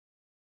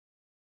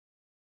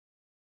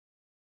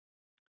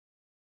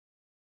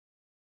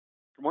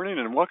Good morning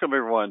and welcome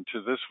everyone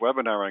to this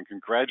webinar on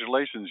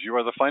congratulations, you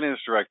are the finance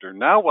director.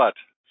 Now what?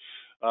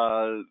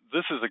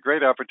 This is a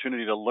great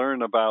opportunity to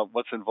learn about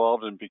what's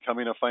involved in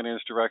becoming a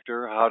finance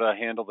director, how to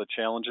handle the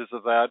challenges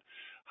of that,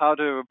 how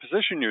to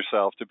position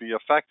yourself to be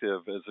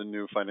effective as a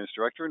new finance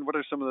director, and what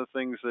are some of the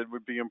things that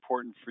would be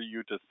important for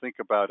you to think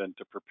about and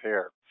to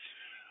prepare.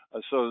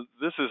 So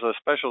this is a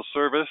special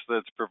service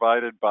that's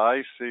provided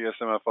by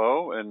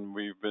CSMFO, and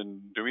we've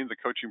been doing the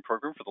coaching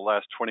program for the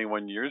last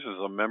 21 years as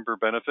a member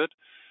benefit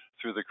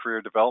through the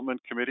Career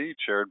Development Committee,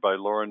 chaired by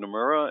Laura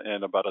Nomura,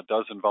 and about a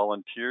dozen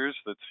volunteers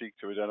that seek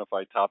to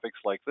identify topics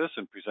like this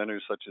and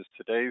presenters such as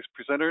today's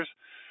presenters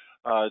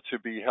to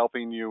be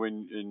helping you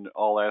in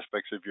all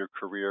aspects of your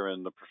career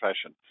and the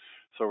profession.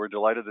 So we're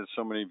delighted that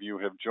so many of you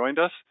have joined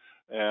us,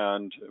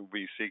 and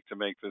we seek to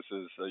make this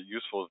as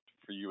useful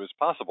for you as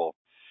possible.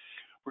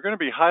 We're going to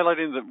be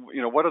highlighting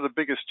what are the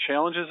biggest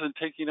challenges in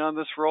taking on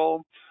this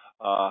role?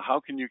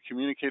 How can you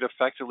communicate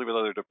effectively with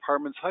other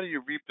departments? How do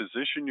you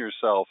reposition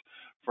yourself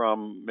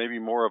from maybe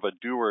more of a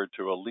doer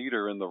to a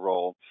leader in the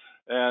role?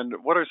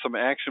 And what are some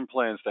action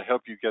plans to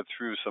help you get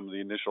through some of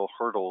the initial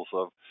hurdles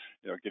of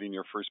getting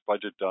your first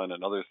budget done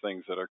and other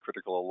things that are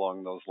critical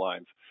along those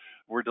lines?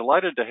 We're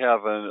delighted to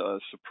have a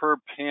superb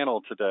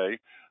panel today.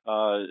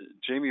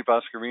 Jamie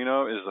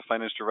Boscarino is the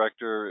Finance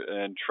Director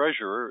and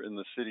Treasurer in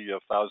the City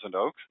of Thousand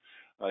Oaks.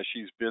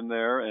 She's been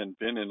there and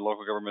been in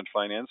local government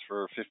finance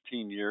for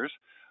 15 years.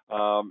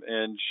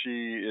 And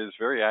she is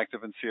very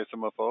active in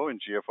CSMFO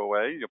and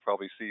GFOA. You'll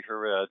probably see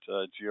her at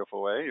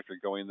GFOA if you're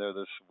going there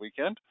this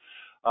weekend.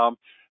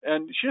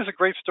 And she has a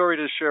great story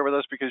to share with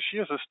us because she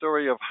has a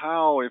story of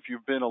how, if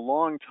you've been a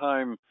long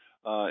time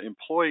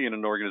employee in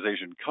an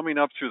organization, coming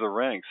up through the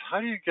ranks, how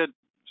do you get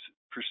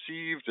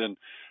perceived and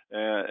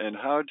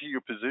how do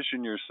you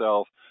position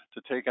yourself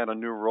to take on a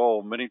new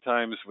role, many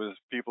times with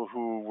people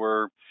who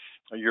were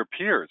your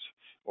peers,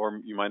 or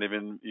you might have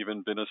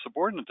even been a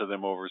subordinate to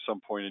them over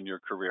some point in your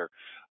career.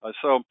 A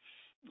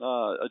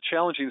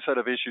challenging set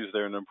of issues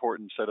there, an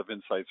important set of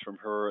insights from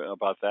her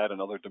about that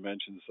and other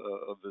dimensions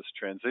of this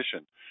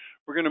transition.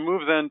 We're going to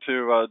move then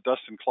to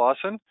Dustin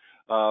Clausen.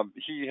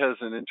 He has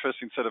an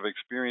interesting set of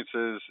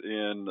experiences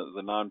in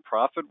the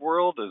nonprofit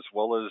world as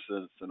well as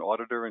an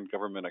auditor in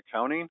government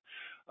accounting.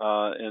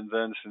 And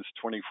then since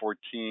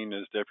 2014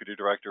 as Deputy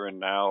Director and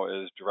now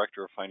as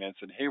Director of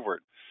Finance in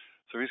Hayward.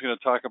 So he's going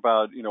to talk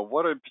about,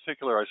 what in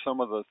particular are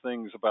some of the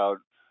things about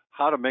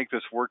how to make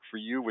this work for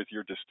you with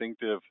your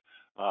distinctive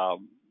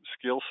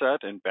skill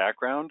set and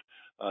background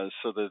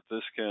so that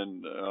this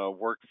can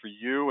work for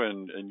you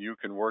and you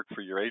can work for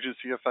your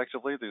agency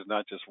effectively. There's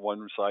not just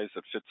one size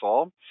that fits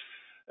all.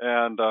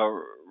 And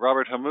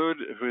Robert Hammoud,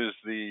 who is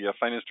the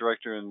Finance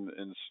Director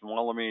in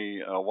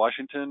Snoqualmie,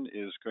 Washington,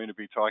 is going to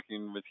be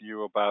talking with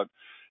you about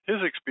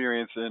his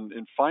experience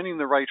in finding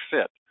the right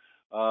fit.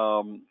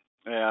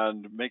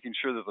 And making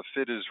sure that the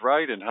fit is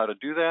right and how to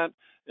do that.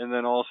 And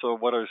then also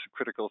what are some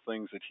critical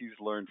things that he's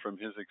learned from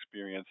his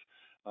experience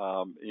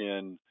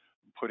in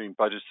putting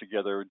budgets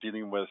together,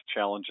 dealing with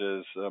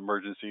challenges,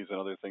 emergencies, and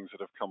other things that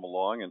have come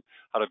along, and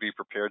how to be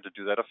prepared to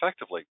do that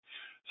effectively.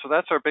 So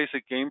that's our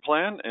basic game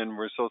plan, and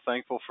we're so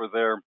thankful for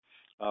their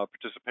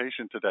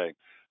participation today.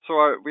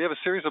 So we have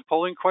a series of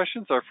polling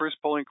questions. Our first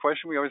polling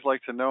question, we always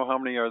like to know how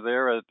many are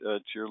there at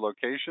your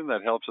location.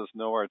 That helps us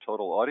know our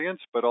total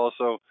audience, but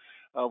also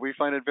we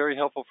find it very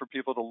helpful for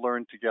people to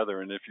learn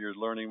together. And if you're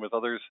learning with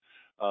others,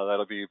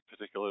 that'll be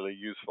particularly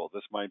useful.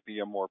 This might be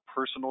a more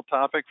personal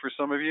topic for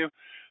some of you,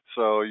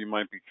 so you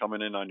might be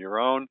coming in on your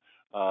own.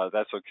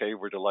 That's okay.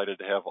 We're delighted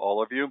to have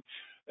all of you.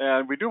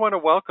 And we do want to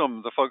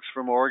welcome the folks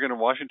from Oregon and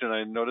Washington.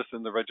 I noticed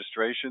in the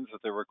registrations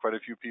that there were quite a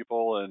few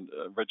people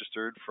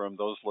registered from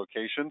those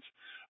locations.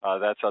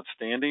 That's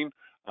outstanding.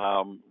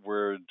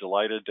 We're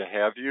delighted to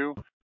have you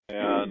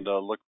and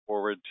look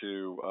forward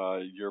to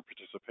your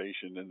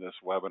participation in this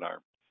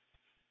webinar.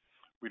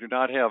 We do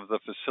not have the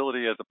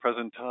facility at the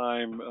present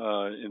time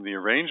in the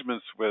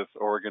arrangements with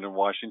Oregon and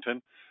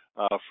Washington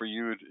for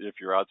you,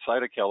 if you're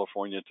outside of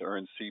California, to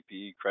earn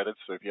CPE credits.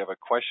 So if you have a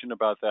question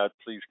about that,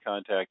 please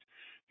contact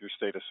your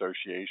state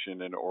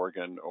association in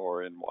Oregon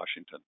or in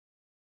Washington.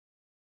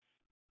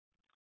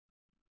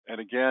 And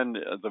again,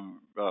 the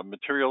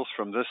materials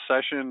from this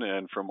session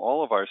and from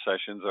all of our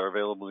sessions are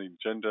available in the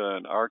Agenda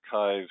and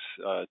Archives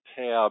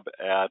tab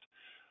at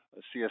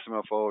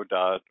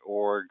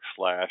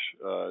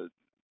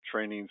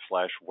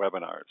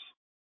csmfo.org/training/webinars.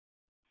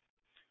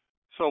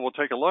 So we'll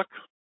take a look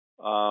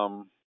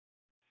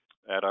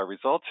at our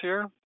results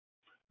here.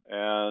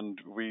 And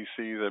we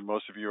see that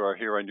most of you are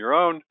here on your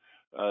own,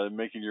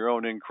 making your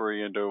own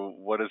inquiry into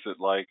what is it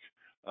like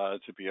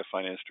to be a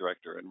finance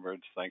director, and we're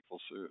thankful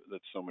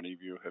that so many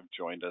of you have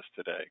joined us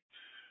today.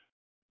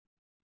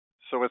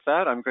 So with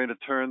that, I'm going to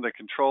turn the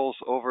controls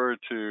over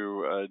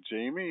to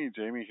Jamie.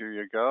 Jamie, here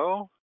you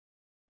go.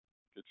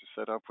 Get you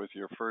set up with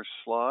your first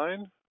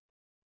slide.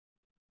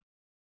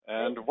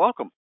 And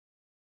welcome.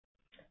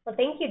 Well,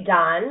 thank you,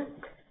 Don.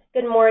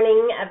 Good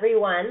morning,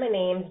 everyone. My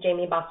name is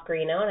Jamie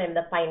Boscarino, and I'm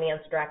the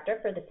Finance Director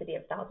for the City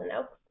of Thousand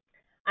Oaks.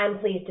 I'm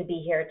pleased to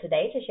be here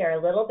today to share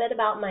a little bit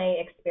about my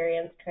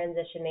experience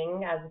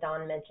transitioning, as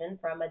Don mentioned,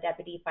 from a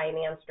deputy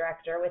finance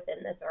director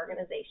within this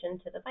organization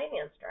to the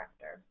finance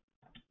director.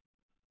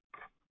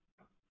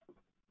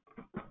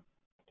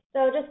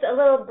 So just a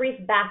little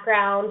brief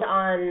background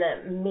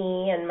on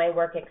me and my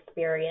work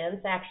experience.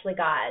 I actually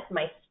got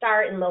my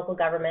start in local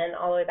government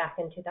all the way back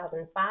in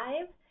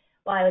 2005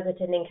 while I was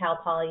attending Cal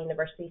Poly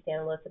University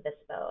San Luis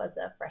Obispo as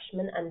a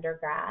freshman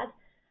undergrad.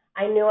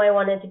 I knew I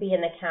wanted to be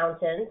an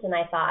accountant, and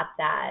I thought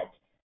that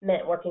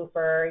meant working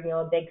for,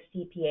 a big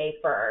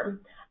CPA firm.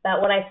 But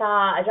when I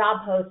saw a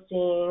job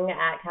posting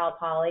at Cal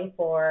Poly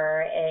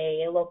for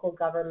a local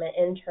government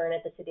intern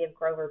at the city of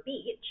Grover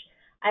Beach,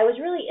 I was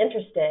really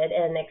interested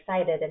and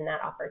excited in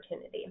that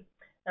opportunity.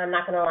 I'm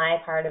not going to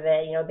lie, part of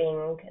it,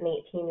 being an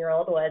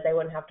 18-year-old was I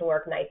wouldn't have to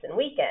work nights and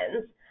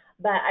weekends.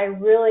 But I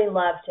really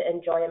loved to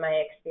enjoy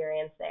my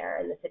experience there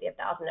in the city of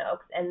Thousand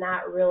Oaks, and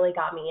that really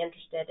got me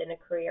interested in a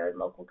career in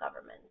local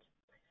government.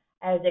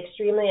 I was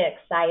extremely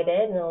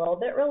excited and a little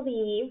bit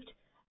relieved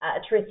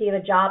to receive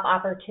a job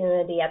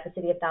opportunity at the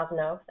city of Thousand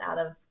Oaks out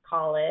of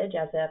college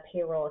as a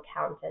payroll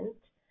accountant.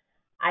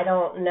 I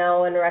don't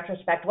know in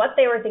retrospect what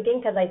they were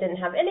thinking because I didn't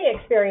have any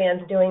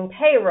experience doing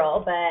payroll,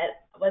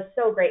 but was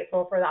so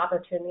grateful for the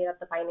opportunity that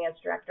the finance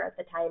director at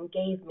the time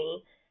gave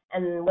me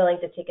and willing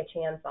to take a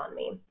chance on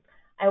me.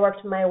 I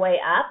worked my way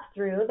up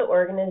through the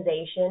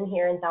organization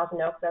here in Thousand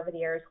Oaks over the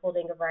years,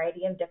 holding a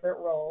variety of different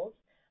roles,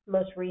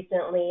 most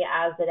recently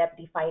as the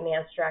deputy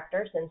finance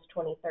director since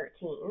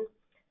 2013.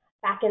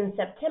 Back in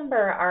September,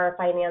 our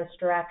finance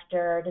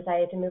director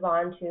decided to move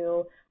on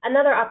to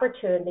another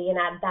opportunity, and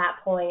at that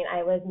point,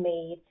 I was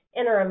made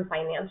interim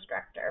finance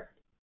director.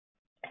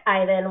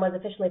 I then was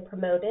officially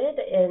promoted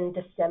in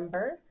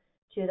December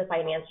to the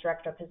finance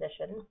director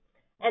position.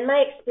 And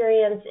my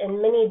experience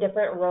in many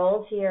different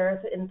roles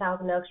here in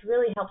Thousand Oaks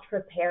really helped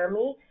prepare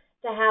me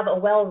to have a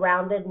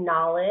well-rounded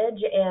knowledge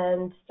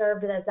and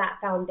served as that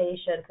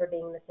foundation for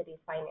being the city's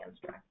finance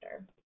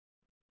director.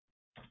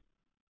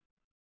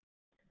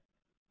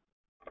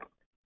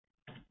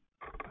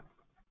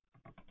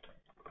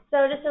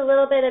 So just a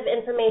little bit of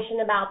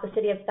information about the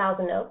city of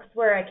Thousand Oaks.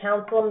 We're a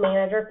council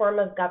manager form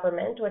of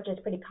government, which is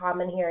pretty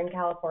common here in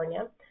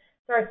California.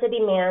 So our city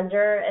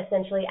manager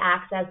essentially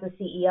acts as the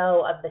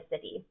CEO of the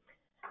city,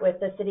 with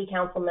the city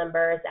council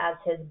members as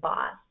his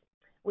boss.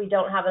 We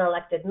don't have an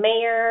elected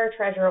mayor,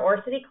 treasurer,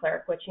 or city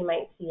clerk, which you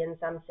might see in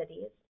some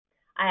cities.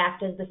 I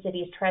act as the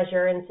city's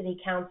treasurer, and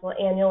city council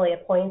annually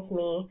appoints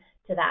me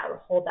to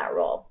hold that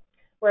role.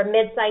 We're a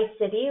mid-sized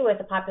city with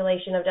a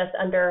population of just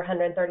under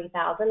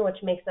 130,000,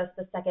 which makes us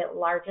the second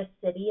largest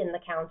city in the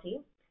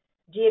county.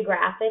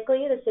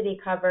 Geographically, the city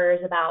covers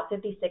about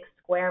 56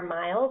 square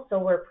miles, so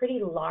we're pretty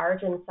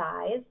large in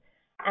size,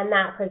 and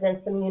that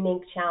presents some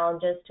unique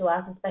challenges to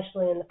us,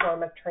 especially in the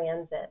form of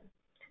transit.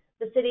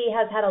 The city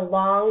has had a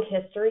long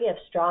history of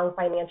strong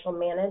financial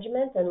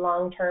management and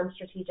long-term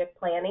strategic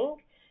planning,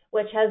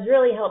 which has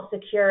really helped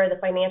secure the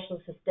financial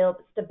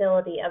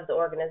stability of the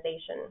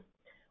organization.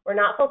 We're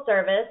not full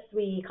service.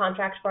 We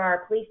contract for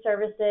our police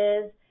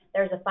services.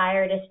 There's a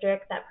fire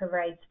district that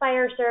provides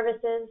fire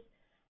services.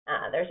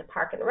 There's a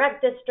park and rec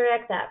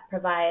district that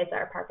provides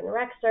our park and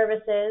rec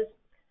services.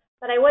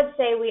 But I would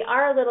say we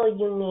are a little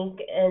unique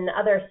in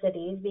other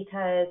cities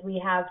because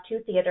we have two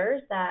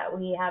theaters that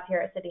we have here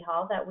at City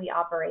Hall that we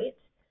operate.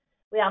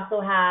 We also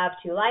have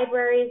two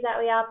libraries that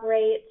we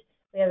operate.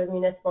 We have a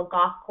municipal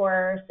golf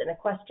course, an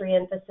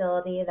equestrian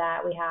facility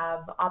that we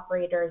have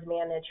operators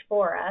manage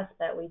for us,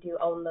 but we do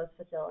own those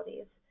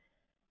facilities.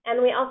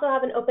 And we also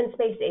have an open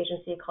space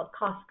agency called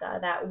COSCA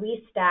that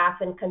we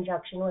staff in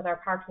conjunction with our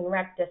Parks and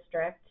Rec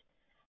district,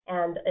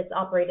 and it's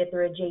operated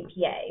through a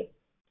JPA.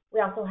 We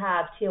also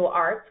have TO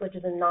Arts, which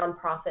is a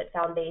nonprofit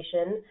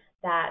foundation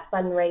that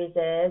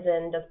fundraises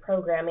and does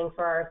programming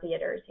for our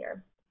theaters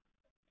here.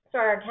 So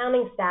our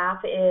accounting staff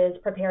is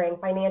preparing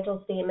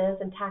financial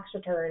statements and tax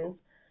returns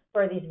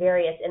for these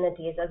various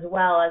entities, as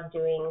well as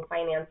doing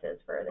finances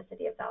for the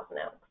city of Thousand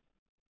Oaks.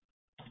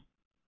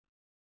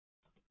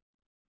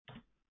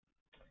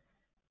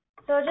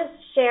 So I'll just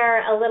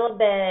share a little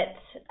bit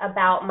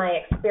about my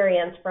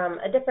experience from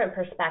a different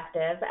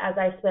perspective as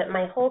I spent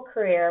my whole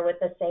career with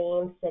the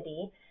same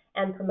city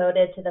and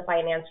promoted to the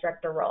finance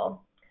director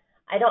role.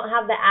 I don't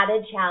have the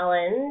added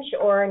challenge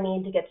or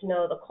need to get to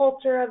know the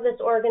culture of this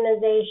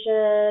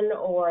organization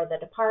or the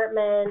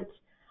department.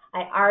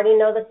 I already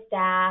know the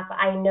staff,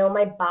 I know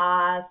my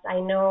boss,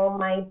 I know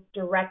my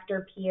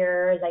director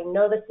peers, I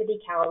know the city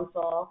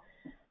council.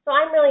 So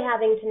I'm really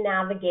having to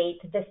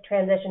navigate this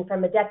transition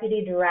from a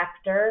deputy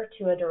director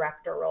to a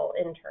director role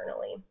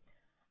internally.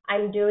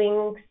 I'm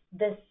doing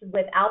this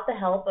without the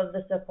help of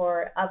the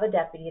support of a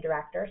deputy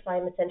director, so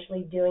I'm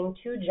essentially doing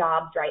two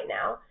jobs right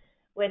now,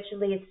 which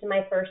leads to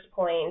my first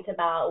point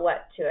about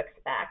what to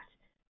expect,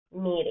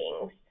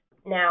 meetings.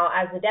 Now,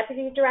 as the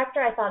deputy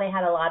director, I thought I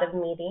had a lot of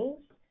meetings.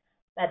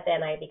 But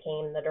then I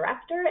became the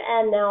director,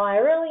 and now I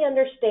really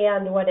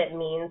understand what it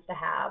means to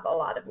have a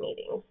lot of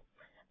meetings.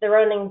 The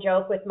running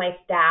joke with my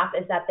staff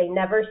is that they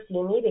never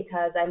see me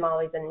because I'm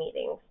always in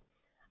meetings.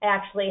 I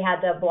actually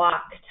had to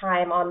block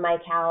time on my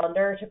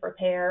calendar to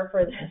prepare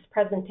for this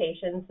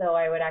presentation so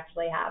I would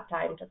actually have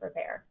time to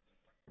prepare.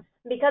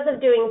 Because of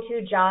doing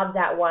two jobs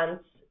at once,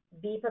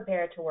 be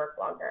prepared to work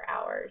longer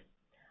hours.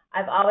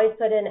 I've always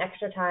put in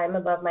extra time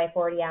above my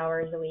 40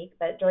 hours a week,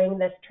 but during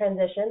this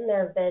transition,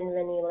 there have been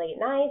many late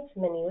nights,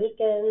 many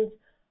weekends,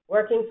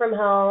 working from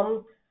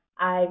home.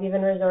 I've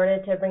even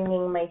resorted to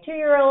bringing my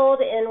 2-year-old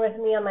in with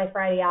me on my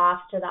Friday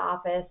off to the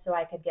office so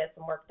I could get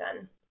some work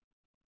done.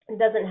 It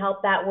doesn't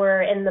help that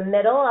we're in the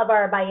middle of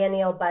our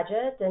biennial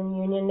budget and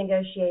union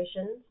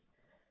negotiations.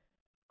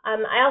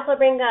 I also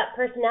bring up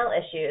personnel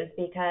issues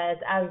because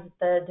as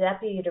the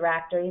deputy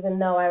director, even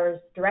though I was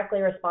directly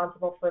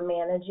responsible for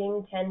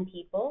managing 10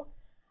 people,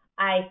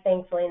 I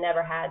thankfully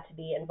never had to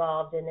be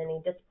involved in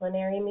any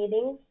disciplinary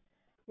meetings.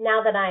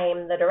 Now that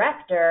I'm the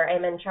director,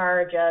 I'm in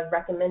charge of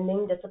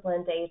recommending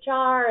discipline to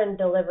HR and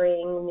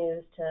delivering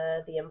news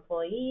to the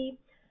employee.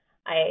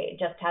 I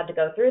just had to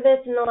go through this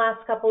in the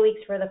last couple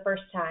weeks for the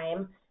first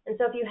time. And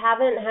so if you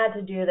haven't had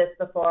to do this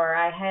before,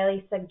 I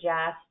highly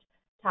suggest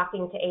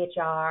talking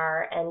to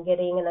HR and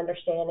getting an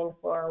understanding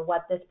for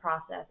what this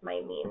process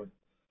might mean.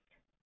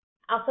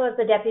 Also, as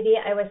the deputy,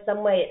 I was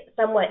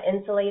somewhat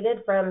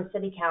insulated from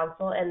city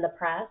council and the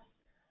press.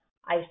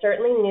 I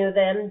certainly knew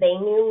them, they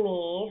knew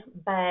me,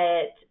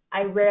 but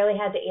I rarely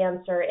had to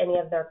answer any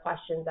of their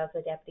questions as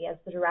the deputy, as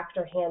the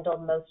director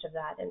handled most of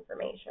that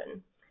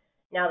information.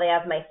 Now they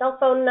have my cell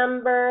phone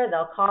number,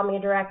 they'll call me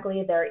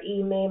directly, they're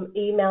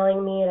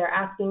emailing me, they're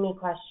asking me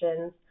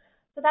questions.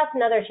 So that's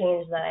another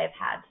change that I've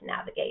had to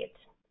navigate.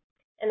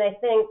 And I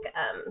think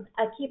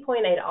a key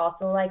point I'd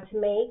also like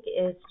to make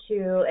is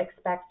to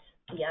expect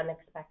the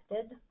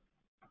unexpected.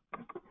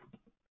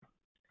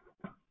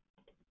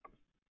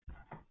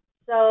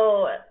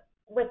 So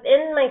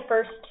within my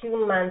first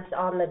 2 months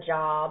on the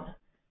job,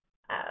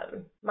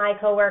 my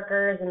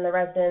coworkers and the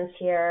residents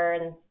here,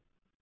 and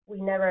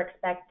we never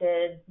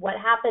expected what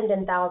happened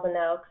in Thousand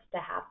Oaks to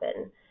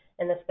happen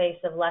in the space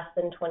of less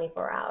than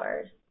 24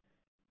 hours.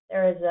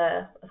 There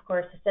was, of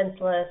course, a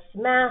senseless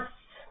mass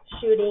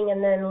shooting,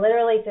 and then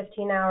literally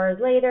 15 hours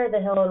later, the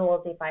Hill and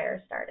Woolsey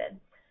fire started.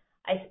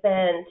 I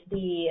spent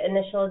the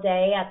initial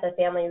day at the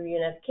Family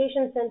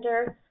Reunification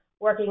Center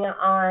working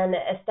on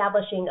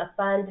establishing a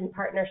fund in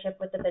partnership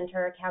with the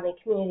Ventura County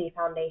Community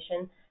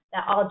Foundation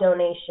that all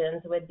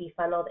donations would be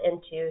funneled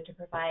into to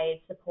provide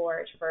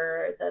support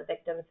for the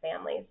victims'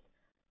 families.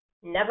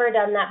 Never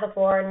done that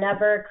before,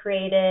 never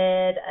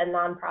created a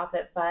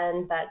nonprofit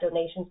fund that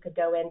donations could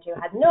go into,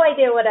 had no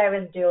idea what I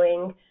was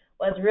doing,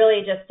 was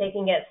really just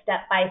taking it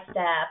step by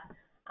step,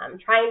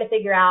 trying to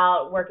figure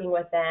out, working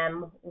with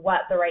them,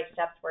 what the right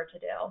steps were to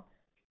do.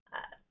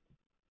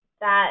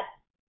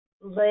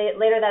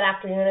 Later that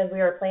afternoon, as we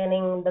were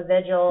planning the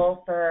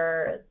vigil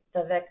for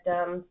the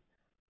victims,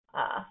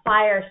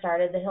 fire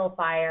started, the Hill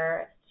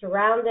Fire,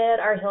 surrounded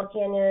our Hill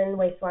Canyon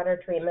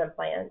wastewater treatment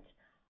plant.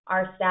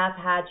 Our staff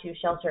had to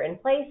shelter in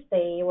place.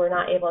 They were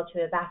not able to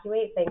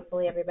evacuate.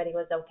 Thankfully, everybody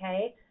was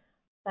okay.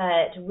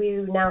 But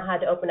we now had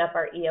to open up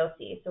our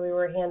EOC. So we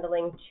were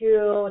handling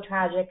two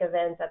tragic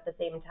events at the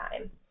same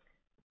time.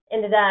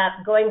 Ended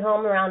up going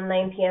home around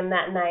 9 p.m.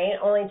 that night,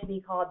 only to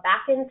be called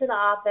back into the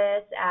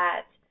office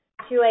at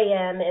 2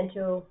 a.m.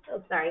 into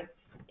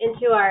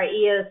our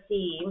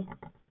EOC.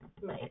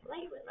 My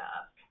light went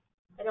off.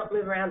 I don't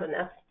move around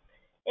enough.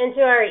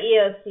 Into our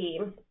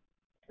EOC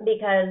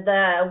because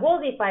the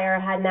Woolsey fire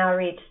had now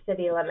reached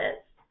city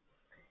limits.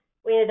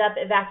 We ended up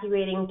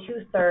evacuating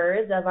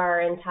 2/3 of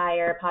our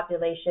entire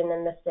population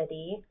in the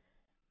city.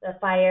 The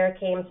fire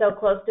came so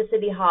close to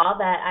City Hall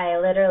that I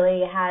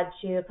literally had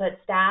to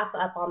put staff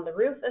up on the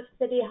roof of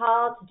City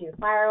Hall to do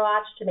fire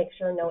watch to make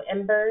sure no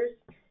embers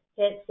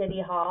hit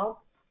City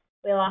Hall.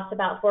 We lost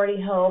about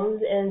 40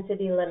 homes in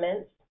city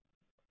limits.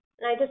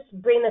 And I just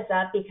bring this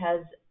up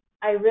because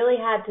I really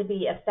had to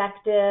be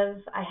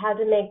effective. I had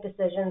to make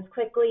decisions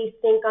quickly,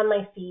 think on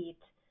my feet,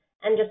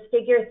 and just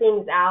figure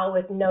things out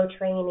with no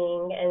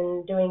training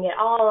and doing it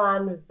all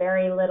on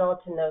very little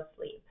to no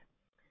sleep.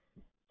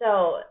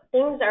 So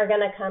things are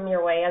going to come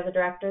your way as a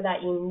director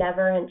that you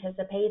never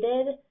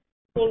anticipated.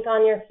 Think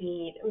on your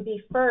feet and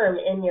be firm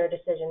in your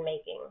decision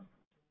making.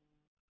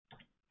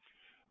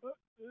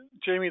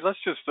 Jamie,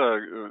 let's just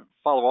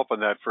follow up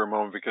on that for a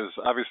moment, because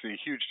obviously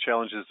huge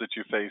challenges that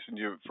you face, and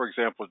you, for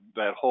example,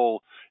 that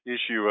whole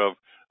issue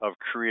of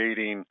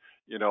creating,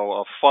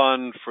 a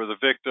fund for the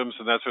victims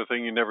and that sort of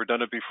thing. You've never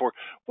done it before.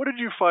 What did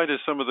you find as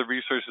some of the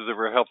resources that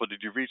were helpful?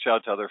 Did you reach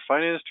out to other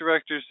finance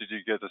directors? Did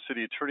you get the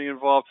city attorney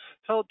involved?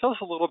 Tell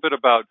us a little bit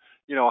about,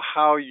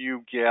 how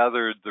you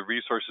gathered the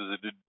resources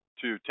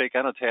to take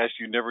on a task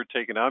you'd never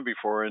taken on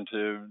before and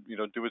to,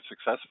 do it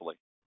successfully.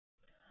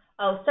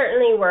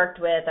 Certainly worked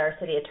with our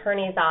city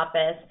attorney's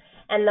office,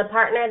 and the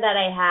partner that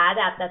I had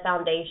at the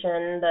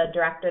foundation, the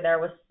director there,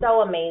 was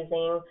so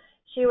amazing.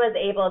 She was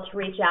able to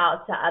reach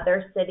out to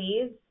other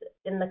cities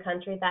in the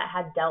country that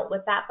had dealt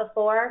with that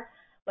before,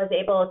 was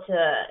able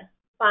to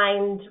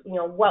find,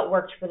 what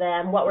worked for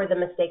them, what were the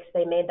mistakes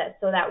they made,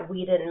 so that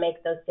we didn't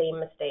make those same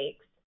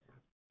mistakes.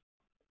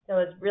 So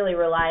it's really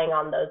relying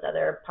on those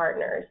other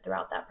partners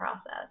throughout that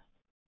process.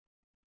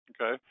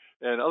 Okay.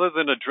 And other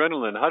than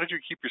adrenaline, how did you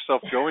keep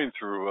yourself going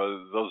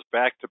through those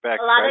back-to-back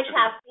A lot of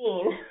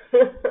tragedies?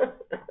 caffeine.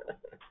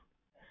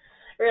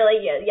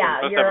 Really, Well, you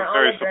yeah, must have you're a on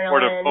very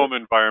supportive adrenaline. home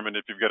environment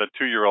if you've got a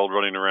 2-year-old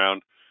running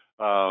around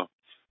uh,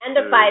 And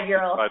a to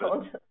 5-year-old. try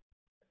to.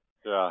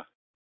 Yeah.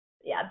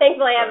 Yeah,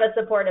 thankfully I Okay. have a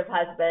supportive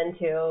husband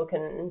who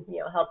can,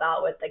 help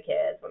out with the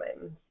kids when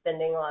I'm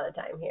spending a lot of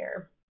time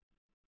here.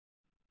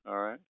 All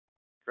right.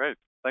 Great.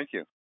 Thank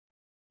you.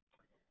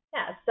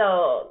 Yeah,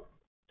 so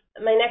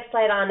my next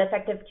slide on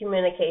effective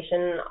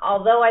communication.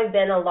 Although I've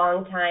been a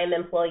long-time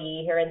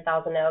employee here in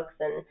Thousand Oaks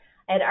and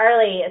I had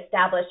already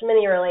established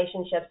many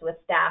relationships with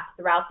staff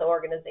throughout the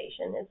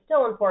organization, it's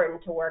still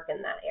important to work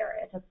in that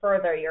area to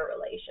further your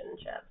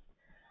relationships.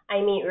 I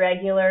meet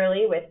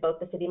regularly with both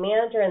the city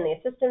manager and the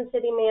assistant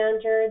city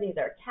manager. These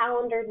are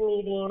calendared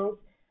meetings.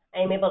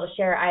 I'm able to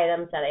share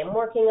items that I'm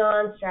working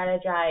on,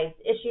 strategize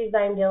issues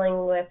I'm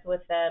dealing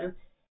with them.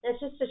 And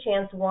it's just a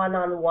chance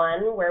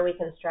one-on-one where we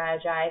can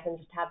strategize and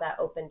just have that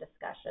open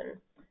discussion.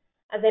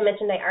 As I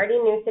mentioned, I already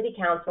knew city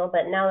council,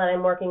 but now that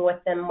I'm working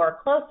with them more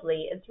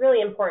closely, it's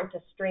really important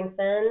to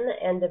strengthen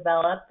and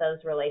develop those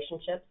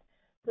relationships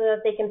so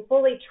that they can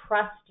fully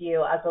trust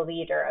you as a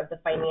leader of the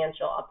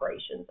financial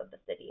operations of the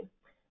city.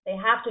 They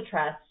have to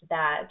trust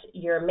that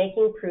you're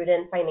making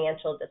prudent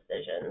financial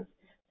decisions.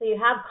 So you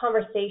have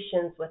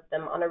conversations with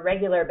them on a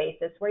regular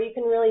basis where you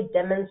can really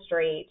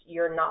demonstrate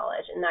your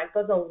knowledge, and that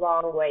goes a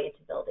long way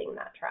to building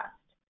that trust.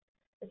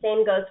 The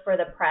same goes for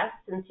the press,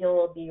 since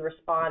you'll be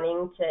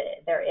responding to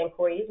their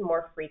inquiries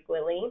more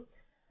frequently.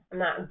 I'm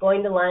not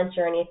going to lunch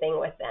or anything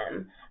with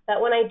them,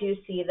 but when I do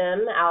see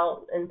them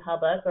out in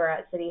public or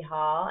at City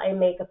Hall, I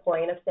make a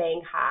point of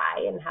saying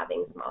hi and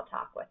having small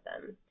talk with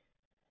them.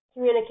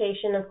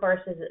 Communication, of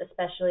course, is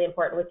especially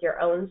important with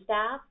your own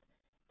staff.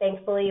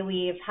 Thankfully,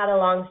 we've had a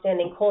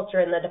long-standing culture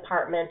in the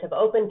department of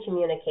open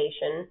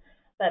communication,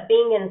 but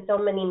being in so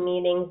many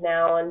meetings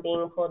now and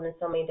being pulled in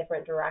so many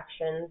different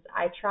directions,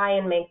 I try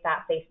and make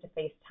that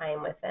face-to-face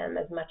time with them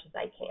as much as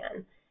I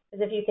can.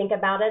 Because if you think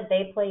about it,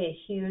 they play a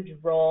huge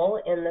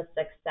role in the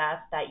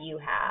success that you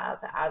have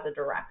as a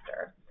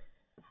director.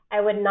 I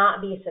would not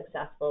be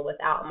successful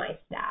without my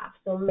staff,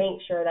 so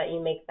make sure that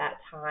you make that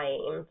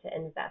time to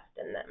invest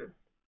in them.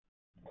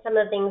 Some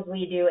of the things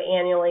we do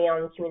annually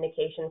on the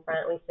communication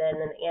front, we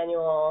send an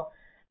annual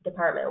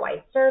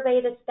department-wide survey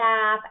to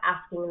staff,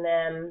 asking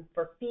them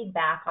for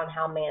feedback on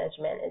how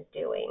management is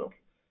doing.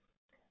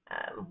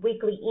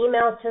 Weekly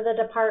emails to the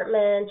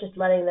department, just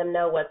letting them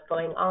know what's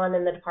going on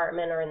in the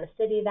department or in the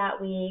city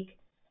that week.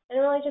 And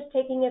really just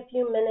taking a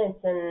few minutes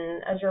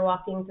and as you're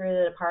walking through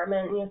the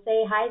department,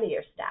 say hi to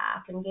your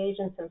staff, engage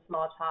in some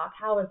small talk.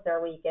 How was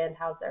their weekend?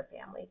 How's their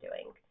family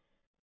doing?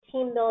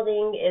 Team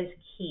building is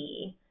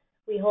key.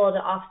 We hold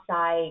an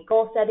off-site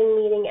goal-setting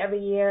meeting every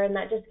year, and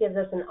that just gives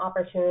us an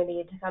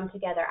opportunity to come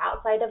together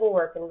outside of a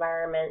work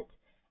environment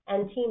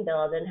and team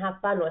build and have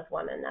fun with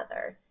one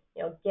another.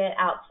 Get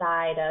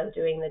outside of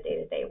doing the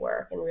day-to-day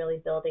work and really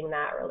building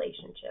that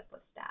relationship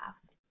with staff.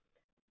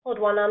 Hold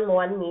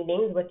one-on-one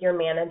meetings with your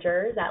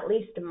managers at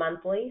least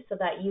monthly so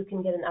that you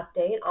can get an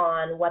update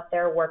on what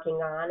they're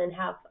working on and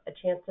have a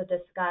chance to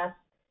discuss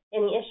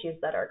any issues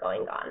that are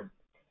going on.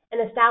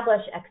 And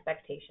establish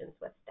expectations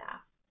with staff.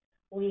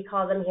 We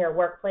call them here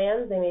work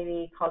plans. They may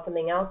be called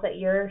something else at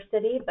your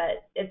city,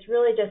 but it's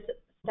really just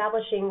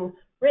establishing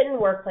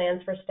written work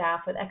plans for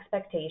staff with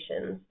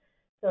expectations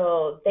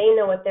so they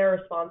know what they're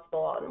responsible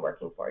on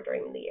working for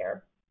during the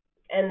year.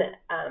 And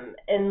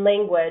in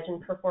language and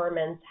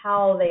performance,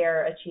 how they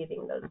are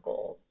achieving those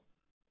goals.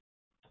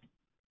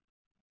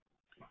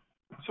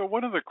 So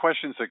one of the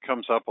questions that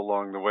comes up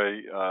along the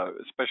way,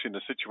 especially in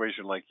a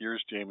situation like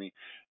yours, Jamie,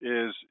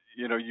 is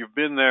you've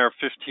been there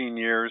 15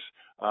 years.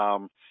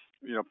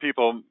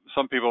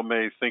 Some people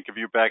may think of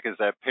you back as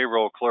that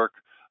payroll clerk.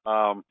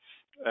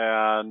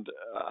 And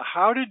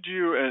how did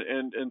you?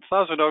 And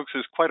Thousand Oaks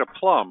is quite a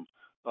plum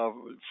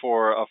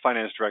for a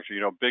finance director.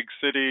 Big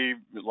city,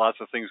 lots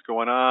of things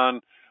going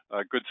on,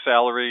 good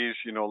salaries.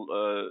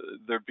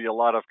 There'd be a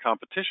lot of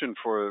competition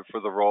for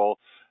the role.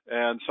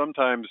 And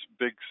sometimes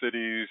big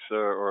cities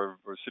or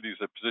cities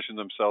that position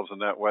themselves in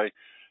that way,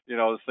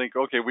 think,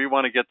 okay, we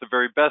want to get the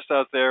very best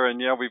out there. And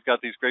yeah, we've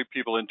got these great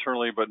people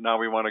internally, but now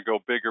we want to go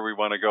bigger. We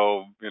want to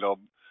go,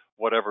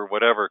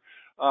 whatever.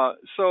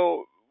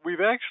 So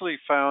we've actually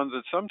found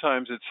that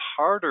sometimes it's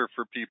harder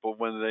for people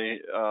when they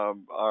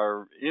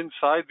are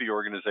inside the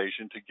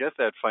organization to get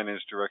that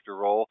finance director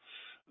role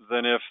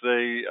than if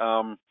they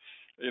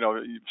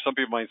some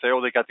people might say,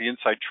 oh, they got the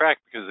inside track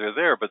because they're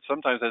there, but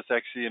sometimes that's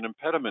actually an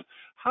impediment.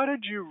 How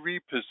did you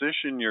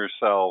reposition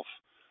yourself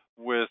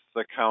with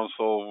the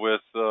council,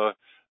 with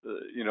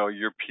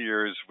your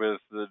peers, with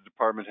the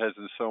department heads,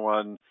 and so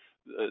on,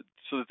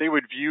 so that they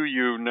would view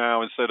you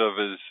now instead of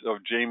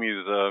Jamie,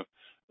 the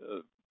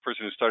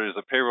person who started as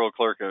a payroll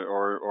clerk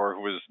or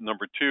who was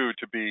number two,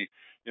 to be,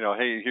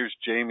 hey, here's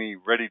Jamie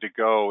ready to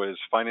go as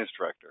finance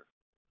director?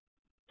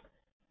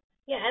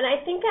 Yeah, and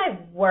I think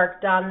I've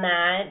worked on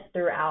that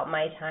throughout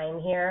my time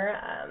here.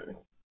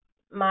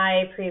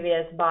 My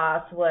previous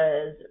boss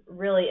was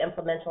really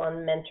implemental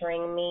in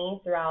mentoring me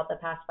throughout the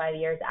past 5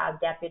 years as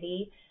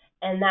deputy,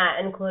 and that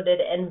included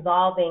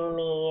involving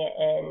me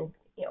in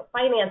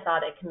finance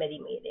audit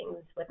committee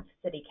meetings with the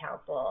city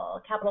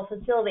council, capital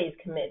facilities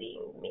committee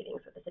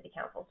meetings with the city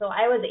council. So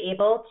I was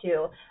able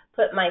to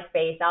put my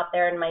face out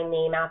there and my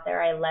name out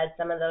there. I led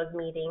some of those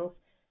meetings.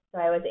 So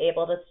I was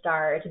able to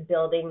start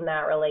building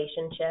that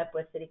relationship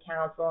with city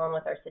council and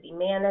with our city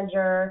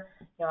manager.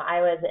 I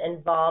was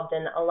involved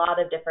in a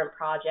lot of different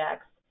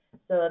projects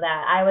so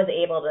that I was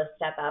able to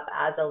step up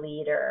as a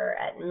leader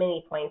at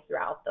many points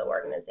throughout the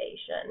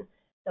organization.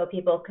 So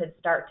people could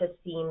start to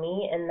see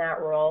me in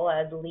that role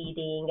as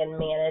leading and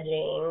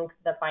managing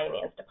the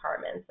finance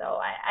department. So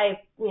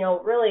I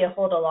really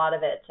hold a lot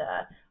of it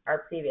to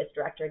our previous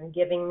director and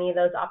giving me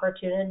those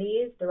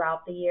opportunities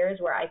throughout the years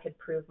where I could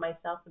prove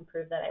myself and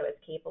prove that I was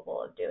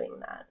capable of doing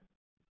that.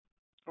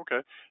 Okay,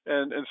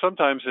 and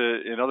sometimes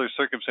in other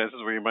circumstances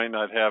where you might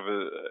not have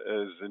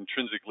as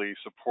intrinsically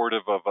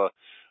supportive of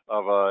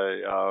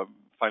a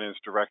finance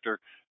director,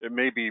 it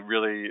may be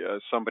really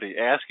somebody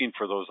asking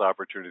for those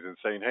opportunities and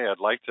saying, "Hey, I'd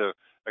like to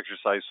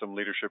exercise some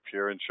leadership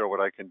here and show what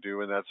I can do,"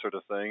 and that sort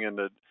of thing. And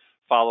it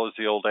follows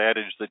the old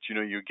adage that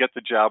you get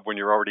the job when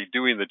you're already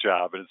doing the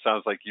job. And it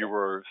sounds like you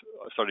were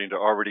starting to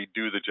already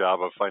do the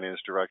job of finance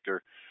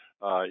director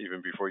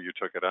even before you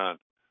took it on.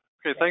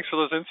 Okay, thanks for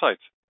those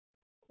insights.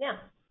 Yeah.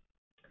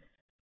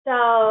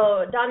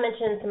 So Don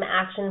mentioned some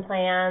action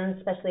plans,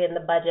 especially in the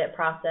budget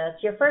process.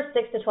 Your first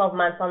 6 to 12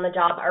 months on the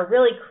job are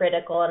really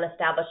critical in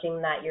establishing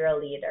that you're a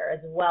leader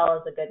as well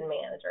as a good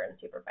manager and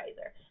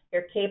supervisor.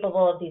 You're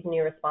capable of these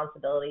new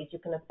responsibilities. You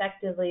can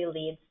effectively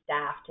lead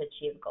staff to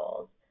achieve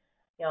goals.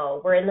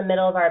 We're in the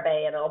middle of our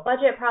biennial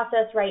budget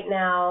process right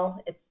now.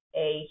 It's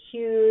a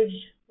huge,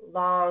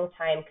 long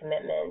time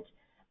commitment,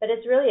 but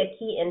it's really a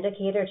key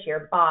indicator to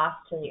your boss,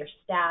 to your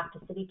staff,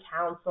 to city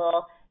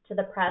council, to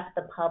the press,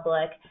 the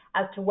public,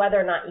 as to whether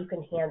or not you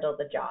can handle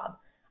the job.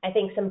 I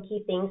think some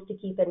key things to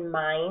keep in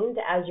mind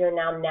as you're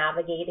now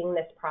navigating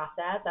this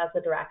process as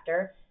the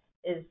director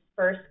is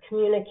first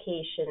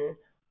communication.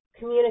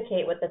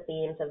 Communicate what the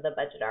themes of the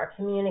budget are.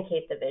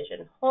 Communicate the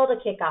vision. Hold a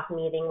kickoff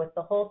meeting with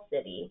the whole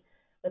city,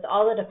 with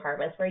all the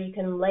departments where you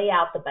can lay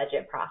out the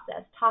budget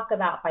process, talk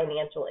about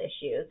financial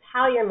issues,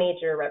 how your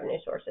major revenue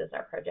sources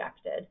are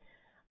projected.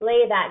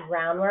 Lay that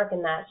groundwork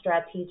and that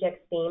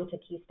strategic theme to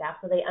key staff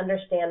so they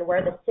understand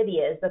where the city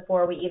is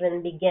before we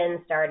even begin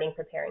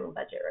preparing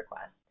budget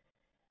requests.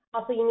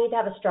 Also, you need to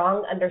have a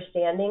strong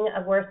understanding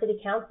of where city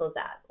council is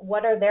at.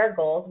 What are their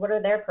goals? What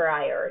are their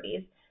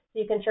priorities? So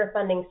you can ensure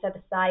funding set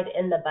aside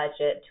in the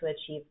budget to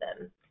achieve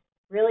them.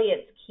 Really,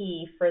 it's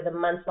key for the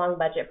months-long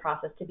budget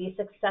process to be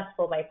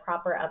successful by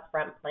proper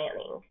upfront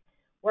planning.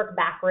 Work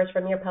backwards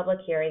from your public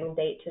hearing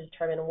date to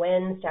determine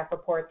when staff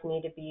reports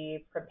need to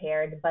be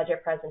prepared,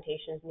 budget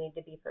presentations need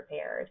to be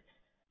prepared,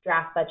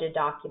 draft budget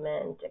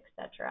document,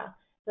 etc.,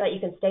 so that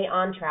you can stay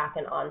on track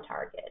and on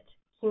target.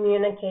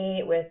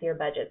 Communicate with your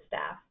budget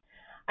staff.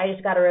 I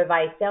just got a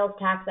revised sales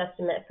tax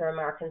estimate from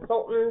our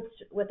consultants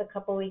with a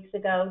couple weeks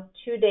ago,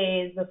 2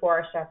 days before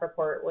our staff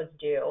report was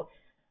due.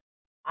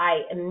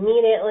 I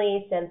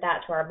immediately sent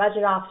that to our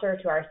budget officer,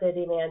 to our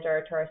city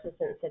manager, to our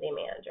assistant city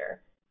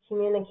manager.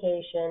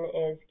 Communication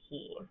is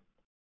key.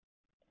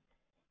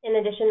 In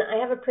addition, I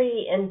have a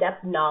pretty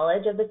in-depth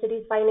knowledge of the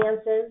city's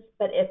finances,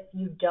 but if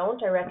you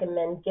don't, I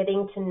recommend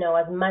getting to know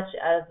as much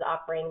of the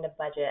operating the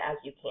budget as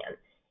you can.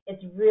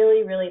 It's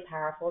really, really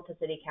powerful to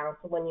city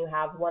council when you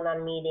have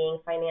one-on meeting,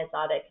 finance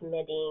audit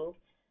committee,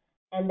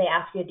 and they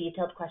ask you a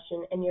detailed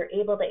question and you're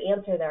able to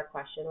answer their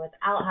question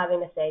without having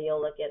to say you'll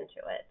look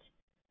into it.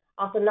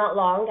 Also, not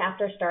long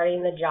after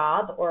starting the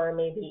job, or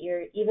maybe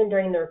even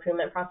during the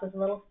recruitment process a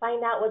little,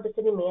 find out what the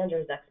city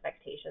manager's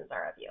expectations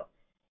are of you.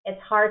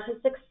 It's hard to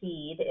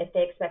succeed if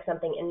they expect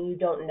something and you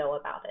don't know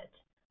about it.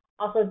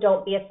 Also,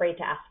 don't be afraid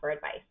to ask for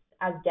advice.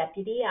 As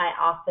deputy, I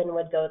often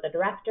would go to the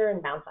director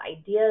and bounce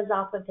ideas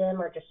off of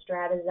him or just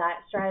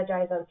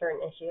strategize on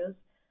certain issues.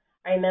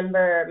 I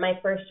remember my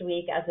first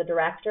week as a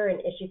director,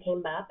 an issue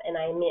came up, and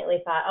I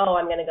immediately thought, oh,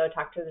 I'm going to go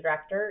talk to the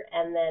director,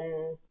 and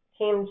then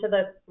came to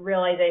the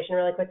realization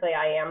really quickly,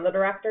 I am the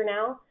director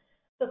now.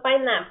 So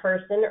find that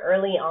person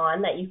early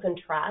on that you can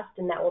trust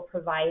and that will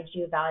provide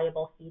you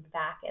valuable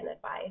feedback and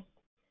advice.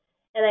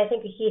 And I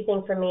think a key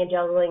thing for me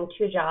juggling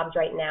 2 jobs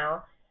right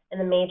now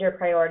and the major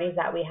priorities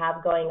that we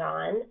have going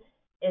on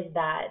is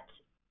that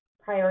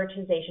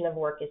prioritization of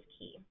work is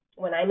key.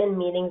 When I'm in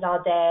meetings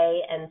all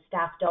day and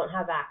staff don't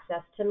have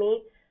access to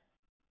me,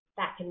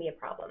 that can be a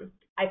problem.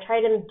 I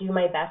try to do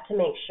my best to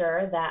make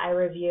sure that I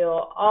review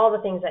all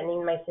the things that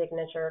need my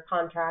signature,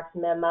 contracts,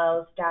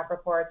 memos, staff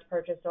reports,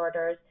 purchase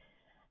orders,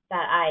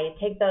 that I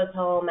take those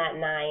home at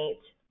night,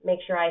 make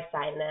sure I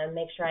sign them,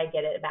 make sure I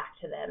get it back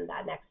to them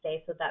that next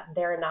day so that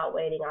they're not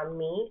waiting on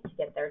me to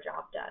get their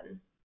job done.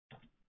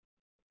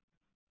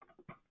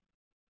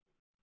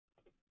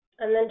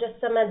 And then just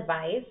some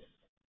advice.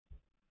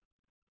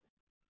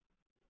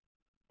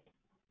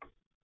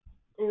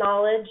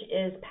 knowledge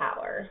is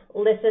power.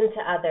 Listen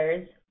to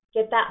others.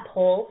 Get that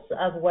pulse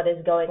of what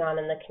is going on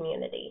in the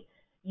community.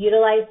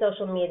 Utilize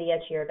social media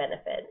to your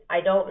benefit.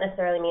 I don't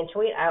necessarily mean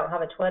tweet. I don't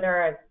have a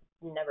Twitter. I've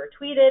never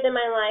tweeted in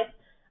my life.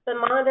 But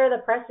monitor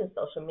the press's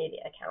social media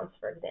accounts,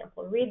 for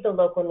example. Read the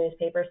local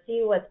newspaper.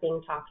 See what's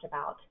being talked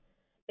about.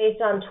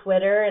 Based on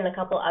Twitter and a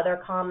couple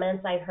other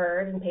comments I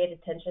heard and paid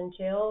attention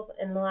to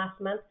in the last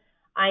month,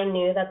 I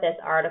knew that this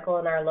article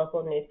in our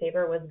local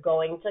newspaper was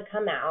going to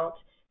come out.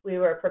 We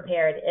were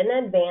prepared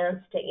in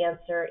advance to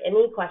answer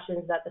any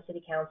questions that the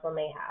City Council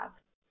may have.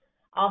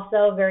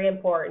 Also, very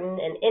important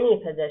in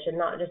any position,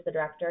 not just the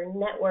director,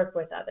 network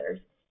with others.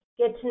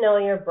 Get to know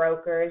your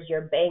brokers,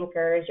 your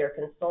bankers, your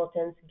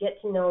consultants.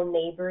 Get to know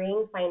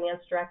neighboring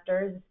finance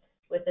directors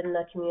within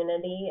the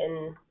community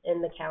and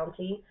in the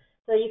county,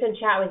 so you can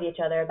chat with each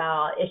other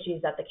about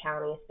issues that the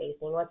county is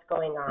facing, what's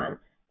going on,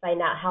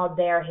 find out how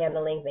they're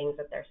handling things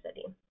at their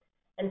city.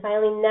 And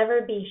finally,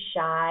 never be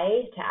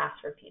shy to ask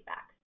for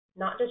feedback,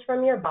 not just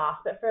from your boss,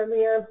 but from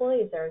your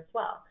employees there as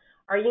well.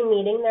 Are you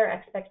meeting their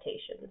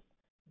expectations?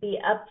 Be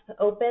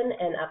open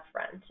and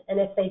upfront. And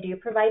if they do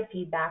provide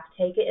feedback,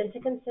 take it into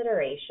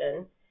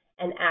consideration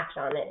and act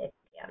on it if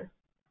you can.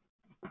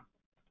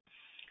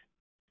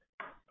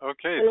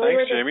 Okay,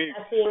 thanks, Jamie.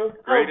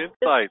 Great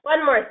insight.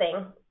 One more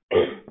thing.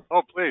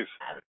 Oh, please.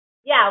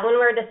 Yeah, when we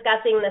were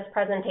discussing this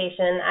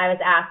presentation, I was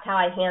asked how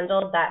I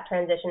handled that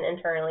transition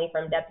internally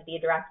from deputy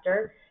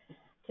director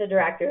to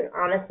director.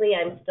 Honestly,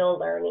 I'm still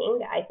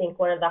learning. I think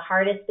one of the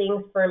hardest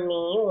things for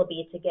me will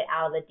be to get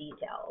out of the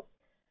details.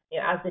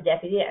 As the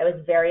deputy, I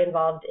was very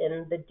involved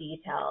in the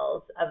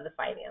details of the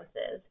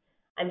finances.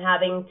 I'm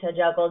having to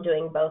juggle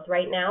doing both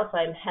right now, so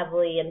I'm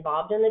heavily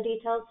involved in the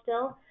details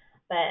still.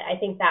 But I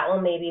think that will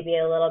maybe be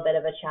a little bit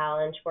of a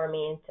challenge for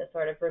me to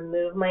sort of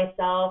remove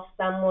myself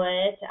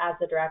somewhat as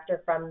the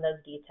director from those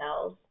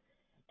details.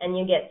 And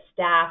you get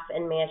staff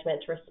and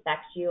management to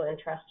respect you and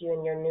trust you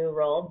in your new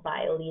role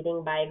by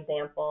leading by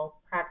example,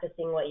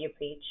 practicing what you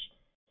preach.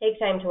 Take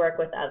time to work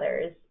with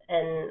others.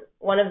 And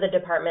one of the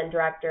department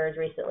directors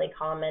recently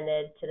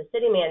commented to the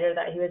city manager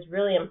that he was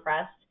really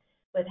impressed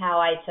with how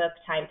I took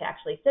time to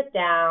actually sit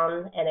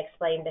down and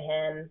explain to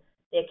him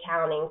the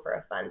accounting for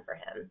a fund for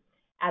him.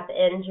 At the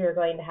end, you're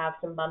going to have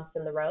some bumps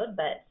in the road,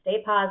 but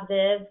stay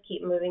positive,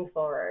 keep moving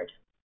forward.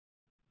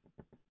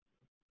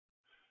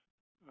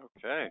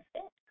 Okay,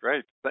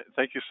 great.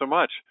 Thank you so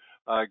much.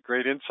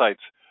 Great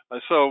insights.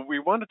 So we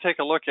want to take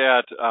a look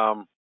at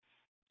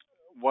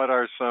what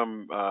are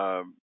some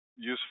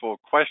useful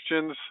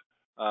questions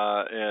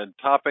and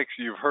topics.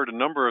 You've heard a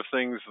number of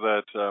things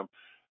that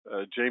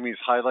Jamie's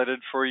highlighted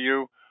for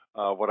you.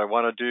 What I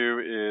want to do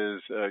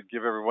is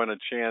give everyone a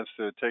chance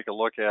to take a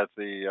look at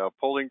the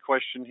polling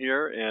question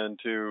here and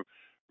to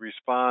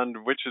respond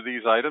which of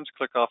these items,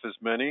 click off as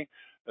many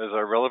as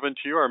are relevant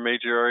to you, are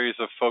major areas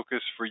of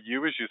focus for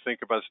you as you think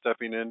about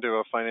stepping into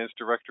a finance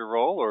director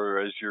role or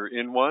as you're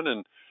in one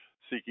and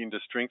seeking to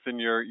strengthen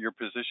your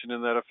position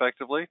in that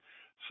effectively.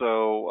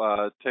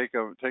 So take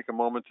a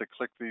moment to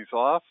click these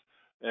off.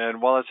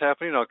 And while it's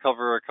happening, I'll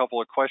cover a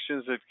couple of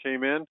questions that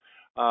came in.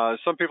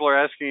 Some people are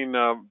asking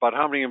about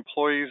how many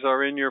employees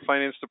are in your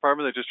finance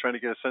department. They're just trying to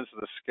get a sense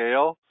of the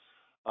scale.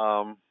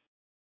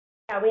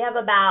 Yeah, we have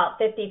about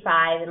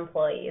 55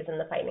 employees in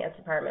the finance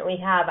department. We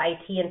have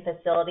IT and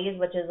facilities,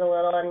 which is a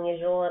little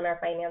unusual in our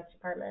finance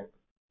department.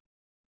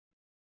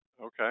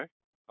 Okay.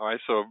 All right,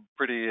 so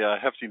pretty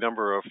hefty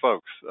number of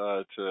folks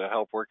to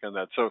help work on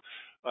that. So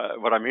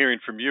what I'm hearing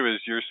from you is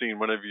you're seeing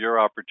one of your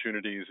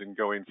opportunities in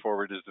going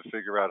forward is to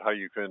figure out how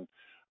you can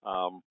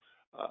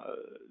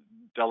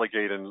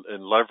delegate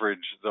and leverage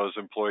those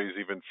employees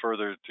even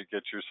further to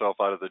get yourself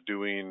out of the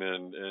doing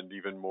and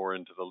even more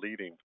into the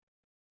leading.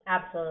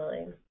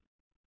 Absolutely.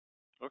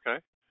 Okay.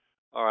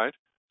 All right.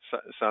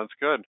 Sounds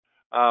good.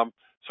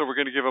 So we're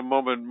going to give a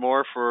moment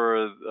more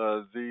for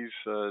these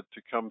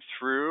to come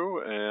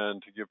through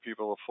and to give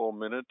people a full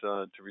minute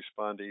to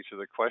respond to each of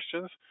the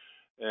questions.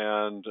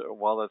 And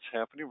while that's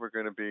happening, we're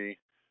going to be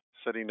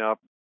setting up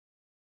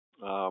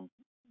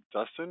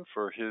Dustin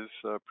for his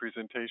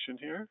presentation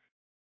here.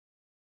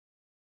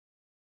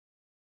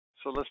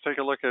 So let's take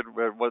a look at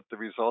what the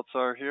results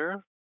are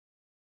here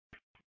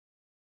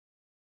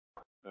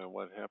and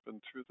what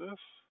happened through this.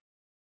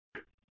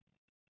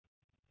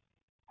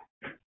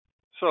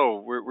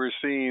 So we're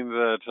seeing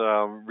that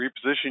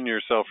repositioning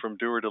yourself from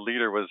doer to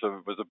leader was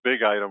a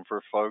big item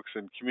for folks,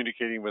 and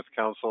communicating with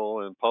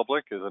council and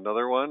public is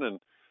another one, and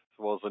as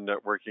well as the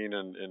networking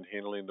and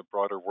handling the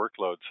broader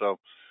workload. So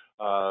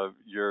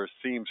your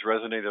themes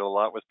resonated a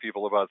lot with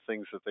people about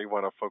things that they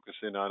want to focus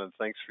in on, and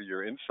thanks for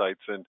your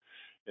insights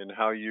and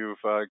how you've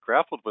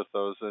grappled with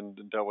those and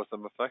dealt with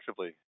them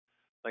effectively.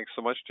 Thanks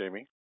so much,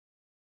 Jamie.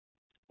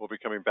 We'll be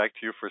coming back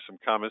to you for some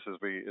comments as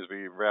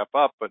we wrap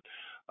up, but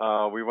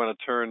we want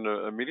to turn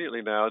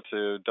immediately now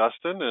to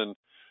Dustin and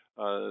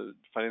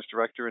Finance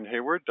Director in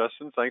Hayward.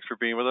 Dustin, thanks for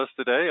being with us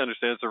today. I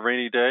understand it's a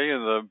rainy day in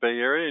the Bay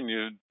Area and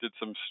you did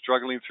some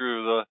struggling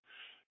through the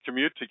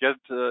commute to get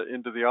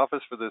into the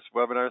office for this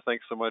webinar.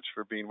 Thanks so much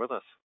for being with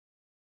us.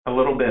 A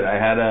little bit. I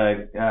had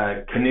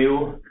a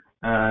canoe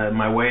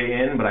my way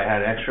in, but I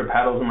had extra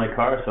paddles in my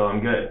car, so I'm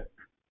good.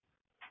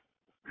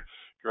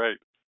 Great.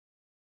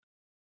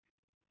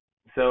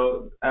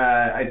 So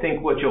I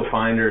think what you'll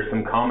find are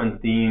some common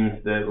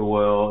themes that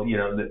will,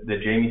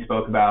 that Jamie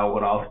spoke about,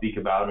 what I'll speak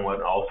about, and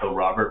what also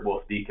Robert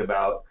will speak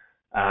about.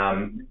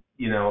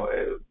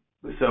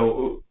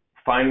 So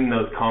finding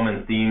those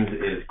common themes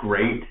is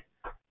great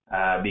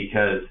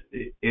because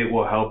it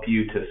will help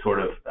you to sort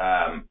of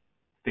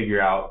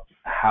figure out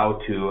how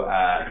to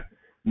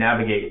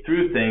navigate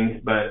through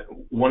things. But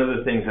one of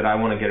the things that I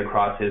want to get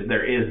across is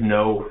there is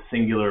no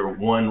singular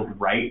one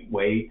right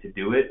way to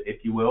do it,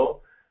 if you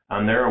will.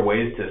 There are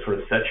ways to sort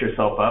of set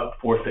yourself up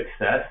for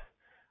success.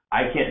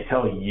 I can't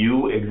tell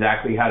you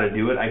exactly how to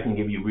do it. I can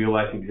give you real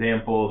life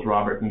examples.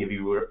 Robert can give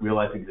you real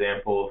life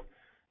examples.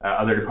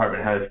 Other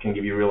department heads can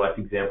give you real life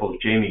examples.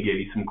 Jamie gave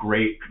you some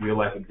great real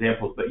life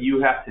examples, but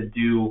you have to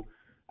do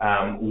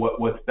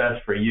what's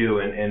best for you,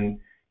 and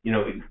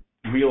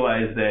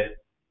realize that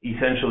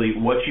essentially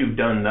what you've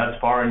done thus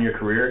far in your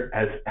career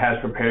has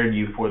prepared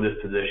you for this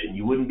position.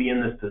 You wouldn't be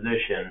in this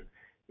position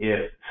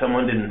if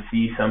someone didn't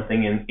see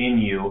something in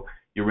you.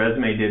 Your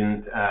resume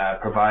didn't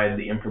provide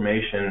the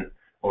information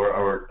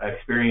or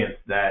experience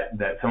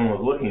that someone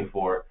was looking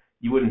for.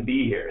 You wouldn't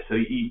be here. So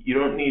you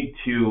don't need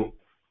to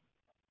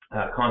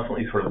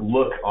constantly sort of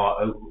look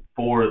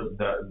for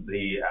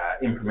the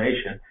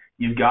information.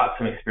 You've got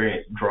some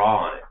experience. Draw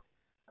on it.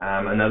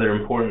 Another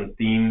important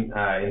theme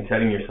in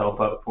setting yourself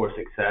up for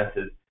success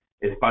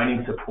is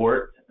finding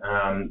support,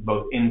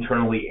 both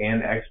internally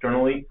and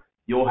externally.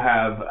 You'll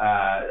have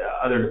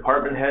other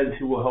department heads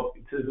who will help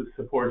to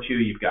support you.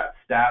 You've got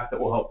staff that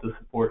will help to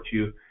support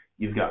you.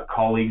 You've got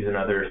colleagues in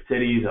other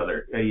cities,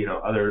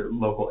 other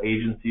local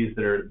agencies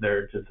that are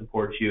there to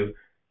support you.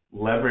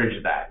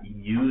 Leverage that.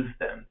 Use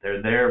them.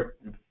 They're there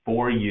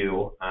for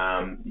you.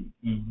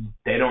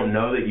 They don't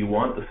know that you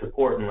want the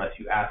support unless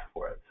you ask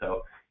for it.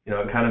 So,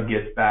 it kind of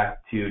gets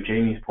back to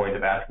Jamie's point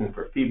of asking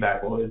for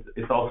feedback. Well,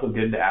 it's also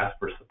good to ask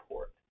for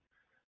support.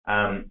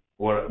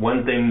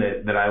 One thing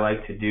that I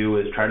like to do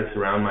is try to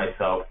surround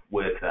myself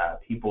with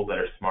people that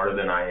are smarter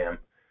than I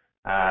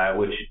am,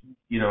 which,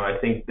 I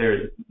think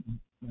there's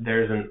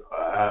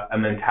a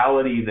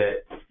mentality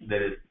that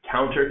is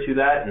counter to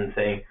that and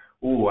saying,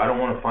 ooh, I don't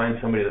want to find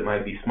somebody that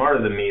might be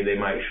smarter than me. They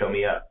might show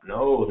me up.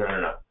 No.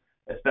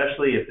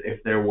 Especially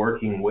if they're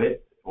working with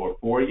or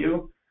for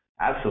you.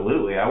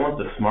 Absolutely. I want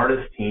the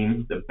smartest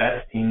team, the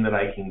best team that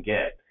I can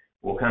get.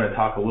 We'll kind of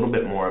talk a little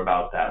bit more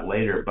about that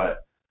later,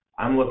 but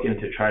I'm looking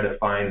to try to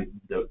find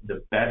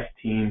the best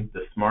team,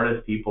 the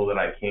smartest people that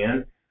I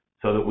can,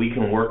 so that we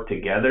can work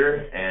together,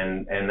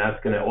 and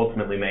that's going to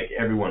ultimately make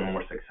everyone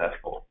more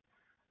successful.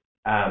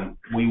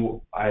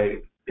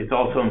 It's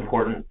also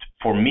important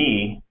for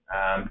me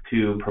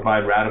to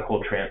provide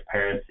radical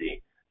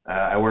transparency.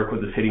 I work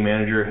with a city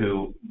manager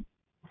who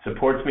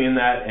supports me in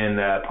that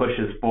and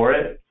pushes for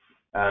it.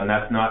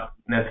 That's not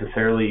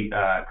necessarily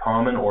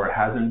common, or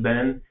hasn't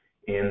been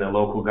in the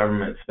local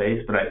government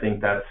space, but I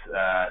think that's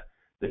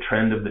the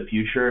trend of the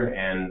future,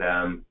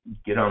 and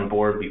get on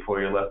board before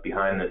you're left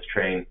behind this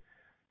train.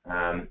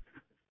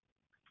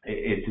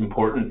 It's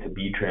important to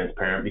be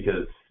transparent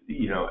because,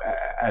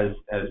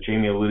 as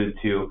Jamie alluded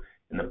to,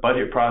 in the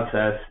budget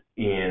process,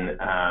 in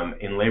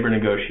labor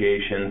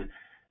negotiations,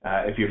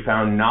 if you're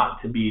found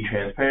not to be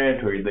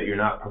transparent or that you're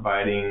not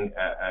providing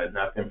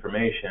enough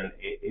information,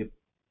 it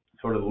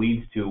sort of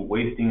leads to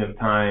wasting of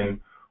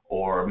time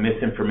or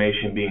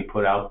misinformation being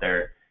put out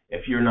there.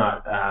 If you're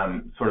not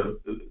sort of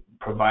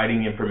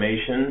providing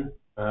information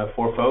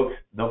for folks,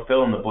 they'll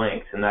fill in the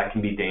blanks, and that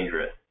can be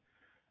dangerous.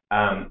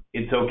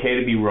 It's okay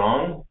to be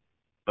wrong,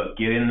 but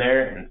get in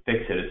there and fix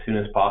it as soon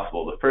as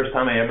possible. The first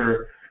time I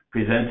ever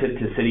presented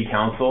to city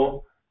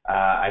council,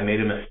 I made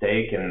a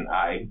mistake, and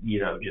I,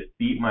 just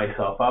beat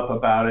myself up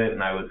about it,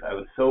 and I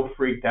was so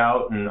freaked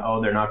out, and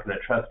they're not going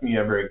to trust me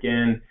ever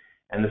again.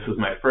 And this was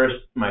my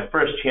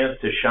first chance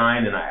to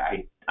shine, and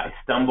I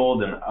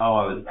stumbled, and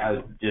I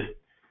was just,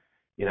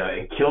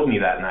 it killed me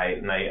that night.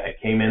 And I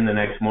came in the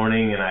next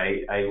morning, and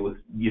I was,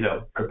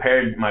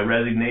 prepared my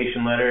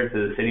resignation letter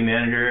to the city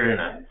manager, and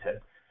I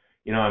said,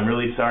 I'm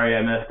really sorry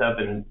I messed up.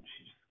 And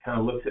she just kind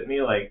of looks at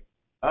me like,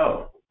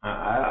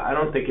 I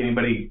don't think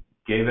anybody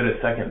gave it a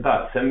second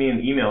thought. Send me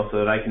an email so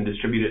that I can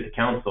distribute it to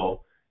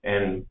council.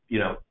 And,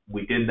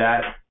 we did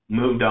that,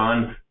 moved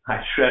on. I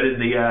shredded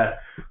the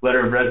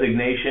letter of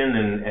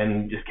resignation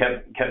and just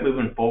kept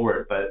moving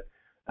forward. But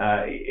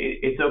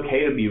it's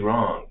okay to be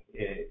wrong.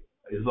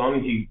 As long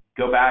as you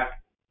go back,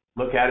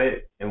 look at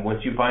it, and once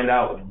you find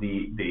out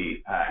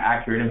the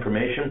accurate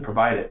information,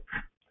 provide it.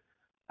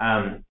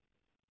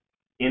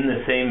 In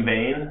the same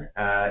vein,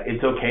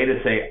 it's okay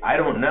to say, I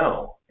don't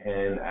know.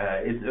 And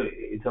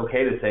it's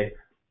okay to say,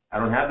 I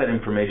don't have that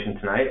information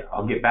tonight.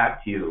 I'll get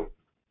back to you,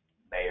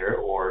 mayor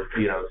or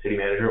city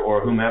manager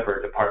or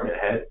whomever, department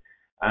head.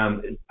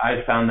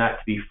 I've found that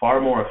to be far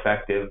more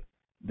effective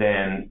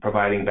than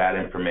providing bad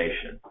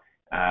information.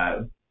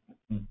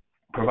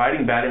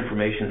 providing bad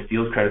information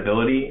steals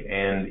credibility,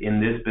 and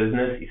in this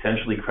business,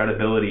 essentially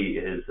credibility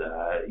is,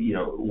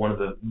 one of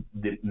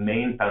the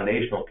main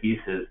foundational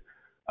pieces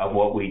of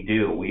what we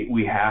do.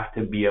 We have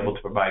to be able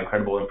to provide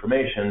credible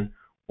information,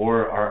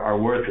 or our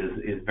worth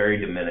is very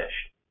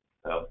diminished.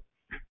 So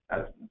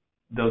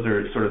those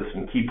are sort of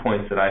some key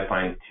points that I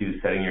find to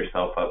setting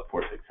yourself up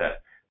for success.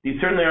 These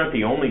certainly aren't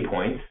the only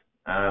points,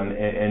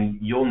 and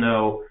you'll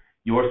know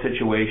your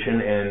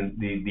situation and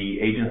the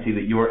agency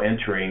that you're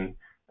entering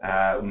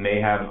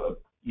may have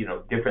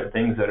different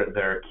things that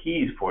are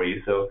keys for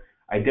you. So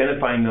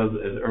identifying those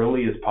as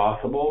early as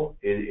possible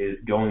is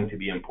going to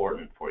be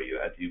important for you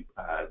as you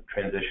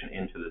transition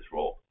into this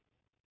role.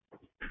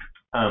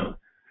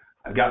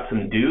 I've got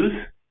some do's.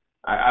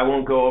 I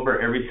won't go over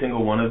every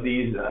single one of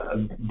these.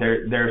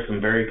 There are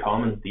some very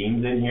common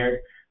themes in here.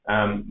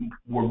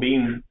 We're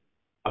being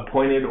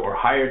appointed or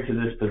hired to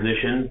this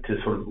position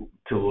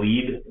to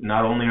lead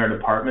not only our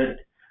department,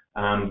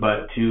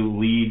 but to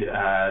lead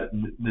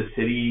the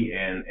city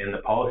and the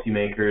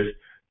policymakers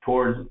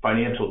towards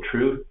financial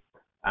truth.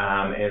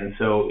 And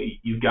so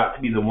you've got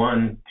to be the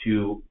one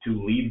to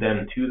lead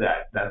them to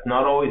that. That's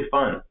not always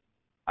fun.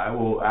 I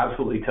will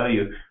absolutely tell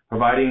you,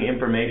 providing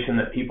information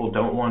that people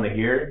don't want to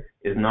hear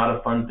is not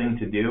a fun thing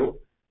to do.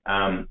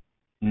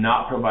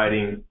 Not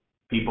providing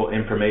people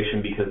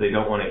information because they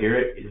don't want to hear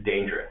it is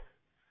dangerous.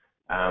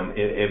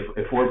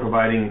 If we're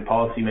providing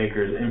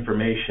policymakers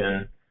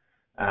information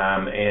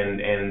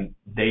and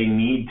they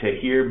need to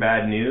hear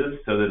bad news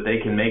so that they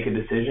can make a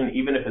decision,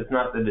 even if it's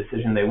not the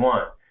decision they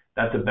want,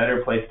 that's a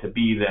better place to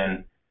be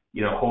than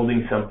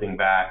holding something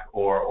back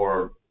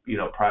or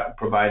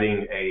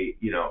providing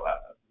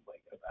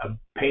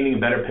painting a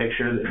better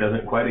picture that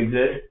doesn't quite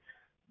exist.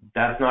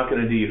 That's not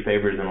going to do you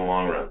favors in the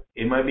long run.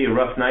 It might be a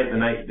rough night, the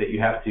night that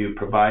you have to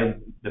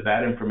provide the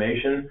bad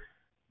information,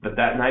 but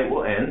that night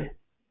will end.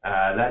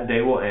 That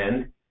day will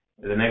end.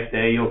 The next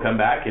day you'll come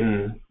back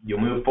and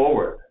you'll move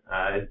forward.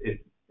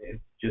 It's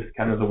just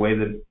kind of the way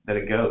that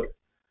it goes.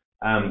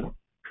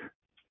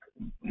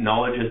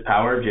 Knowledge is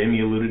power.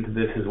 Jamie alluded to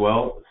this as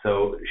well.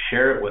 So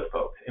share it with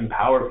folks.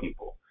 Empower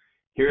people.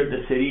 Here at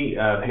the city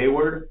of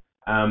Hayward,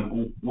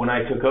 when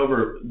I took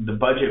over, the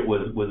budget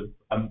was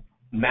a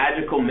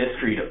magical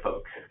mystery to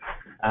folks.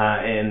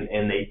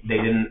 And they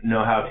didn't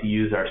know how to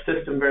use our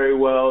system very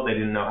well. They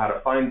didn't know how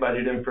to find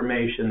budget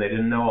information. They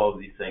didn't know all of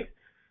these things.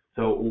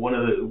 So one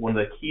of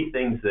the key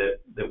things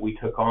that we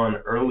took on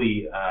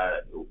early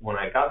when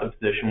I got the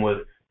position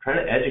was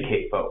trying to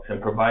educate folks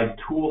and provide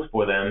tools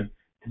for them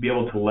to be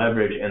able to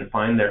leverage and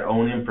find their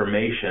own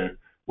information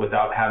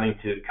without having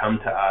to come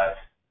to us,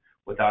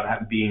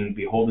 without being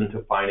beholden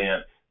to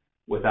finance,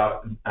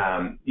 without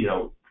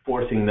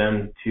forcing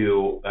them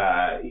to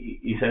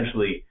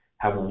essentially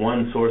have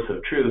one source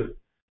of truth,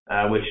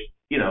 which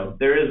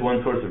there is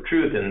one source of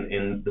truth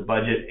in the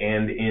budget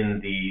and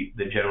in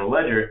the general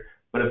ledger.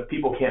 But if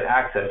people can't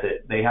access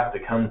it, they have to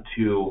come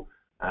to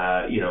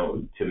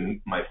to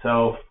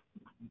myself,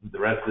 the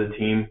rest of the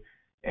team,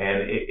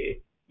 and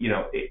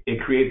it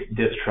creates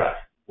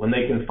distrust. When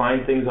they can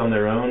find things on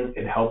their own,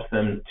 it helps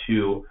them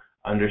to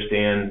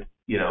understand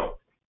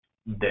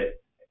that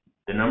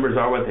the numbers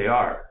are what they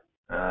are.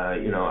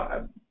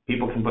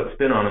 People can put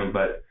spin on them,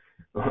 but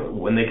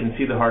when they can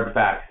see the hard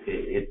facts,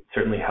 it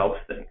certainly helps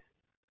things.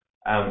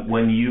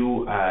 When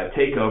you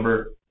take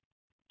over,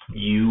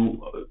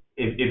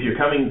 if you're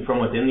coming from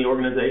within the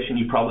organization,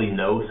 you probably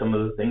know some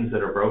of the things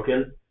that are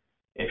broken.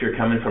 If you're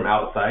coming from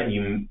outside,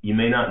 you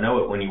may not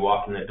know it when you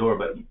walk in the door,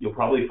 but you'll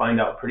probably find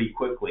out pretty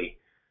quickly.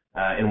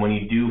 And when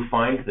you do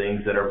find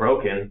things that are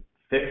broken,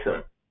 fix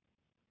them.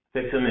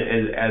 Fix them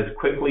as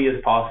quickly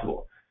as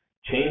possible.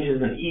 Change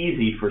isn't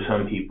easy for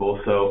some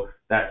people, so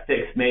that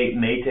fix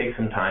may take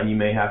some time. You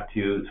may have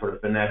to sort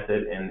of finesse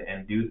it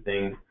and do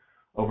things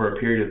over a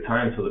period of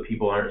time so that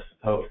people aren't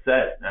so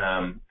upset.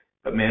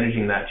 But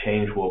managing that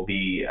change will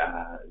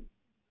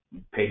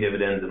pay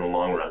dividends in the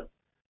long run.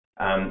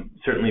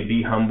 Certainly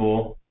be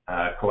humble,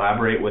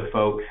 collaborate with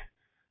folks.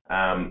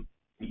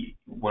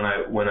 When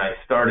I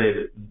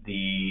started,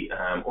 the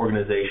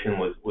organization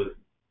was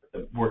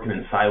working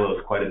in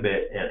silos quite a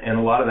bit, and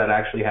a lot of that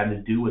actually had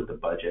to do with the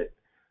budget.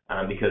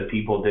 Because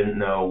people didn't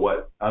know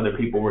what other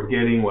people were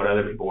getting, what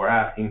other people were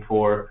asking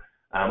for,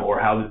 or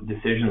how the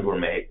decisions were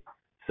made.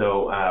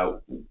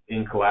 So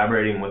in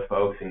collaborating with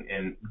folks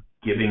and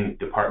giving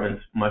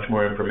departments much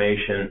more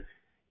information,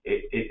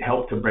 it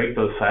helped to break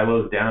those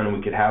silos down, and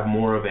we could have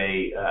more of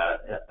a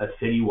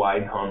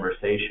citywide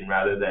conversation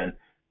rather than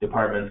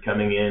departments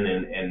coming in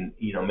and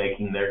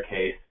making their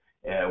case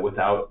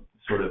without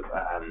sort of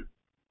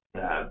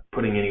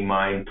putting any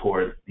mind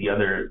towards the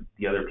other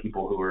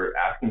people who were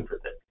asking for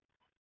things.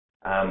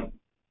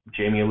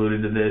 Jamie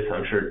alluded to this.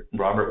 I'm sure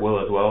Robert will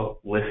as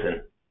well.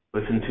 Listen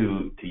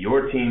to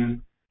your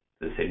team,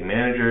 to the city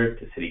manager,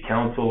 to city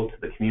council, to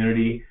the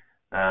community.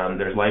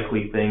 There's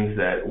likely things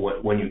that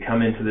when you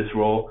come into this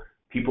role,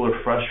 people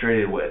are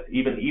frustrated with.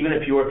 Even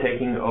if you are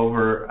taking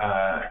over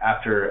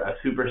after a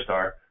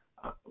superstar,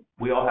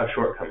 we all have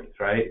shortcomings,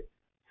 right?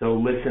 So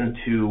listen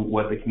to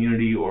what the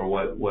community or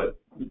what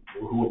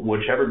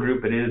whichever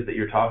group it is that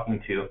you're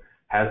talking to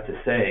has to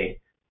say,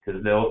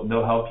 because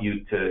they'll help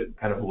you to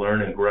kind of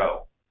learn and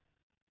grow.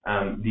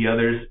 The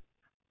others,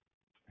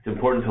 it's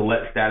important to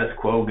let status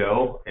quo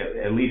go.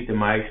 At least in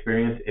my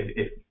experience,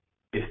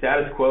 if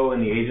status quo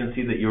in the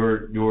agency that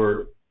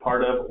you're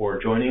part of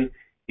or joining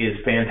is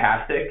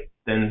fantastic,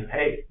 then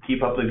hey,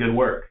 keep up the good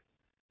work.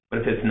 But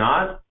if it's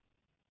not,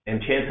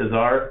 and chances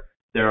are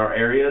there are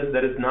areas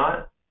that it's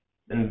not,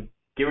 then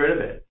get rid of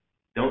it.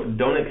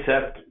 Don't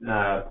accept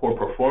poor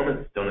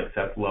performance. Don't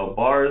accept low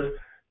bars.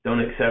 Don't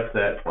accept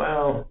that,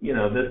 well,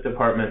 this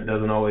department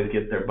doesn't always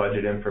get their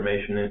budget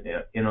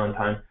information in on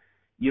time.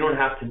 You don't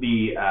have to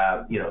be,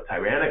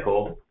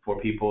 tyrannical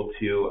for people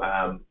to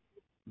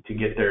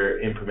get their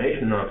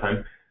information on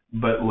time,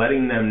 but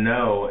letting them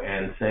know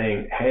and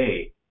saying,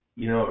 hey,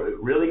 it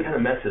really kind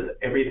of messes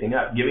everything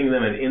up. Giving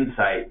them an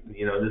insight,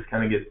 this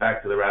kind of gets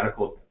back to the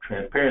radical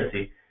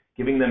transparency,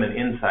 giving them an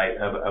insight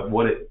of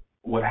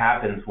what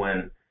happens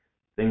when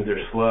things are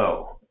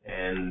slow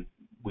and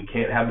we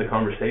can't have the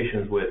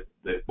conversations with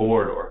the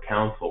board or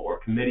council or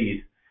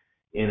committees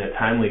in a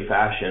timely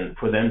fashion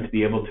for them to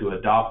be able to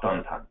adopt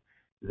on time.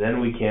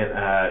 Then we can't,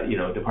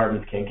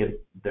 departments can't get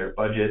their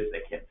budget,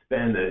 they can't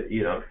spend it,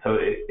 so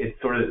it's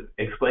sort of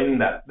explaining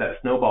that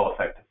snowball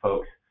effect to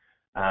folks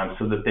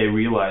so that they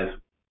realize,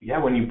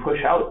 when you push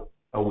out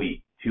a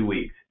week, 2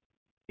 weeks,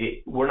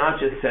 we're not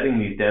just setting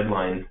these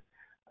deadlines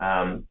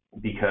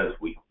because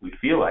we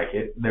feel like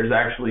it. There's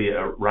actually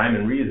a rhyme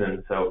and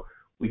reason, so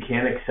we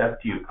can't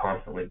accept you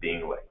constantly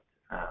being late.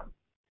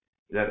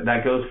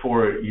 That goes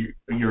for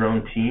your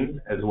own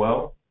team as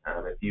well.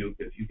 If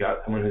you've got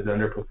someone who's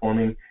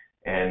underperforming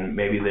and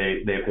maybe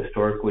they've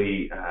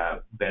historically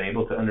been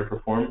able to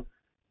underperform,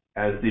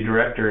 as the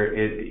director,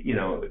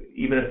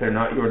 even if they're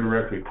not your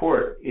direct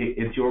report,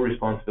 it's your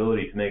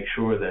responsibility to make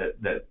sure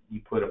that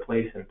you put a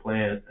plan in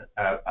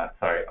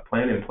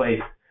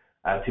place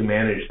to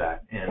manage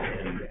that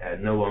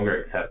and no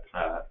longer accept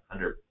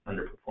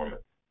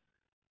underperformance.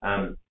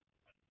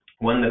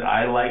 One that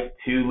I like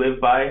to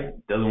live by,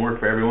 doesn't work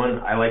for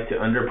everyone. I like to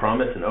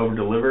underpromise and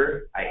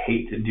overdeliver. I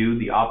hate to do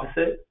the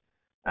opposite.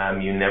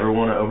 You never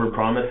want to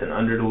overpromise and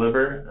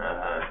underdeliver.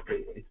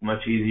 It's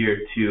much easier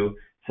to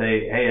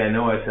say, hey, I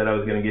know I said I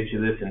was going to get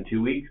you this in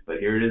 2 weeks, but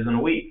here it is in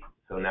a week.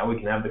 So now we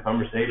can have the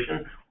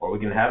conversation, or we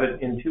can have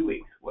it in 2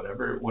 weeks,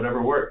 whatever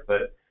works.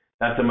 But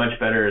that's a much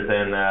better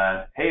than,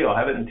 hey, I'll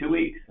have it in 2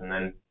 weeks, and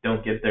then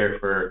don't get there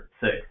for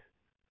 6.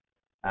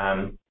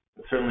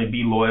 Certainly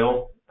be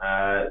loyal.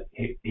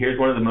 Here's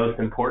one of the most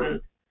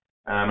important,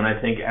 and I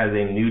think as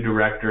a new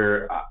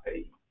director,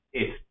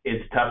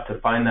 it's tough to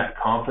find that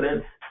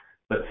confidence,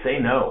 but say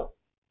no.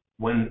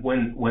 When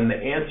the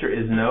answer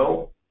is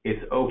no,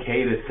 it's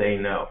okay to say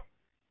no.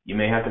 You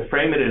may have to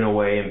frame it in a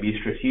way and be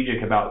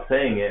strategic about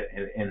saying it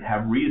and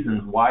have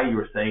reasons why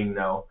you're saying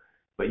no,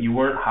 but you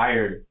weren't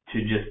hired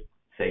to just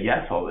say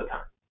yes all the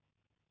time,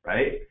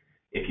 right?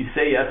 If you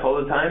say yes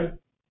all the time,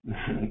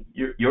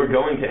 you're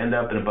going to end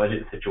up in a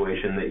budget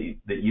situation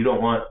that you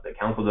don't want, that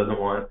council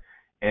doesn't want,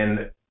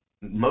 and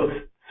most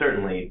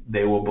certainly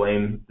they will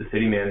blame the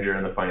city manager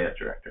and the finance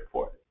director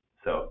for it.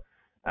 So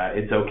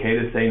it's okay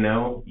to say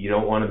no. You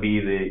don't want to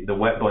be the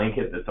wet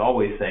blanket that's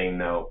always saying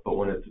no, but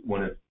when it's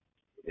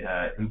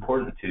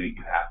important to,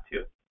 you have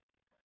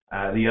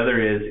to. The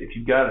other is, if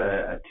you've got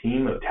a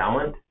team of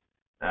talent,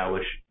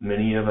 which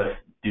many of us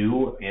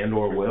do and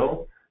or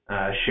will,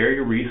 share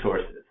your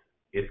resources.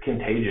 It's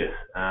contagious.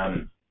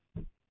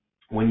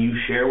 When you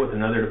share with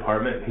another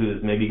department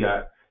who's maybe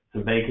got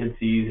some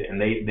vacancies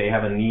and they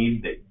have a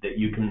need that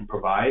you can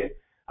provide,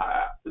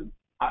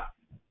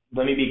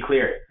 let me be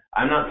clear.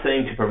 I'm not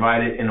saying to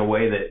provide it in a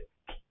way that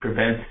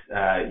prevents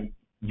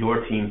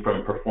your team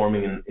from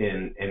performing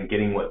and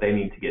getting what they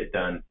need to get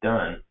done.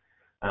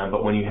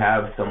 But when you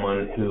have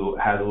someone who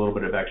has a little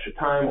bit of extra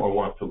time or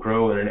wants to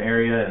grow in an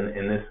area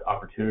and this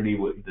opportunity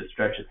with the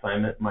stretch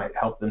assignment might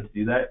help them to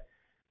do that,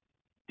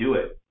 do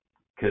it.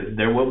 Because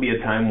there will be a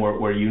time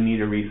where you need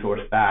a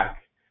resource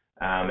back.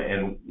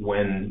 And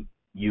when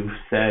you've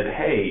said,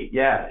 hey,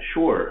 yeah,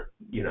 sure,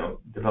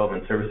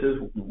 development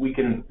services, we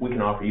can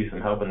offer you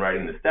some help in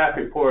writing the staff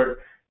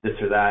report, this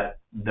or that,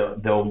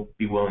 they'll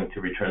be willing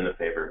to return the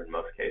favor in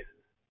most cases.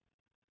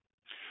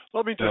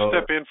 Let me just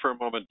step in for a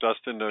moment,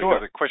 Dustin.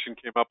 Sure. A question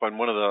came up on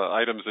one of the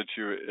items that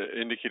you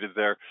indicated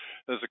there.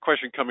 There's a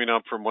question coming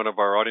up from one of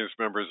our audience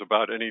members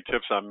about any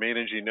tips on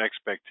managing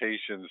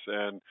expectations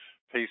and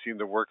pacing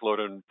the workload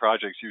and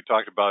projects. You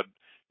talked about,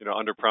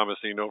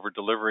 under-promising,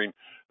 over-delivering.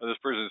 This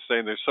person is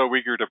saying they're so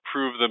eager to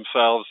prove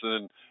themselves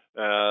and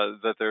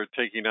that they're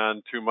taking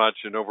on too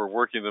much and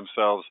overworking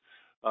themselves,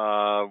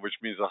 which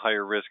means a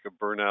higher risk of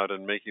burnout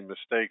and making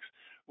mistakes.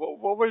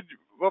 What would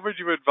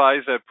you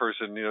advise that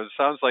person? It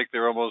sounds like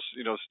they're almost,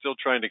 still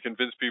trying to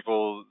convince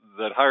people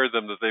that hired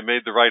them that they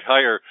made the right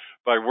hire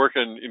by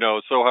working,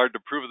 so hard to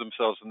prove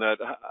themselves in that.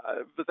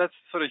 But that's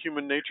sort of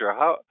human nature.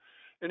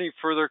 Any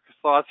further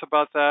thoughts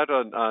about that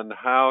on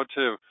how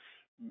to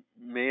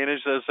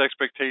manage those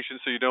expectations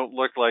so you don't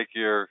look like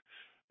you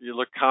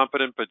look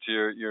competent, but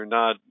you're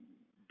not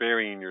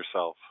burying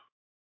yourself?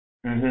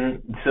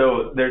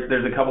 So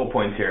there's a couple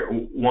points here.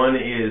 One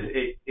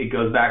is it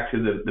goes back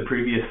to the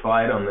previous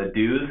slide on the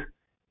do's.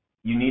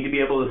 You need to be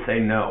able to say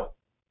no.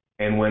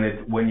 And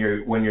when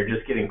you're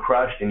just getting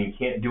crushed and you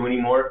can't do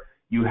anymore,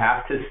 you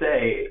have to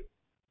say,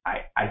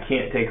 I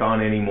can't take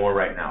on any more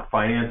right now.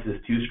 Finance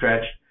is too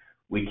stretched.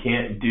 We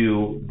can't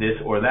do this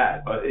or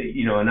that.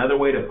 Another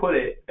way to put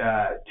it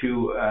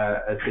to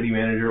a city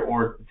manager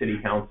or city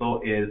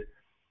council is,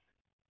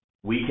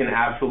 we can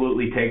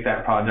absolutely take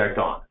that project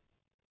on,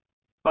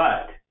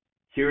 but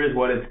here is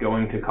what it's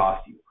going to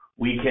cost you.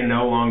 We can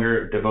no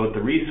longer devote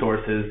the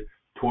resources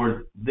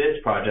towards this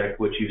project,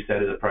 which you've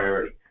said is a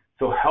priority.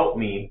 So help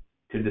me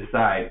to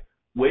decide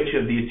which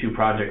of these two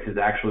projects is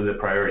actually the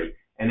priority.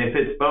 And if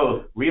it's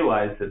both,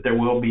 realize that there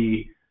will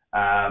be,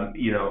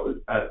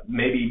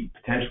 maybe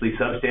potentially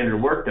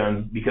substandard work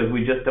done because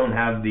we just don't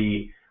have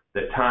the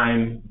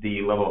time,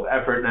 the level of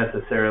effort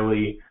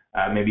necessarily,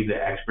 maybe the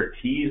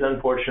expertise,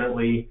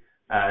 unfortunately,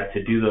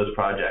 to do those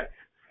projects.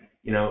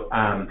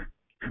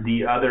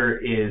 The other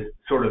is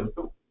sort of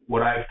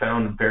what I've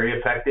found very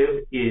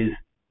effective is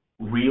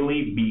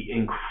really be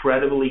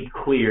incredibly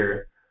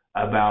clear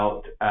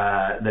about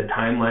the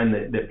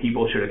timeline that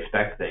people should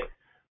expect things.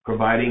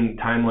 Providing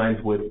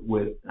timelines with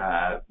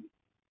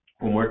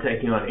when we're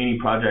taking on any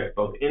project,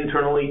 both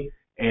internally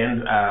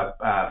and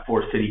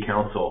for city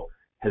council,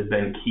 has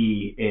been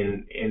key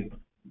in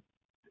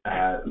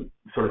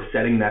sort of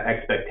setting that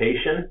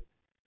expectation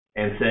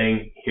and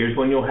saying, here's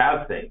when you'll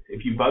have things.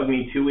 If you bug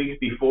me 2 weeks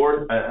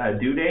before a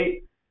due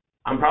date,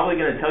 I'm probably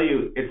going to tell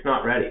you it's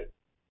not ready.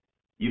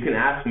 You can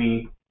ask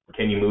me,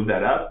 can you move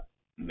that up?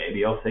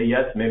 Maybe I'll say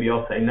yes, maybe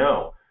I'll say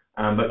no.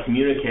 But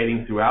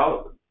communicating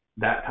throughout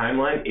that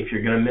timeline, if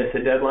you're going to miss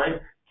a deadline,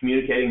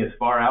 communicating as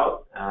far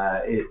out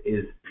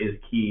is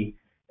key,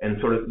 and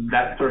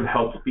that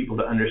helps people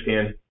to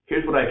understand,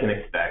 here's what I can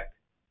expect.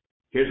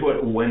 Here's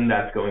when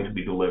that's going to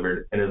be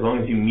delivered. And as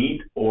long as you meet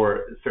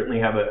or certainly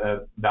have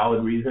a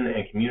valid reason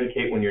and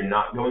communicate when you're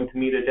not going to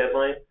meet a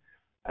deadline,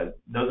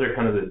 those are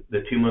kind of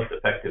the two most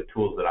effective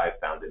tools that I've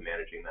found in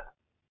managing that.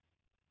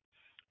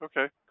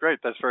 Okay, great.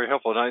 That's very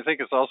helpful. And I think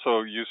it's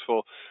also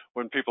useful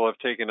when people have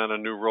taken on a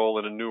new role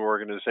in a new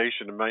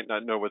organization and might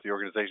not know what the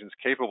organization is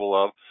capable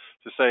of,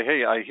 to say,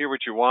 hey, I hear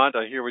what you want.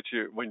 I hear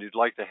when you'd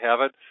like to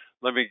have it.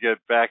 Let me get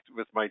back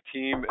with my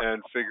team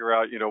and figure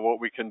out,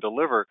 what we can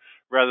deliver,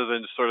 rather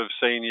than sort of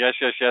saying, yes,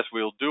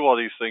 we'll do all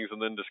these things,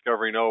 and then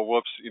discovering, oh,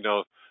 whoops,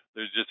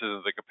 there just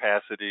isn't the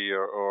capacity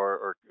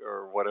or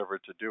whatever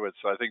to do it.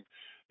 So I think,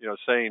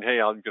 saying,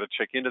 hey, I'm going to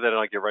check into that and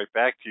I'll get right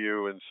back to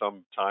you in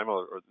some time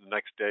or the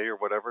next day or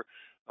whatever,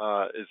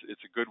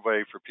 it's a good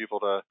way for people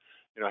to,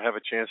 have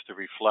a chance to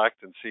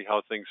reflect and see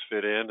how things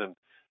fit in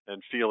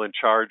and feel in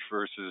charge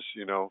versus,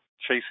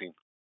 chasing.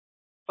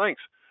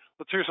 Thanks.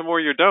 Let's hear some more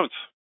of your don'ts.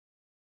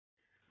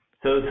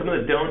 So some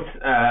of the don'ts,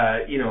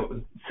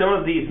 some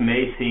of these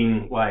may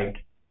seem like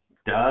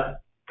duh,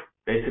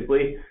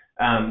 basically,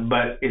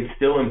 but it's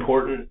still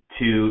important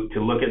to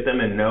look at them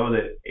and know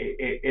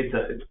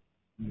that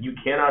you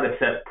cannot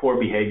accept poor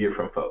behavior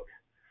from folks.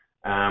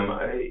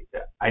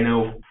 I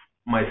know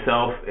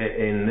myself,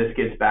 and this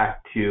gets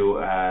back to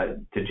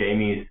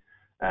Jamie's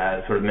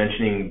sort of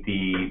mentioning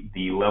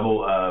the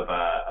level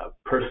of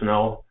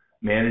personnel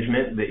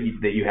management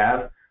that you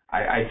have.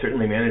 I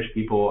certainly manage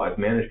people. I've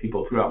managed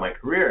people throughout my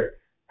career.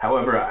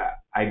 However,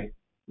 I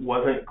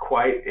wasn't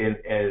quite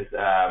as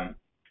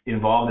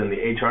involved in the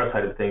HR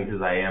side of things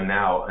as I am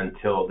now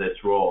until this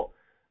role.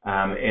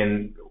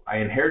 And I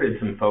inherited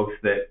some folks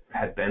that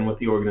had been with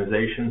the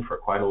organization for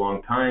quite a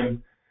long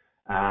time,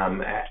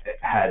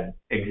 had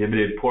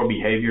exhibited poor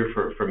behavior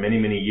for many,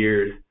 many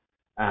years,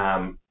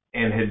 and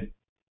had,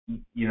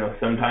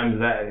 sometimes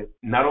that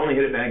not only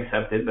had it been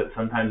accepted, but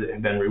sometimes it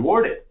had been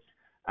rewarded.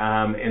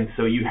 And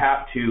so you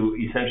have to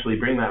essentially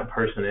bring that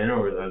person in,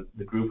 or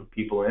the group of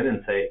people in,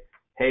 and say,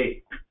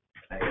 hey,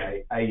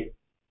 I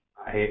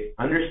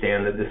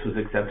understand that this was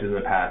accepted in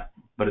the past,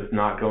 but it's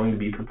not going to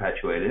be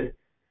perpetuated.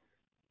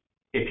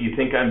 If you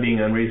think I'm being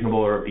unreasonable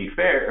or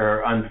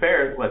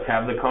unfair, let's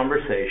have the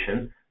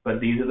conversation. But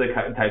these are the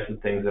types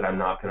of things that I'm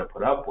not going to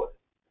put up with.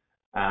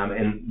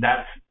 And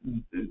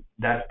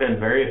that's been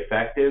very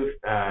effective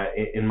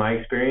in my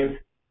experience.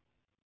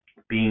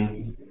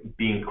 Being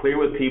clear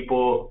with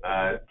people,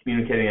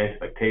 communicating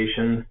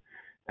expectations,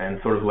 and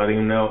sort of letting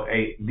them know,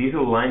 hey, these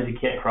are the lines you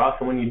can't cross,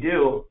 and when you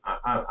do,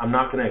 I'm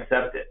not going to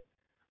accept it.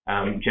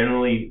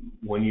 Generally,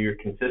 when you're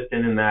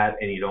consistent in that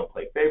and you don't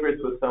play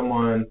favorites with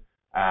someone,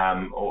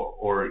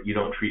 or you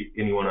don't treat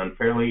anyone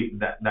unfairly,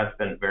 that's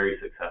been very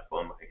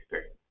successful in my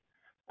experience.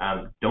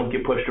 Don't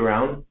get pushed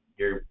around.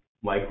 You're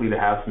likely to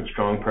have some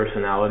strong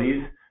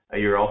personalities.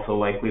 You're also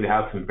likely to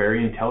have some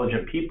very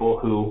intelligent people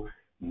who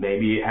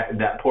maybe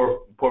that poor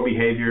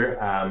behavior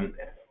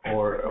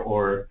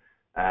or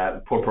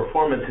poor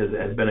performance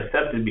has been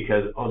accepted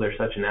because, they're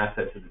such an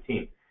asset to the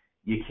team.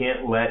 You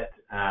can't let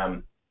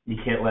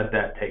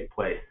that take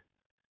place.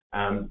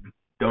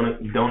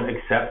 Don't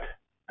accept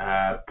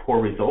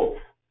poor results.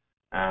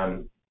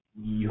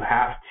 You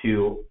have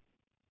to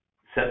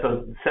set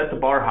the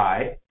bar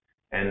high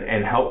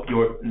and help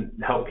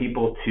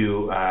people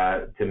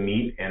to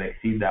meet and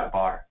exceed that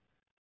bar.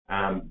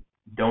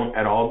 Don't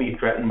at all be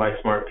threatened by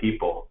smart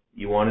people.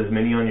 You want as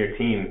many on your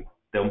team.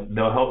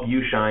 They'll help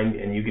you shine,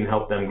 and you can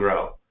help them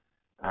grow.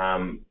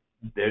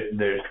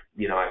 There's,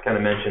 I kind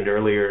of mentioned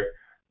earlier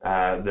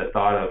the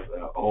thought of,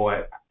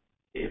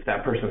 if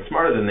that person's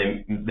smarter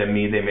than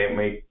me, they may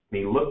make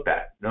me look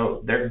bad.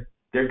 No, they're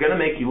going to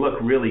make you look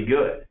really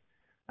good.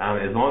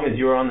 As long as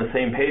you're on the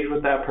same page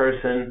with that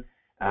person,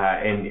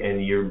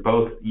 and you're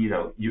both,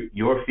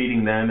 you're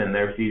feeding them and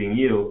they're feeding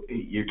you,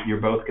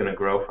 you're both going to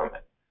grow from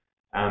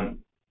it.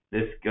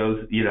 This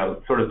goes,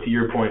 sort of to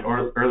your point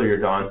earlier,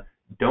 Don,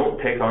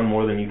 don't take on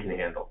more than you can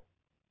handle.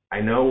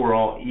 I know we're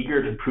all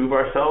eager to prove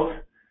ourselves.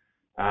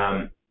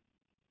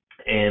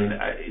 And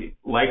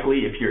likely,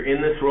 if you're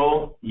in this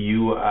role,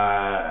 you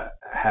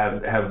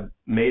have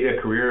made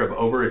a career of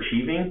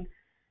overachieving.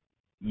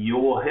 You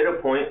will hit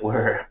a point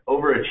where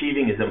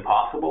overachieving is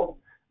impossible.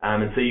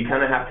 And so you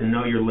kind of have to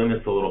know your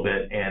limits a little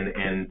bit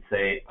and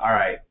say, all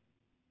right,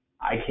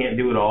 I can't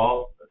do it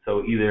all.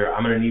 So either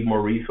I'm going to need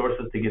more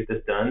resources to get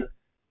this done.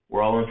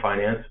 We're all in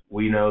finance.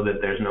 We know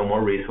that there's no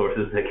more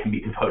resources that can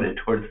be devoted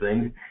towards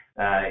things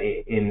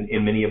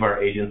in many of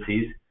our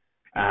agencies.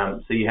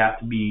 So you have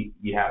to be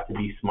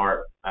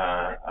smart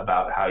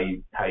about how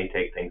you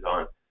take things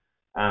on.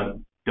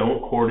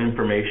 Don't hoard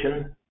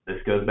information. This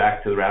goes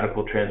back to the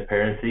radical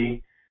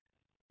transparency.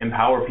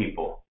 Empower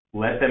people.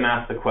 Let them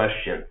ask the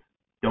questions.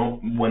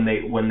 Don't when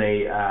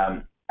they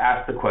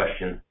ask the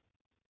questions,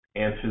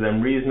 answer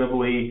them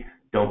reasonably.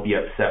 Don't be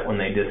upset when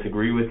they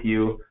disagree with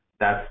you.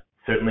 That's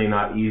certainly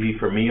not easy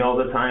for me all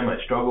the time.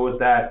 I struggle with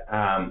that,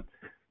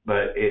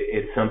 but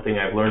it's something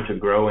I've learned to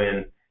grow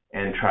in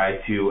and try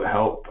to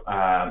help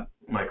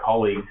my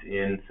colleagues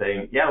in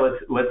saying, yeah,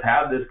 let's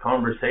have this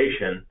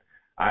conversation.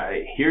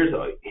 Here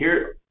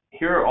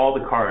are all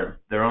the cards.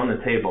 They're on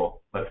the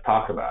table. Let's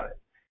talk about it.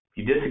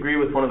 If you disagree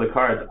with one of the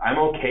cards, I'm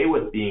okay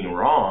with being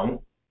wrong.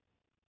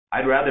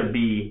 I'd rather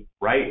be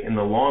right in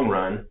the long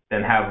run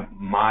than have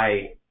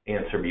my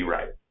answer be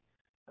right.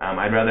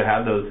 I'd rather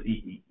have those.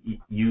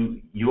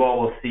 You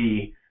all will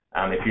see,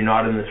 if you're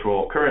not in this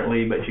role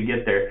currently, but you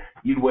get there,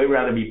 you'd way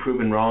rather be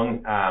proven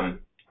wrong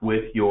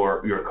with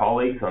your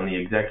colleagues on the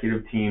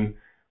executive team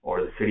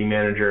or the city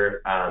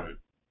manager,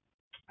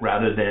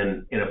 rather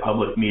than in a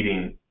public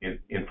meeting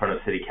in front of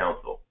city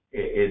council.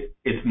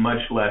 It's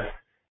much less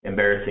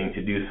embarrassing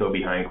to do so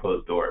behind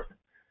closed doors.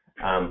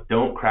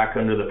 Don't crack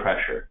under the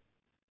pressure.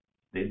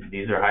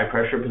 These are high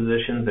pressure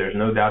positions. There's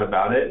no doubt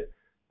about it,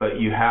 but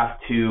you have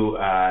to,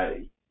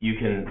 you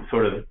can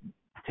sort of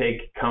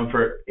take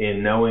comfort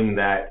in knowing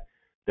that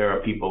there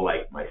are people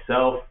like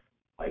myself,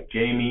 like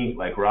Jamie,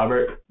 like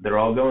Robert, that are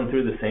all going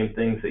through the same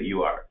things that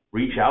you are.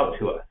 Reach out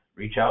to us.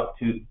 Reach out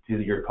to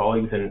your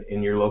colleagues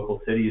in your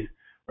local cities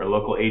or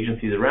local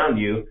agencies around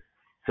you,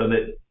 so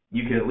that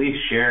you can at least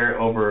share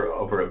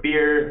over a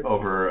beer,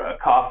 over a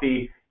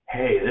coffee.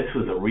 Hey, this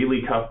was a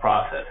really tough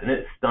process and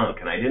it stunk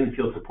and I didn't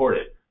feel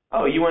supported.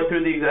 Oh, you went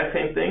through the exact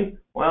same thing?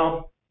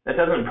 Well, that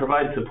doesn't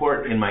provide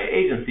support in my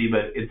agency,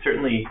 but it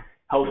certainly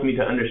helps me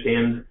to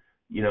understand,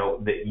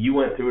 that you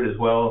went through it as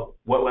well.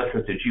 What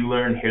lessons did you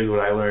learn? Here's what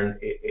I learned.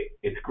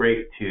 It's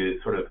great to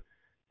sort of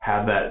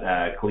have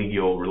that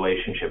collegial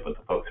relationship with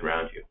the folks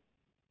around you.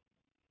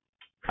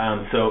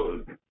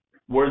 So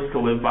words to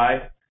live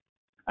by.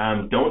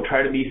 Don't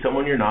try to be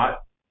someone you're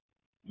not.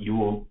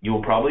 You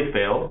will probably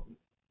fail.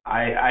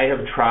 I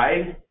have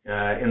tried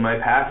in my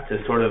past to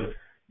sort of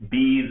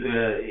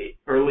be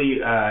early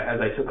as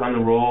I took on the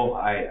role.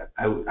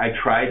 I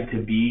tried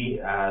to be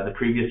the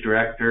previous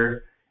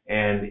director,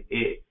 and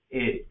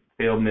it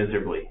failed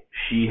miserably.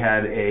 She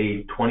had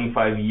a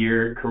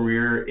 25-year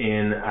career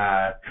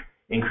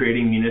in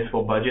creating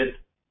municipal budgets.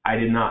 I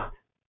did not.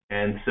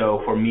 And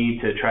so for me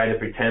to try to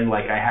pretend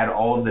like I had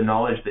all of the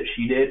knowledge that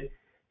she did,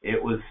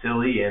 it was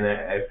silly, and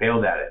I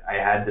failed at it. I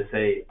had to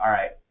say, all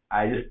right,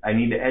 I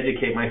need to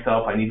educate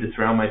myself. I need to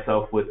surround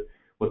myself with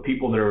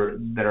people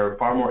that are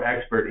far more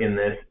expert in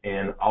this,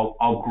 and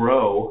I'll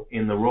grow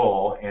in the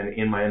role and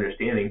in my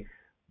understanding,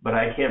 but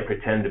I can't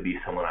pretend to be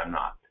someone I'm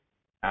not.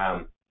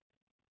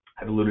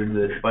 I've alluded to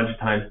this a bunch of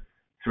times.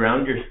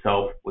 Surround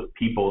yourself with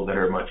people that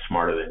are much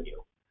smarter than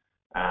you.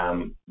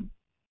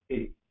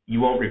 You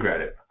won't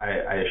regret it,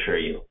 I assure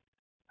you.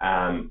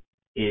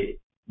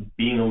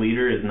 Being a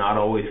leader is not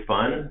always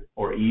fun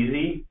or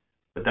easy,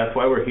 but that's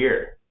why we're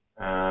here.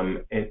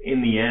 And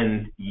in the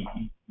end,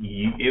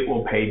 it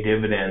will pay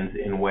dividends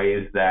in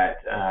ways that,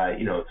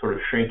 sort of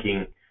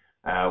shrinking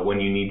when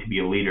you need to be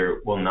a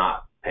leader will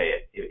not pay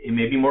it. It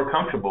may be more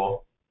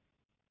comfortable,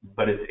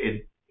 but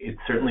it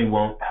certainly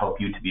won't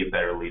help you to be a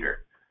better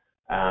leader.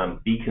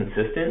 Be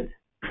consistent.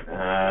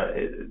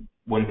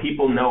 When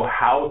people know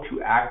how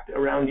to act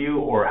around you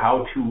or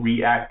how to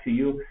react to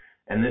you,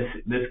 and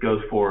this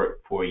goes for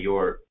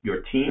your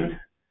teams,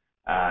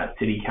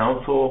 city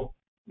council,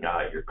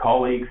 your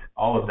colleagues,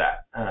 all of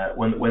that.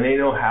 When they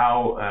know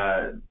how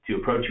to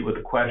approach you with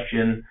a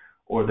question,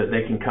 or that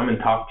they can come and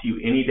talk to you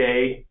any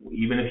day,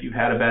 even if you've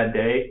had a bad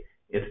day,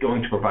 It's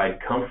going to provide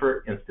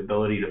comfort and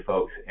stability to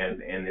folks,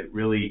 and it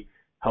really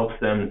helps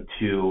them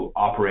to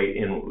operate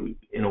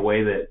in a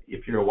way that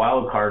if you're a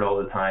wild card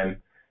all the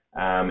time,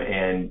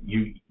 and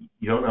you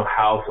don't know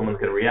how someone's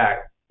going to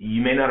react,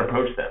 you may not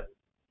approach them,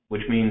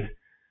 which means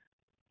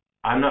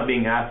I'm not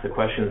being asked the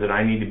questions that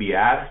I need to be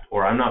asked,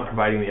 or I'm not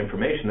providing the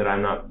information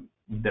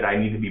that I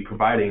need to be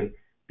providing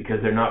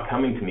because they're not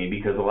coming to me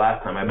because the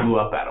last time I blew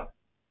up at them.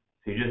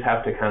 So you just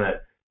have to kind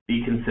of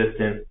be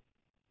consistent,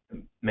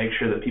 make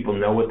sure that people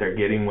know what they're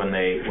getting when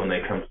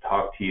they come to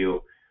talk to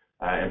you,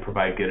 and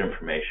provide good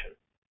information.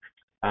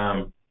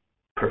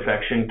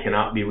 Perfection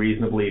cannot be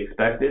reasonably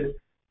expected,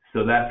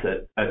 so that's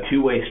a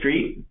two-way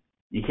street.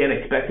 You can't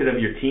expect it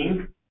of your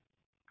team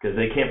because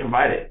they can't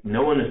provide it.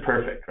 No one is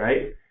perfect,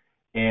 right?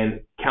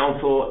 And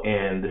council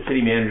and the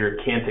city manager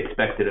can't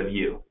expect it of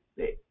you.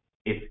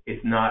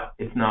 It's not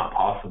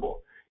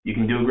possible. You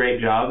can do a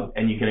great job,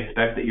 and you can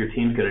expect that your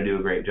team's going to do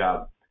a great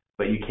job,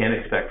 but you can't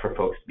expect for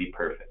folks to be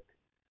perfect.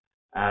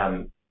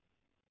 The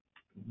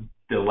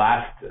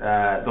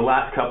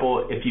last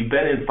couple, if you've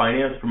been in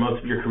finance for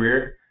most of your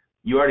career,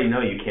 you already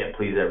know you can't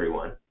please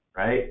everyone,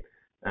 right?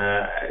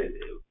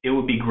 It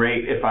would be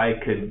great if I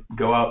could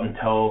go out and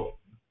tell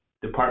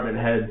department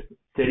heads,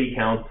 city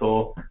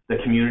council, the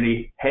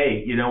community,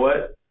 hey, you know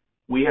what?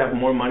 We have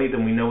more money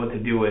than we know what to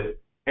do with.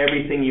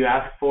 Everything you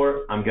ask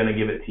for, I'm going to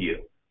give it to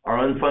you. Our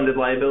unfunded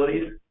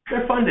liabilities,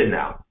 they're funded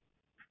now.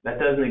 That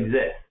doesn't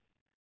exist.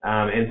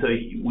 And so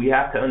we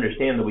have to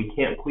understand that we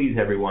can't please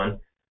everyone,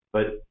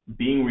 but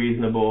being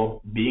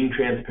reasonable, being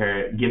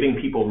transparent, giving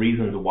people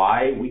reasons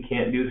why we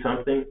can't do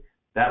something,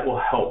 that will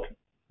help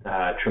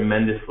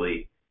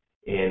tremendously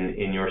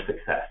in your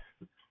success.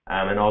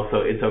 And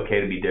also, it's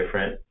okay to be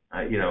different.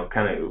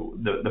 Kind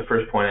of the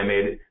first point I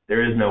made,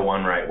 there is no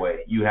one right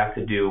way. You have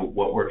to do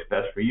what works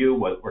best for you,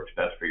 what works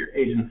best for your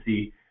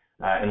agency,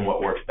 and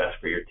what works best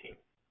for your team.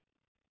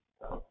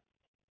 So.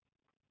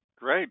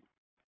 Great.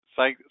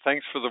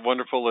 Thanks for the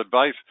wonderful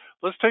advice.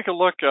 Let's take a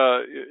look.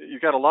 You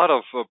got a lot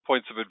of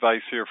points of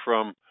advice here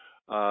from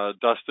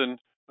Dustin.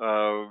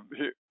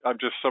 I'm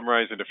just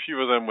summarizing a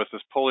few of them with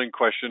this polling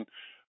question,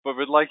 but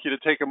we'd like you to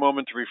take a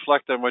moment to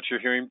reflect on what you're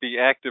hearing, be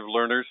active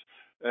learners,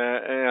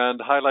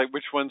 and highlight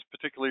which ones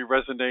particularly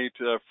resonate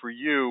for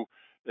you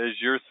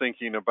as you're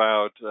thinking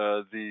about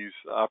these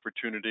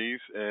opportunities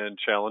and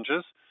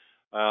challenges.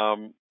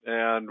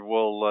 And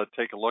we'll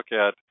take a look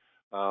at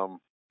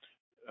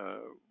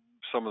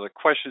some of the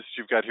questions that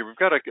you've got here. We've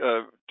got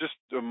just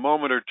a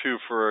moment or two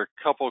for a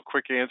couple of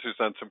quick answers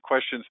on some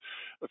questions.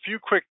 A few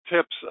quick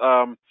tips.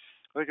 I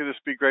think it'd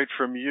just be great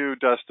from you,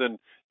 Dustin.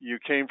 You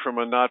came from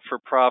a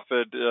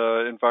not-for-profit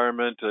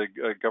environment,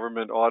 a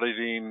government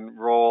auditing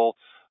role.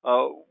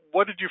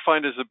 What did you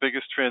find as the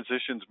biggest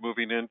transitions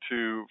moving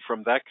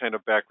from that kind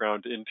of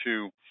background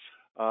into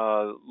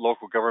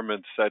local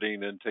government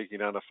setting and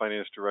taking on a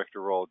finance director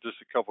role? Just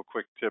a couple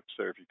quick tips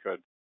there, if you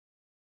could.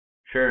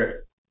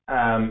 Sure.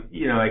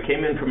 I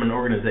came in from an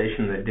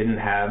organization that didn't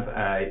have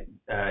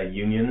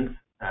unions.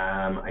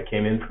 I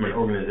came in from an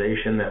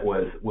organization that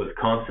was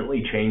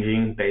constantly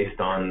changing based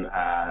on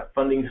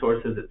funding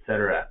sources, et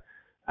cetera.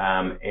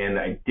 And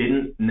I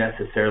didn't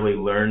necessarily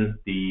learn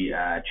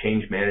the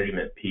change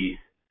management piece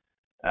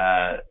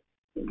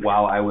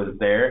while I was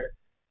there.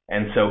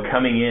 And so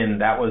coming in,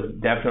 that was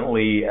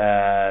definitely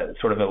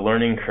sort of a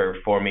learning curve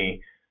for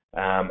me,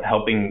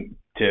 helping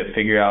to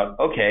figure out,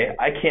 okay,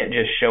 I can't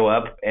just show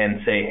up and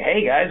say,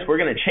 hey guys, we're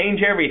going to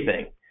change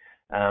everything.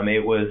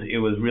 It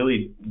was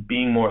really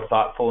being more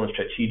thoughtful and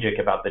strategic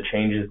about the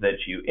changes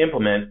that you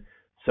implement,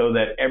 so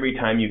that every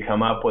time you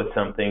come up with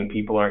something,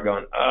 people aren't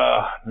going,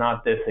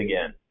 not this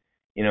again.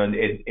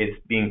 It's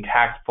being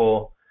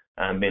tactful,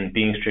 and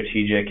being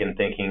strategic and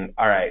thinking,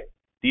 all right,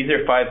 these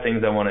are 5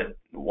 things I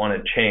want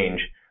to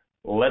change.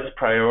 Let's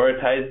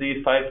prioritize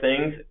these 5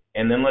 things,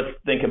 and then let's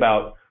think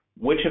about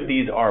which of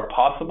these are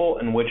possible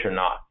and which are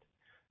not,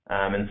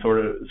 and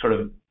sort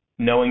of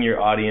knowing your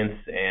audience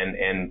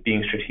and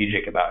being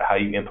strategic about how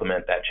you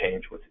implement that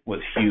change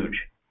was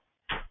huge.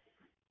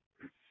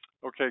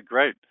 Okay,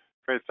 great,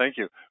 thank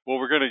you. Well,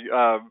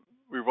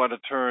 we want to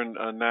turn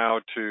now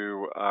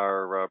to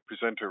our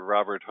presenter,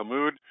 Robert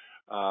Hammoud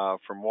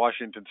from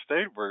Washington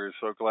State. We're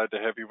so glad to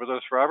have you with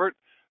us, Robert,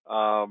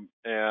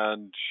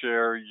 and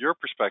share your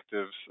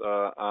perspectives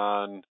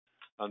on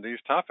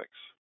these topics.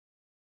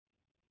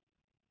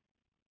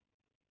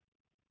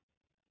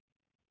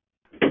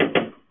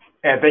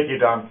 And thank you,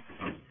 Don.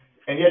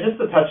 And yeah, just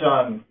to touch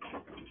on,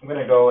 I'm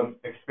going to go and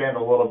expand a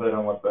little bit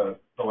on what the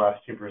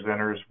last 2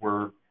 presenters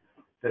were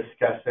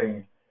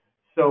discussing.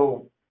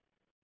 So,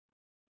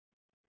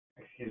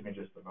 excuse me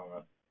just a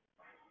moment.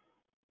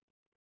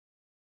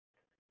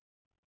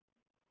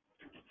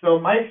 So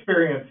my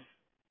experience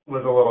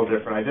was a little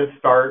different. I did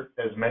start,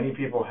 as many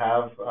people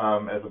have,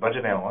 as a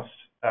budget analyst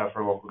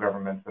for local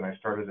governments, and I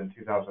started in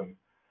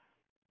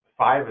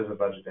 2005 as a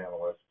budget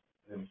analyst.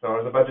 And so I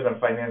was a budget and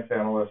finance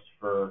analyst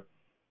for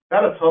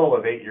about a total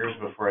of 8 years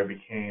before I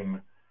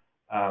became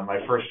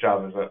my first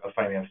job as a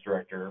finance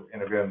director.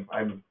 And again,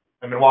 I'm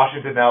in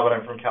Washington now, but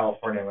I'm from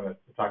California. I'm going to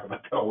talk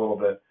about that a little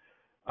bit.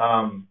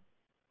 In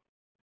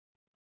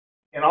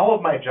all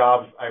of my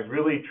jobs, I've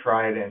really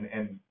tried,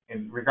 and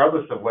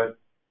regardless of what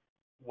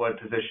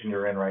position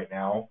you're in right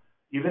now,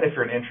 even if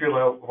you're an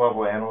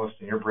entry-level analyst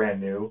and you're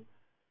brand new,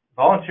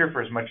 volunteer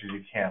for as much as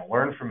you can,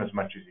 learn from as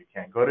much as you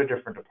can, go to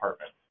different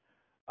departments.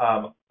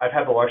 I've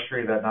had the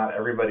luxury that not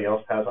everybody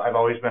else has. I've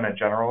always been a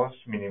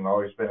generalist, meaning I've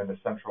always been in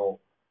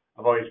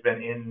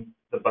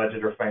the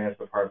budget or finance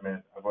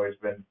department. I've always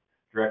been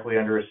directly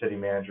under a city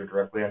manager,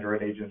 directly under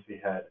an agency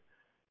head.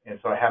 And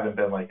so I haven't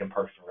been like in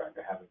Parks and Rec.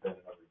 I haven't been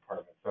in other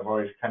departments. So I've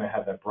always kind of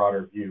had that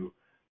broader view.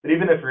 But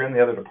even if you're in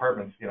the other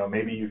departments,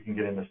 maybe you can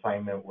get an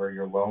assignment where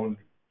you're loaned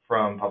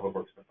from Public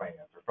Works to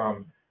Finance or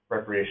from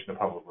Recreation to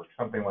Public Works,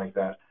 something like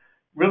that.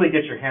 Really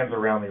get your hands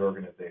around the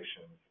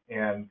organization.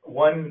 And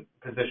one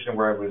position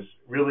where I was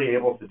really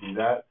able to do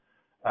that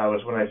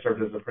was when I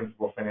served as a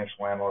principal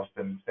financial analyst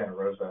in Santa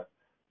Rosa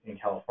in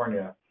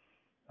California.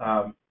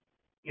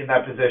 In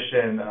that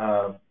position,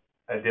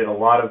 I did a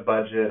lot of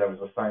budget. I was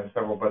assigned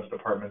several budget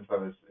departments. I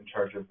was in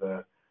charge of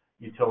the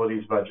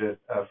utilities budget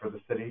for the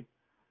city.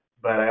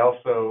 But I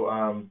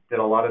also did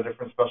a lot of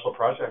different special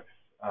projects.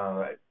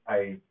 I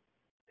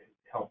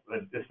helped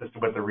assist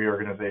with the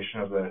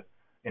reorganization of the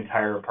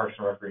entire Parks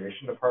and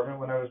Recreation department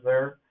when I was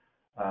there.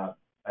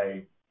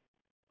 I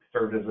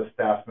served as a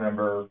staff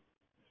member,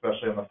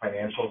 especially on the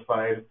financial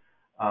side,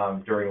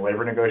 during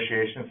labor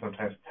negotiations,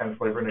 sometimes tense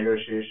labor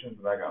negotiations,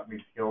 and that got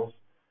me skills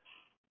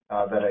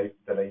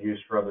that I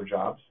used for other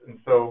jobs. And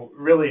so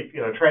really,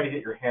 trying to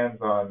get your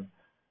hands on,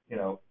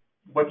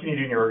 what can you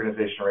do in your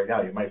organization right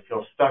now? You might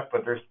feel stuck,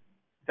 but there's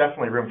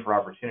definitely room for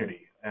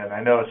opportunity. And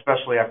I know,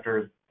 especially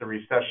after the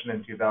recession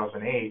in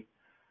 2008,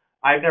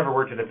 I've never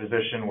worked in a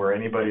position where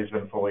anybody's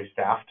been fully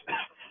staffed.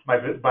 My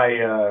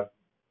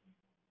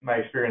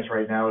experience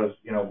right now is,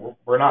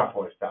 we're not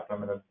fully staffed.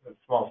 I'm in a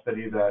small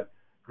city that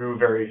grew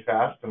very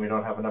fast, and we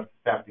don't have enough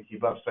staff to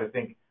keep up. So I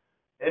think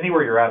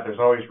anywhere you're at, there's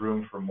always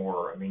room for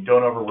more. I mean,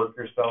 don't overwork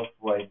yourself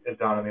like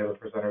Don and the other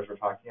presenters were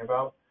talking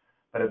about.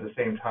 But at the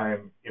same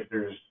time, if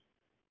there's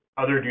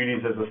other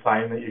duties as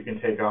assigned that you can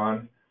take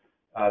on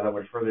that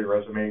would further your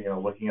resume,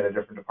 looking at a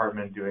different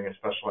department, doing a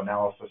special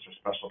analysis or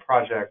special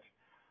project,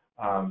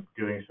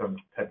 doing some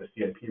type of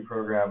CIP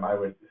program, I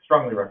would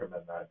strongly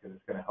recommend that because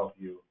it's going to help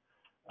you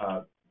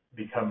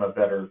become a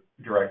better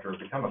director,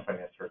 become a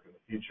finance director in the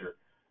future.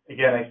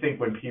 Again, I think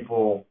when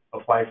people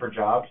apply for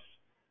jobs,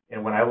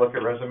 and when I look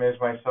at resumes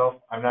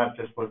myself, I'm not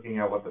just looking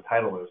at what the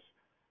title is.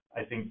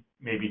 I think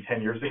maybe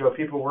 10 years ago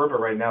people were, but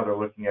right now they're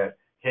looking at,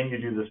 can you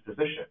do this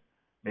position?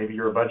 Maybe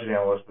you're a budget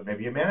analyst, but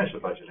maybe you manage the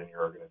budget in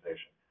your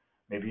organization.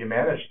 Maybe you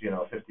managed, a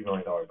 $50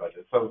 million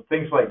budget. So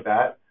things like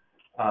that,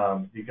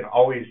 you can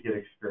always get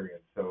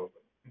experience. So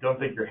don't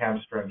think you're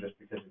hamstrung just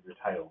because of your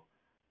title.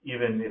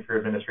 Even if you're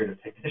an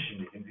administrative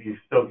technician, you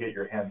still get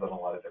your hands on a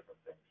lot of different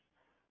things.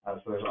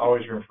 So there's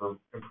always room for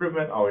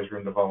improvement, always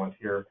room to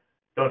volunteer.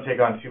 Don't take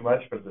on too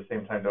much, but at the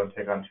same time, don't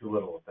take on too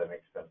little, if that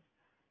makes sense.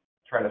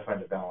 Try to find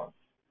a balance.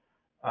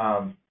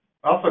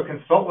 Also,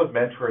 consult with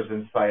mentors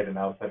inside and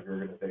outside of your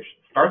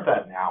organization. Start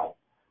that now.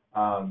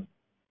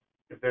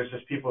 If there's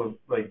just people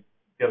like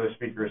the other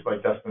speakers,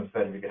 like Dustin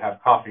said, you could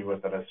have coffee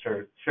with that have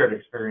shared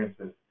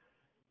experiences.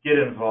 Get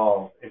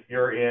involved. If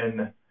you're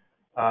in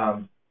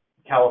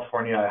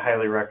California, I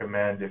highly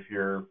recommend, if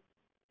you're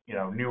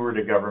newer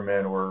to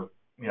government or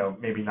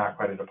maybe not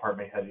quite a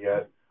department head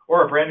yet,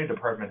 or a brand new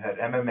department head,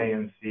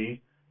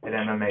 MMANC and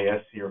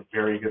MMASC are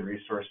very good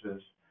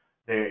resources.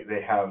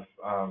 They have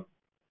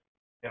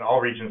in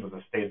all regions of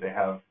the state, they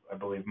have, I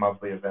believe,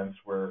 monthly events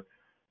where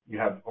you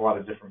have a lot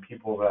of different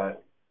people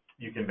that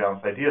you can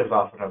bounce ideas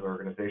off in other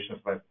organizations.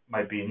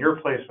 Might be in your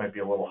place, might be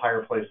a little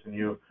higher place than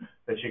you,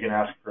 that you can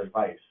ask for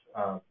advice.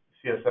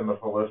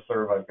 CSMFO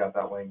listserv, I've got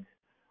that link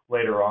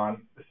later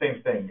on. The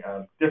same thing,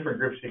 different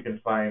groups you can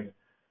find.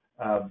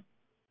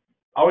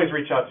 Always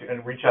reach out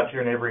to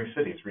your neighboring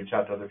cities. Reach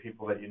out to other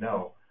people that you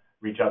know.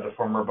 Reach out to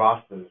former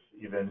bosses,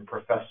 even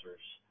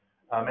professors.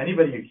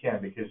 Anybody you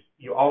can, because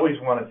you always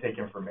want to take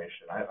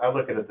information. I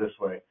look at it this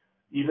way.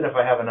 Even if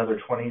I have another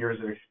 20 years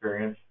of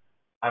experience,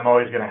 I'm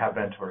always going to have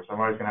mentors. I'm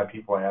always going to have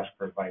people I ask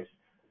for advice.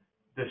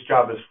 This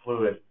job is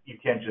fluid. You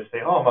can't just say,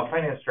 oh, I'm a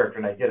finance director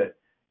and I get it.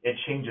 It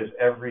changes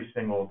every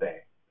single day.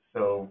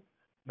 So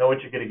know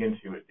what you're getting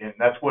into. And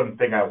that's one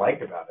thing I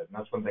like about it. And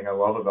that's one thing I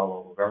love about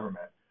local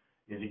government,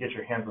 is you get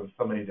your hands on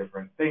so many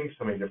different things,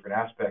 so many different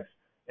aspects,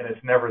 and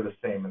it's never the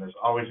same. And there's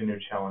always a new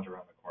challenge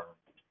around the corner.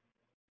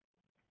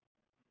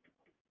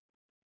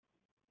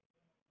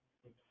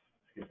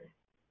 Excuse me.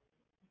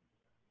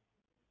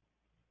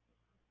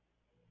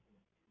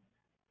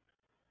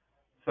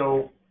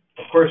 So,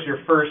 of course,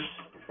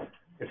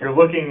 if you're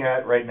looking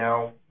at right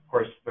now, of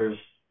course, there's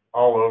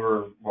all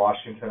over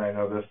Washington, I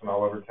know this, and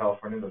all over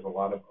California, there's a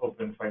lot of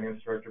open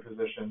finance director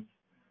positions.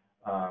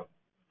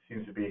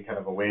 Seems to be kind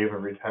of a wave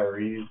of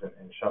retirees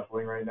and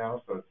shuffling right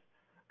now, so it's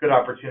a good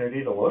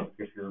opportunity to look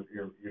if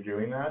you're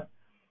doing that.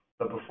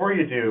 But before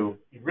you do,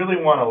 you really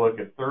want to look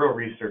at thorough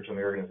research on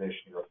the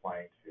organization you're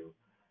applying to.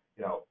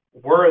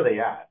 Where are they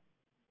at?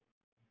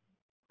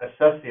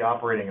 Assess the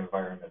operating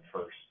environment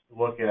first.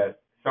 Look at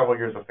several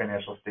years of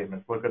financial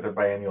statements, look at their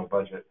biennial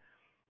budget.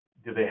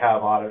 Do they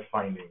have audit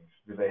findings?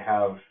 Do they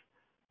have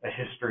a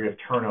history of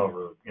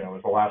turnover?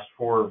 Is the last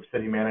 4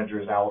 city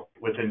managers out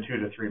within 2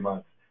 to 3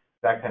 months?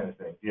 That kind of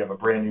thing. Do you have a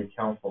brand new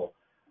council?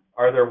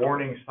 Are there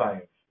warning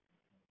signs?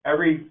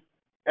 Every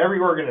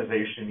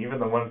organization, even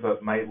the ones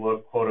that might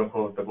look, quote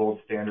unquote, the gold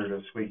standard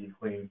of squeaky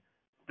clean,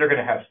 they're going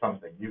to have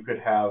something. You could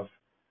have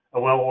a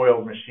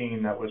well-oiled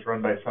machine that was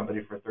run by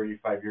somebody for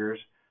 35 years,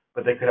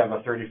 but they could have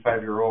a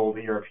 35-year-old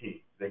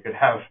ERP. They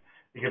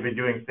could be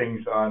doing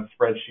things on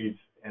spreadsheets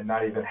and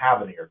not even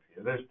have an ERP.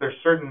 There's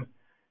certain,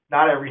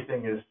 not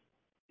everything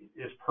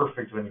is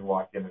perfect when you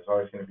walk in. There's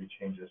always going to be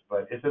changes,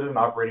 but is it an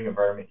operating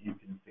environment you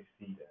can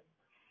succeed in?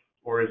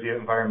 Or is the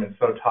environment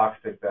so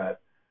toxic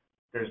that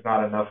there's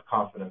not enough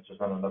confidence, there's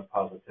not enough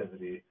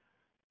positivity,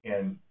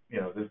 and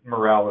the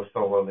morale is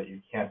so low that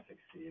you can't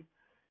succeed?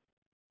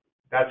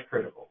 That's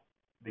critical,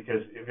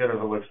 because if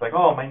it looks like,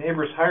 oh, my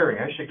neighbor's hiring,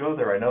 I should go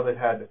there. I know they've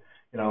had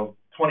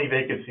 20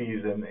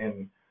 vacancies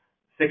and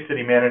 6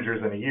 city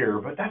managers in a year,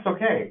 but that's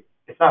okay.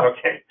 It's not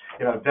okay.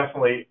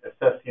 Definitely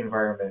assess the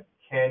environment.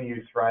 Can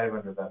you thrive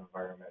under that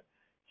environment?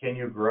 Can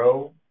you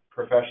grow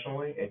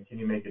professionally, and can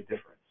you make a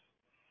difference?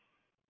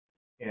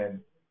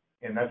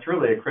 And that's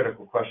really a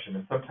critical question.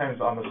 And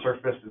sometimes on the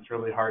surface, it's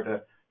really hard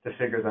to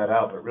figure that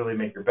out, but really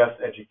make your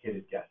best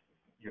educated guess.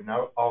 You're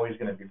not always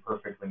going to be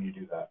perfect when you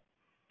do that.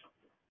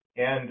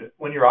 And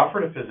when you're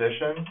offered a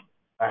position,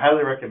 I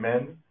highly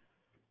recommend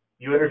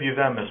you interview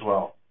them as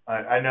well.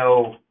 I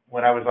know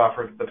when I was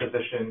offered the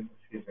position,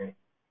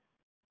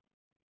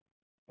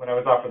 when I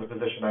was offered the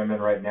position I'm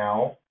in right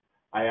now,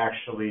 I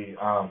actually,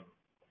 I'm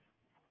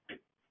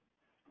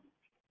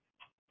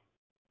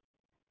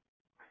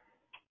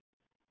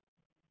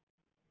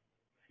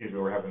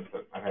having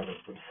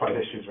some slight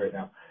issues right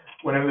now.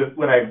 When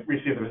I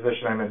received the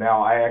position I'm in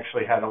now, I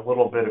actually had a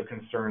little bit of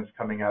concerns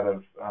coming out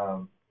of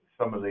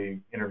some of the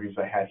interviews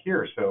I had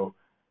here. So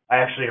I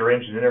actually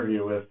arranged an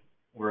interview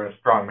we're a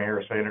strong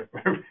mayor, so I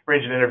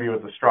arranged an interview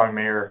with the strong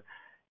mayor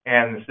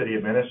and the city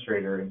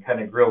administrator and kind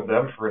of grilled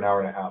them for an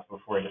hour and a half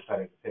before I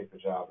decided to take the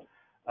job.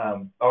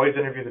 Always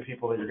interview the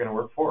people that you're going to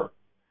work for.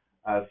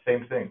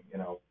 Same thing,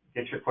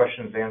 get your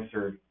questions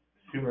answered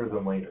sooner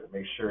than later.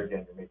 Make sure,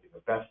 again, you're making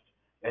the best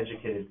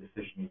educated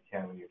decision you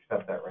can when you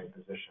accept that right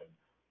position.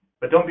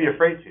 But don't be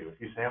afraid to. If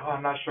you say, oh,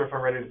 I'm not sure if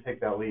I'm ready to take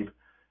that leap,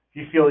 if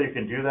you feel you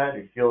can do that,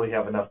 you feel you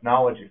have enough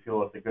knowledge, you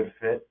feel it's a good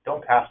fit,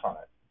 don't pass on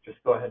it.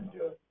 Just go ahead and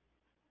do it.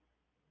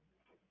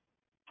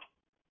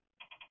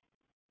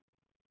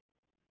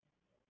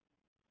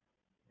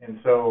 And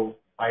so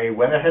I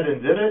went ahead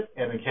and did it,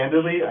 and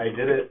candidly, I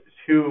did it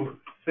too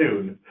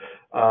soon.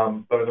 I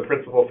was a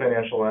principal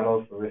financial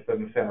analyst, as I said,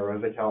 in Santa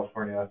Rosa,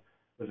 California.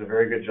 It was a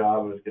very good job.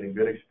 I was getting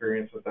good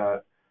experience with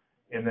that.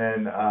 And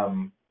then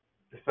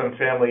some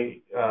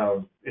family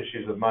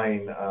issues of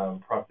mine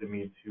prompted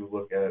me to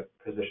look at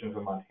positions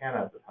in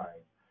Montana at the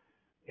time.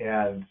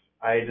 And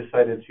I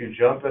decided to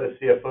jump at a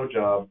CFO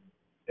job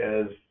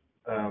as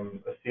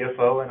a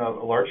CFO in a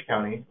large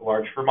county,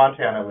 large for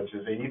Montana, which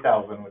is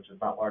 80,000, which is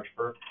not large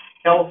for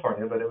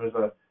California, but it was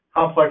a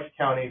complex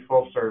county,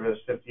 full service,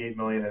 $58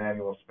 million in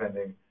annual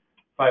spending,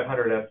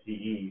 500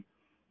 FTE.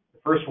 The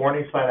first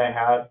warning sign I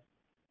had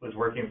was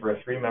working for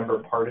a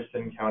 3-member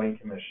partisan county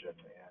commission.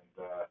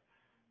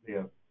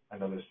 And I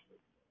know there's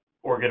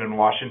Oregon and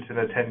Washington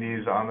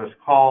attendees on this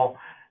call.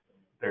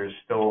 There's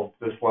still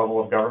this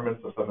level of government,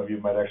 so some of you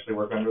might actually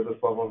work under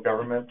this level of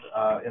government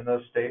in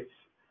those states.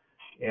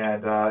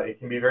 And it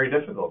can be very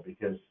difficult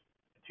because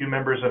 2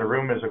 members in a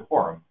room is a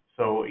quorum.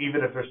 So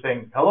even if they're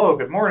saying, hello,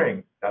 good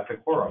morning, that's a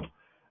quorum.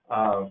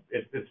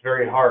 It's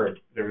very hard.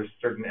 There's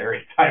certain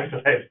times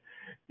that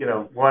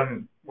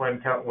one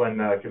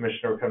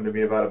commissioner would come to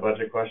me about a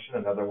budget question,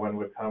 another one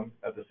would come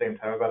at the same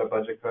time about a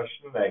budget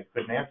question, and I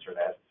couldn't answer it.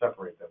 I had to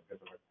separate them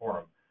because of a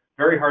quorum.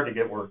 Very hard to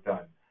get work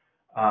done.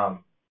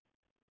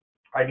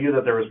 I knew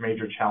that there was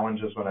major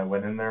challenges when I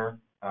went in there.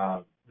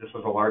 This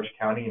was a large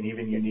county, and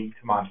even unique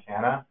to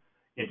Montana,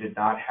 it did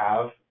not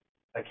have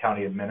a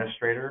county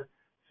administrator.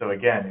 So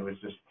again, it was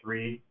just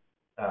 3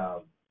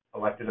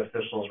 elected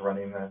officials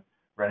running a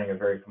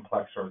very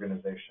complex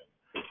organization.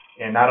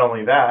 And not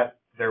only that,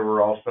 there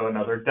were also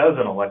another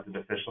dozen elected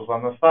officials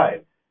on the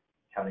side: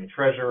 county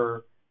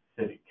treasurer,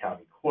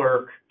 county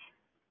clerk,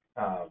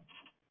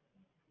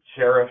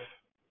 sheriff,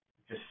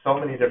 just so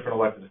many different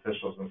elected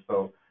officials. And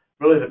so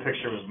really the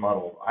picture was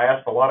muddled. I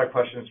asked a lot of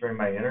questions during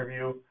my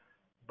interview,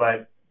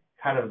 but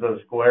kind of those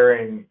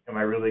glaring, am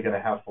I really going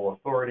to have full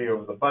authority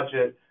over the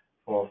budget,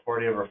 full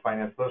authority over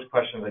finance, those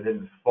questions I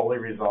didn't fully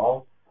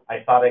resolve.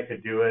 I thought I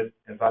could do it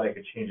and thought I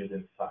could change it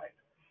inside.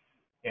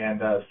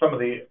 And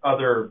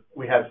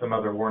we had some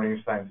other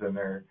warning signs in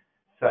there,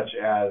 such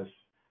as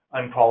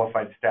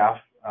unqualified staff.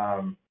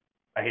 I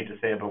hate to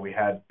say it, but we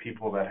had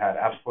people that had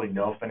absolutely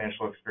no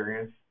financial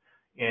experience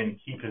in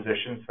key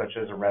positions, such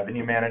as a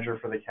revenue manager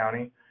for the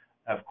county.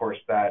 Of course,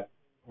 that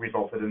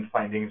resulted in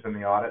findings in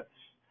the audits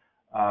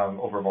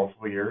over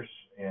multiple years,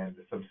 and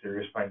some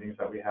serious findings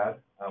that we had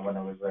when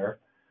I was there.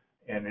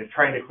 and it's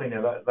trying to clean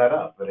that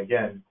up. But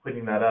again,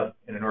 cleaning that up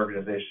in an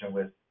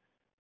organization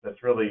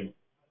that's really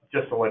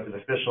just elected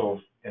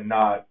officials and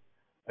not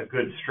a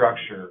good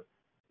structure,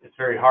 it's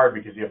very hard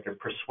because you have to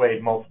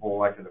persuade multiple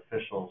elected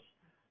officials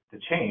to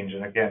change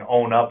and, again,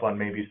 own up on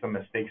maybe some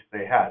mistakes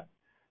they had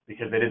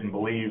because they didn't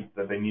believe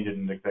that they needed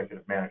an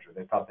executive manager.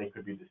 They thought they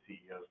could be the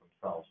CEOs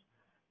themselves.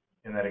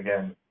 And that,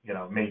 again,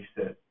 makes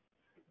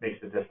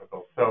it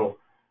difficult. So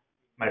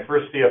my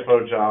first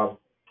CFO job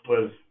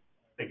was,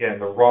 again,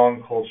 the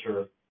wrong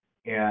culture,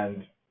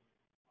 and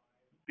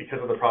because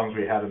of the problems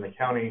we had in the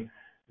county,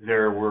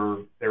 there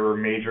were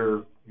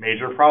major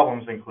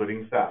problems,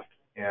 including theft.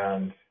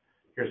 And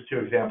here's two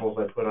examples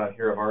I put on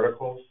here of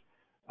articles.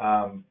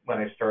 When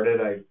I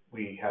started,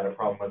 we had a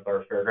problem with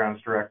our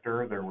fairgrounds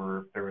director. There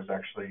was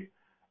actually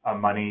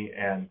money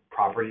and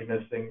property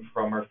missing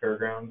from our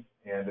fairgrounds,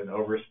 and an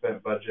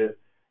overspent budget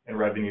and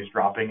revenues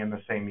dropping in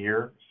the same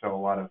year. So a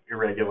lot of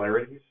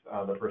irregularities.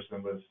 The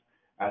person was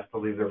asked to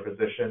leave their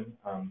position.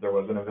 There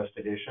was an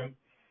investigation.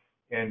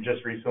 And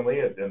just recently,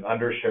 an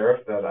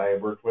undersheriff that I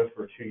worked with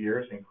for 2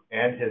 years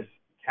and his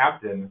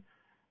captain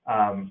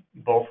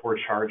both were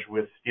charged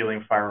with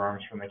stealing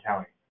firearms from the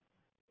county.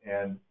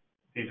 And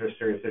these are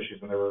serious issues,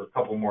 and there were a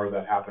couple more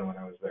that happened when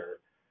I was there.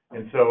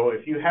 And so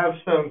if you have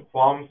some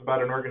qualms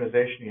about an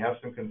organization, you have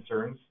some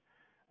concerns,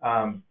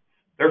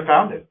 they're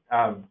founded.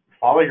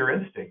 Follow your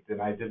instinct, and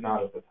I did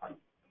not at the time.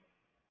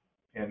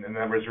 And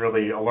that was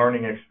really a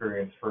learning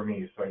experience for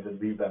me, so I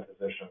did leave that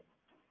position.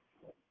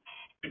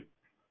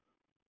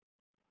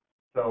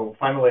 So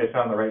finally, I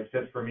found the right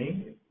fit for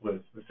me. It was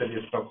the city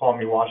of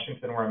Snoqualmie,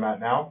 Washington, where I'm at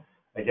now.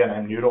 Again,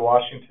 I'm new to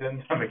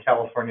Washington. I'm a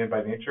Californian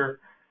by nature.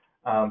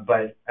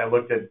 But I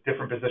looked at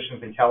different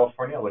positions in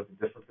California. I looked at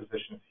different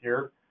positions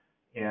here.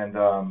 And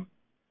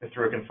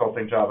through a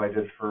consulting job I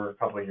did for a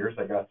couple of years,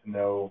 I got to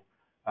know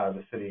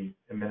the city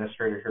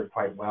administrator here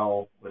quite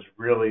well, was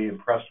really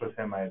impressed with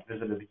him. I had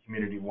visited the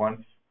community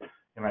once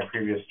in my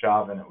previous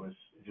job, and it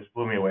just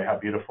blew me away how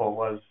beautiful it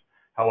was,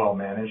 how well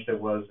managed it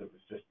was. It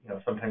was just,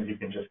 sometimes you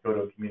can just go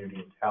to a community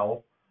and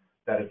tell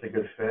that it's a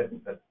good fit.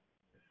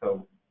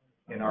 So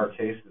in our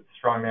case, it's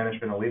strong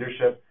management and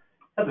leadership.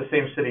 I had the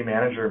same city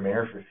manager and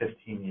mayor for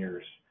 15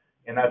 years.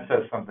 And that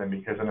says something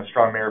because in a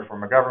strong mayor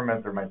form of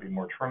government, there might be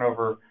more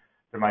turnover.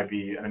 There might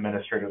be an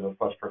administrator that's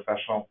less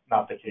professional.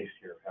 Not the case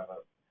here. We have a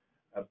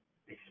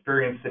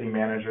experienced city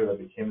manager that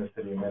became the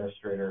city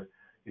administrator.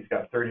 He's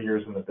got 30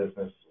 years in the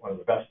business, one of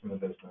the best in the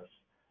business.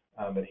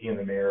 But he and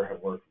the mayor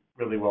have worked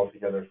really well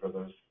together for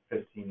those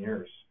 15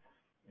 years.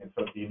 And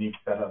so it's a unique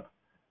setup.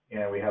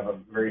 And we have a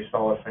very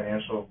solid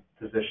financial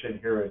position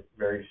here with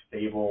very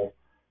stable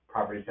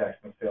property tax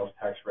and sales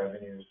tax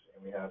revenues.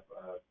 And we have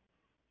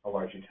a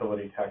large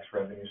utility tax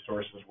revenue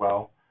source as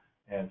well.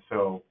 And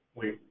so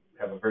we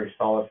have a very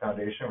solid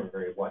foundation. We're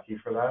very lucky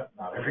for that.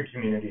 Not every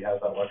community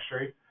has that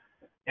luxury.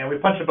 And we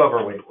punch above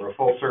our weight. We're a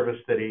full-service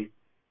city.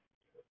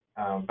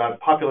 About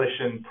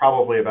population,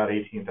 probably about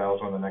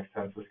 18,000 when the next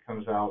census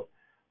comes out.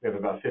 We have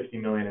about $50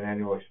 million in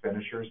annual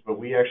expenditures, but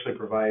we actually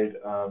provide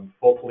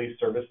full police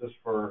services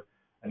for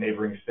a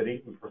neighboring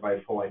city. We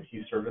provide full IT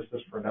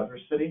services for another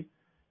city,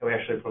 and we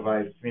actually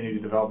provide community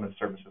development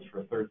services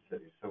for a third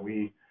city. So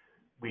we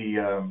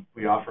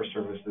offer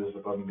services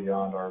above and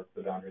beyond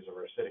the boundaries of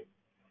our city.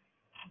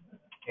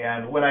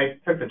 And when I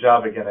took the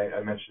job, again, I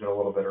mentioned it a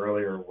little bit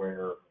earlier,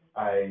 where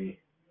I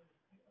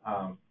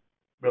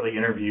really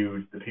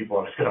interviewed the people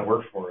I was going to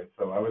work for. And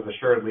so I was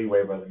assured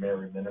leeway by the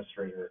mayor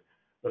administrator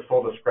with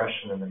full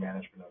discretion in the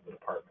management of the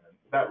department. And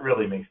that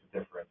really makes a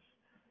difference.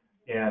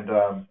 And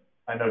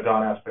I know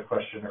Don asked the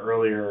question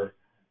earlier,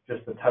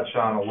 just to touch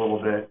on a little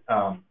bit.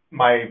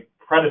 My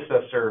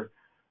predecessor,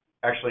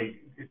 actually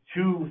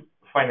 2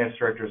 finance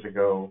directors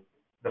ago,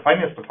 the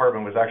finance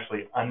department was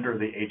actually under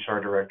the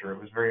HR director. It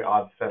was a very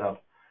odd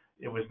setup.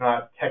 It was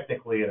not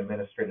technically an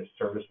administrative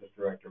services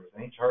director. It was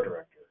an HR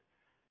director.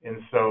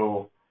 And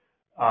so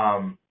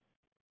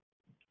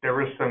there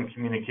was some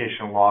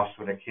communication loss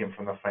when it came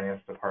from the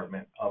finance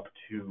department up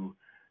to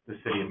the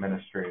city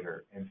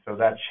administrator. And so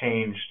that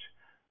changed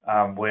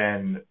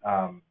when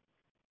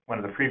one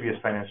of the previous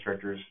finance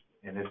directors,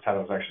 and his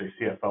title was actually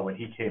CFO, when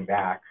he came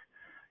back,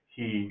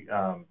 he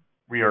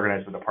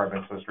reorganized the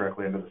department so it was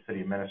directly under the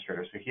city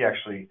administrator. So he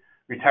actually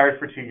retired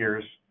for 2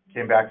 years,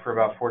 came back for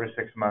about 4 to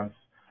 6 months,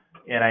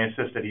 and I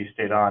insisted he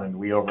stayed on, and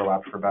we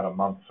overlapped for about a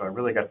month. So I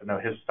really got to know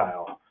his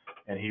style.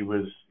 And he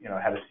was,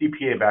 had a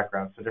CPA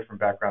background, so different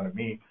background than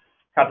me.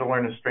 Got to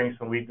learn his strengths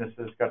and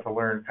weaknesses, got to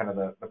learn kind of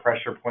the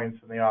pressure points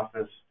in the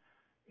office,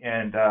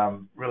 and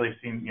really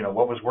seen,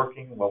 what was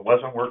working, what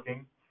wasn't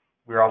working.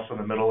 We were also in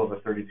the middle of a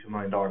 $32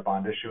 million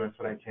bond issuance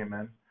when I came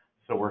in,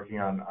 so working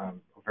on a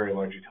very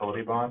large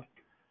utility bond,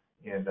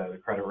 and the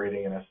credit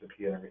rating and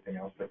S&P and everything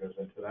else that goes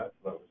into that.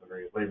 So that was a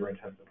very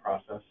labor-intensive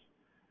process.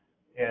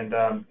 And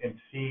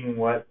seeing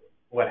what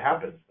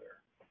happens there,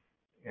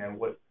 and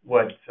what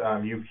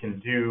you can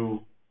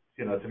do,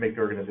 to make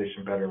the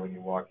organization better when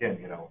you walk in.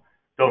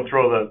 Don't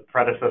throw the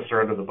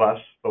predecessor under the bus,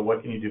 but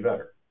what can you do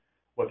better?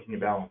 What can you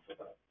balance with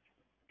that?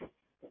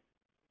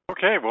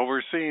 Okay, well,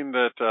 we're seeing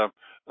that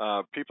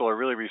people are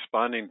really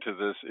responding to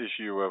this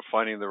issue of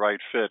finding the right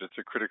fit. It's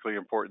a critically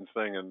important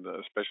thing, and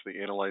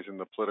especially analyzing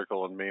the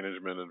political and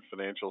management and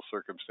financial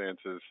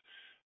circumstances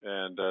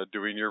and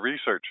doing your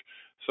research.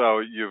 So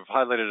you've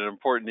highlighted an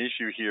important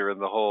issue here in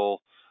the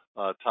whole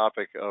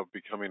topic of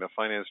becoming a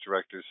finance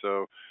director.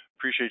 So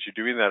appreciate you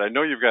doing that. I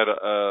know you've got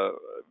a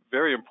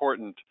very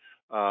important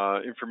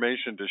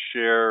information to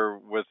share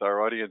with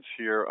our audience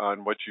here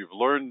on what you've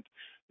learned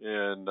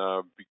in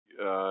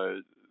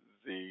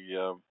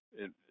the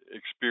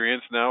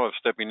experience now of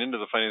stepping into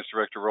the finance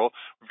director role.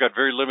 We've got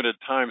very limited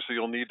time, so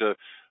you'll need to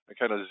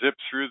kind of zip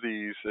through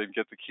these and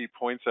get the key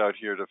points out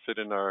here to fit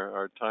in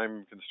our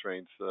time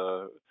constraints,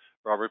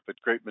 Robert, but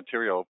great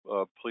material.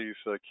 Please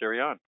carry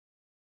on.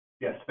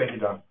 Yes, thank you,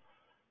 Don.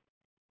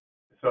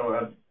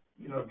 So,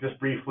 just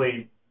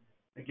briefly,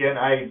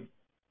 again,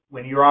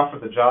 when you're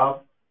offered the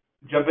job,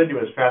 jump into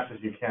it as fast as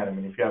you can. I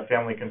mean, if you have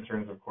family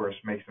concerns, of course,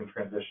 make some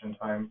transition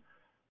time.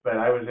 But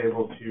I was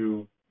able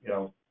to,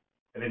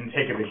 I didn't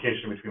take a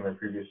vacation between my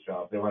previous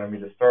job. They wanted me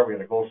to start. We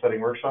had a goal-setting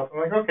workshop.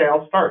 I'm like, okay,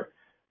 I'll start.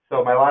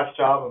 So my last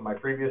job and my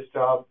previous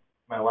job,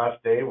 my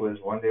last day was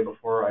one day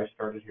before I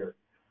started here.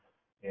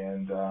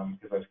 And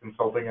because I was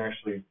consulting,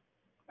 actually,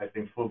 I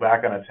think flew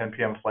back on a 10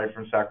 p.m. flight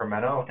from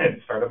Sacramento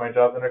and started my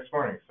job the next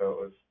morning. So it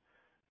was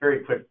a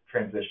very quick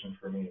transition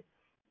for me.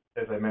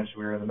 As I mentioned,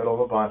 we were in the middle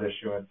of a bond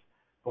issuance,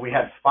 but we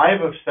had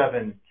 5 of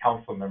 7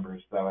 council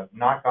members that had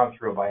not gone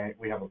through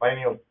we have a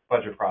biennial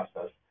budget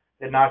process.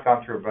 They had not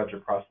gone through a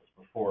budget process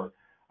before.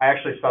 I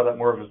actually saw that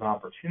more of as an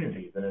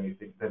opportunity than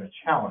a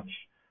challenge,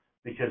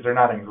 because they're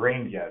not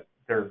ingrained yet.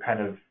 They're kind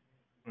of,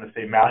 I'm going to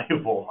say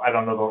malleable. I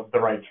don't know the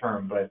right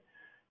term, but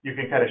you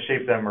can kind of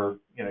shape them, or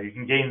you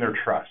can gain their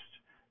trust.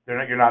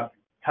 You're not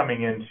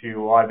coming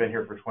into, well, I've been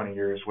here for 20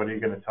 years. What are you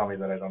going to tell me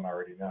that I don't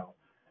already know?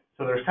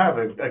 So there's kind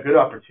of a good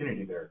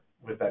opportunity there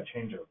with that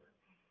changeover.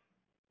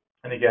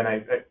 And again,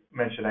 I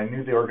mentioned I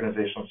knew the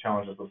organizational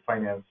challenges with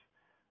finance.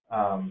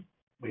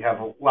 We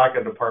have a lack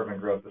of department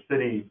growth. The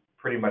city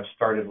pretty much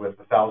started with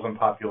 1,000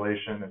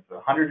 population. It's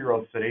a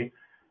 100-year-old city,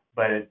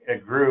 but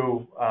it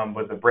grew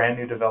with a brand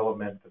new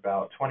development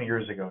about 20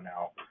 years ago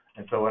now.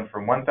 And so it went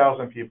from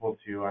 1,000 people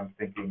to,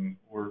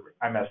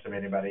 I'm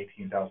estimating about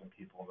 18,000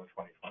 people in the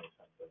 2020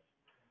 census.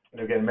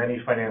 And again, many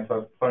finance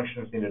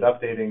functions needed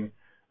updating.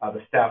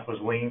 The staff was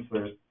lean, so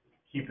there's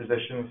key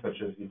positions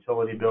such as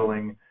utility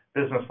billing,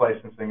 business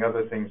licensing,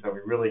 other things that we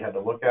really had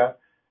to look at.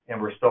 And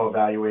we're still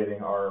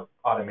evaluating our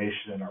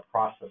automation and our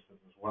processes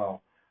as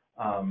well.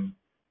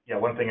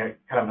 One thing,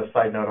 kind of a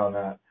side note on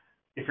that,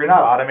 if you're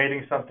not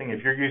automating something,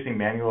 if you're using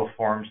manual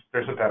forms,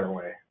 there's a better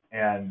way.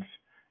 And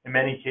in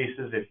many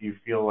cases, if you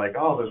feel like,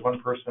 oh, there's one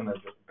person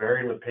that's just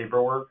buried with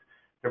paperwork,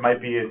 there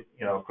might be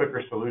a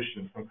quicker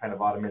solution, some kind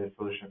of automated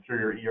solution through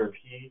your ERP,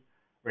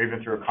 or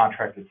even through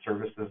contracted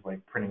services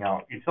like printing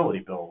out utility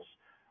bills,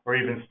 or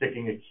even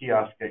sticking a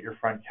kiosk at your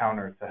front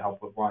counter to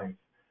help with lines,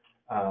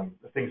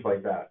 things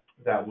like that.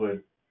 That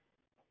would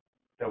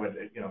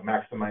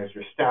maximize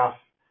your staff,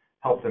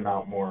 help them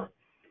out more.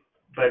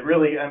 But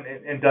really,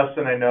 and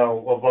Dustin, I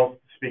know, well, both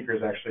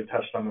speakers actually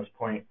touched on this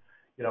point,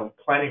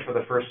 planning for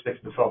the first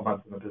 6 to 12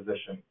 months in the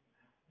position.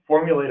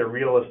 Formulate a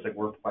realistic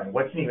work plan.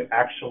 What can you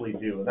actually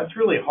do? And that's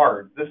really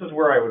hard. This is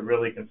where I would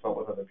really consult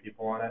with other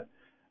people on it.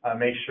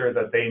 Make sure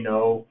that they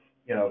know,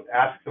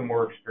 ask some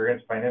more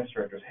experienced finance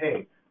directors,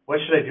 hey, what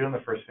should I do in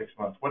the first 6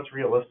 months? What's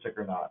realistic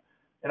or not?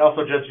 And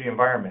also judge the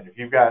environment. If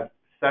you've got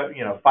 5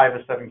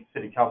 to 7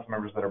 city council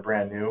members that are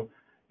brand new,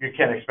 you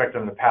can't expect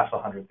them to pass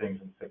 100 things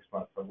in 6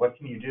 months. So what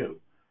can you do?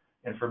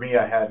 And for me,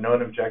 I had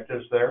known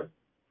objectives there,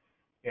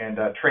 and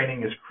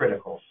training is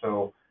critical.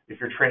 So if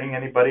you're training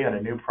anybody on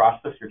a new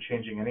process, you're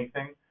changing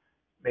anything,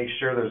 make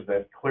sure there's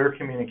that clear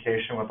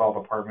communication with all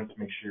departments.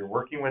 Make sure you're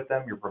working with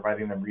them, you're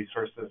providing them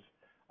resources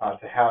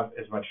to have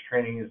as much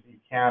training as you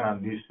can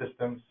on new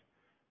systems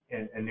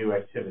and new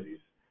activities.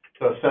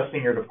 So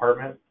assessing your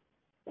department,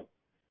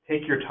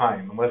 take your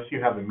time. Unless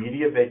you have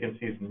immediate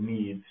vacancies and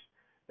needs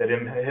that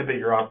inhibit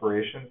your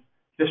operations,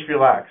 just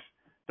relax.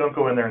 Don't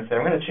go in there and say,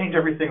 I'm going to change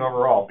everything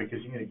overall, because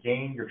you need to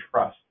gain your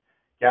trust.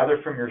 Gather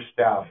from your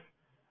staff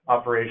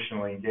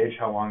operationally, engage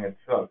how long it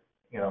took.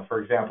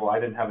 For example, I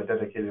didn't have a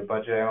dedicated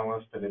budget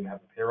analyst. I didn't have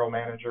a payroll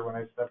manager when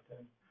I stepped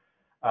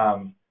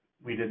in.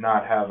 We did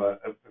not have a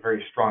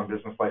very strong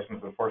business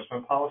license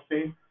enforcement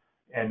policy,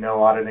 and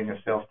no auditing of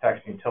sales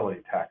tax and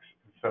utility tax.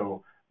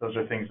 So those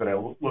are things that I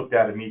looked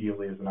at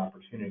immediately as an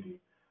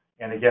opportunity.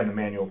 And again, the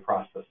manual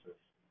processes.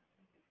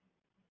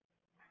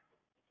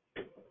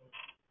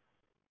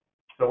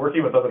 So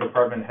working with other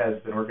department heads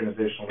and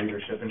organizational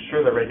leadership,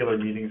 ensure the regular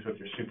meetings with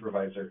your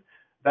supervisor.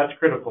 That's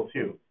critical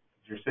too.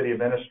 Your city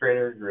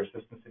administrator, your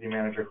assistant city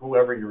manager,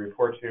 whoever you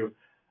report to,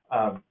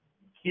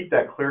 keep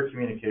that clear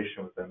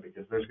communication with them,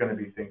 because there's going to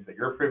be things that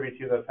you're privy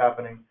to that's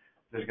happening.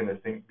 There's going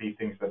to be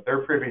things that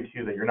they're privy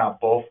to that you're not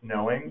both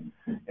knowing.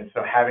 And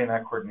so having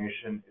that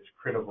coordination is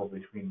critical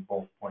between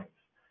both points.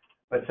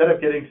 But set up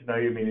getting to know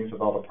you meetings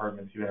with all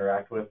departments you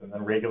interact with, and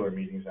then regular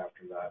meetings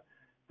after that.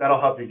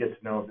 That'll help you get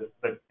to know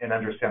and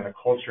understand the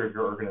culture of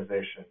your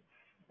organization.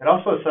 and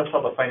also assess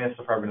how the finance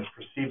department is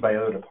perceived by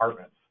other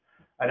departments.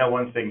 I know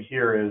one thing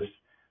here is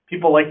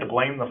people like to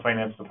blame the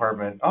finance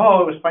department.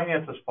 Oh, it was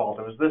finance's fault.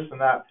 It was this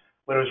and that.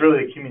 But it was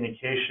really the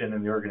communication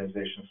and the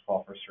organization's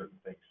fault for certain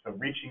things. So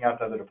reaching out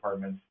to other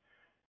departments,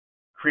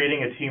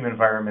 creating a team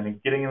environment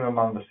and getting them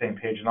on the same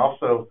page, and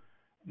also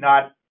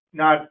not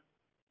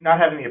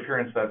having the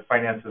appearance that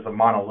finance is a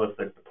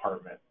monolithic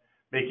department,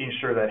 making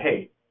sure that,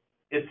 hey,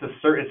 it's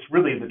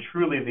really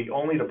truly the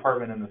only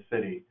department in the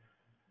city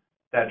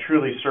that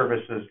truly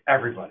services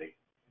everybody.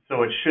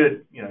 So it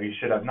should, you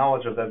should have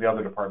knowledge of the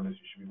other departments.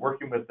 You should be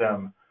working with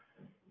them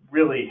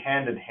really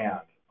hand in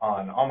hand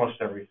on almost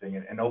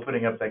everything, and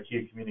opening up that key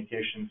of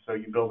communication so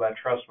you build that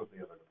trust with the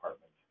other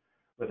departments,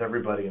 with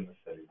everybody in the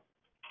city.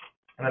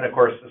 And then, of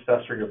course,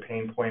 assess where your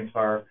pain points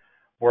are.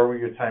 Where will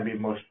your time be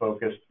most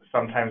focused?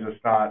 Sometimes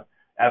it's not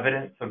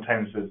evident.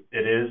 Sometimes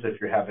it is.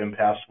 If you have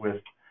impasse with,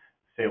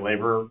 say,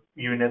 labor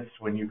units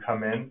when you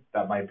come in,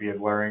 that might be a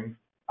glaring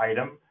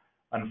item.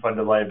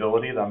 Unfunded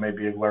liability, that may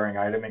be a glaring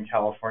item in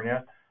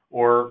California.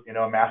 Or,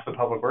 a massive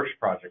public works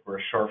project or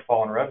a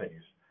shortfall in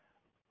revenues.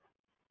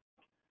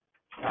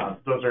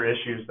 Those are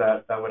issues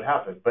that would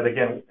happen. But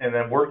again, and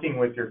then working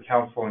with your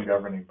council and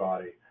governing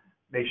body,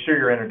 make sure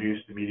you're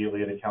introduced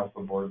immediately at a council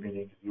and board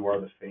meeting because you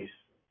are the face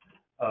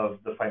of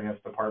the finance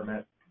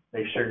department.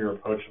 Make sure you're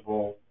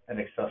approachable and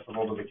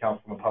accessible to the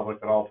council and the public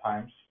at all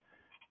times.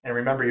 And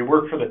remember, you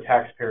work for the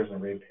taxpayers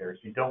and ratepayers.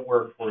 You don't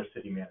work for a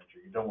city manager.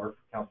 You don't work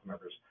for council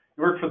members.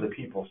 You work for the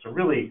people. So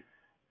really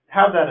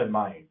have that in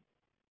mind.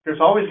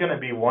 There's always going to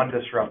be one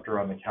disruptor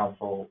on the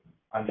council.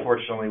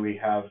 Unfortunately, we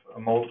have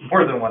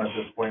more than one at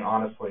this point,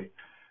 honestly.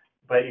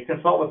 But you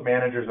consult with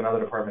managers and other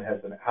department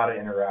heads on how to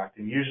interact.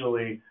 And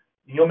usually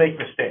you'll make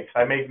mistakes.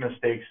 I made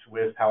mistakes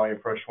with how I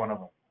approached one of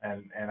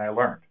them, and I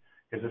learned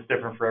because it's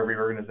different for every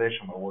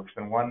organization. What works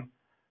in one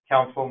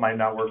council might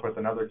not work with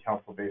another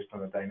council based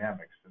on the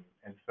dynamics.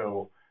 And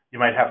so you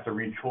might have to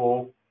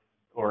retool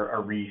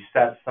or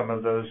reset some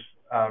of those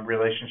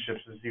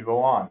relationships as you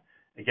go on.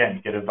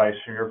 Again, get advice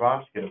from your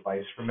boss, get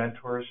advice from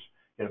mentors,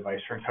 get advice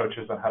from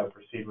coaches on how to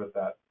proceed with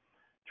that.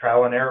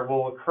 Trial and error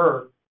will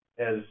occur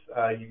as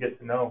you get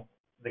to know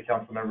the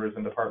council members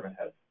and department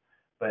heads.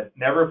 But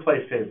never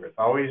play favorites.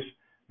 Always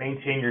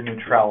maintain your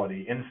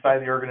neutrality inside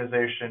the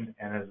organization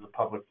and as a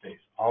public face.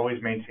 Always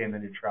maintain the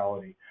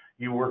neutrality.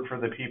 You work for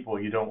the people.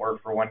 You don't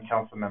work for one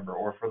council member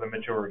or for the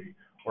majority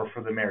or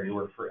for the mayor. You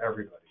work for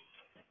everybody.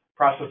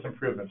 Process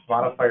improvements.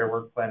 Modify your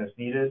work plan as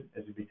needed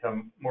as you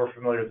become more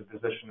familiar with the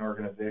position and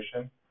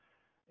organization.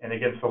 And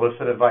again,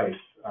 solicit advice.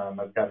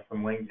 I've got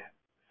some links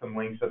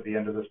at the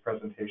end of this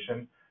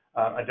presentation.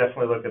 I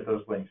definitely look at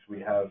those links. We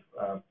have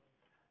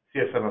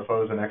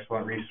CSMFO is an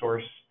excellent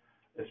resource,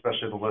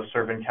 especially the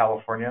listserv in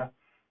California.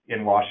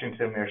 In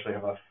Washington, we actually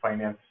have a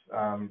finance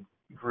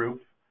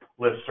group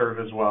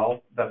listserv as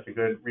well. That's a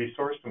good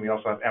resource. And we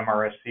also have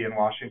MRSC in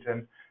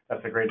Washington.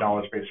 That's a great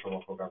knowledge base for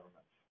local governments.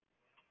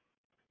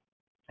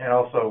 And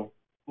also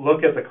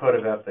look at the code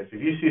of ethics.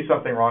 If you see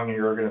something wrong in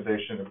your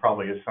organization, there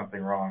probably is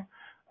something wrong.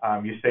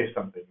 You say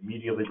something,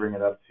 immediately bring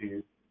it up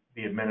to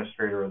the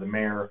administrator or the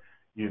mayor.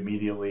 You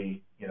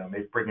immediately,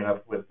 maybe bring it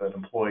up with an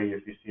employee.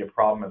 If you see a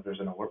problem, if there's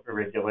an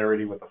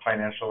irregularity with the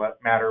financial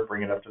matter,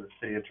 bring it up to the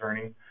city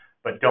attorney,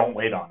 but don't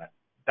wait on it.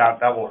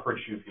 That will hurt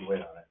you if you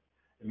wait on it.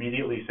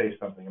 Immediately say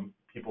something.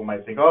 People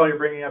might think, oh, you're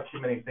bringing up too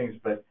many things,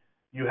 but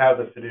you have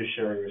the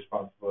fiduciary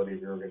responsibility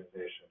of your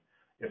organization.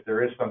 If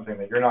there is something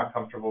that you're not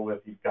comfortable with,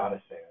 you've got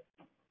to say it.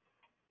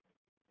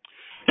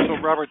 So,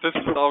 Robert, this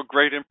is all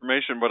great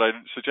information. What I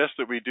suggest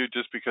that we do,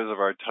 just because of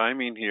our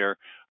timing here,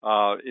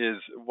 is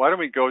why don't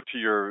we go to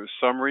your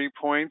summary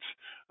points?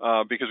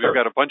 Because we've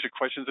got a bunch of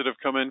questions that have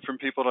come in from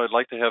people. I'd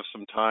like to have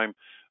some time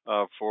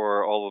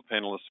for all the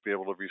panelists to be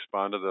able to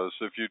respond to those.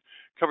 So if you'd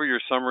cover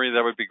your summary,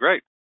 that would be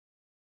great.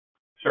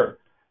 Sure.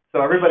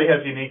 So everybody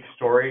has a unique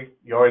story.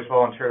 You always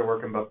volunteer to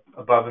work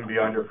above and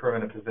beyond your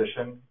permanent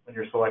position when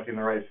you're selecting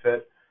the right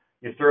fit.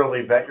 You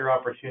thoroughly vet your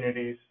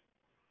opportunities,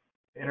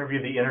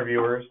 interview the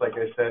interviewers, like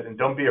I said, and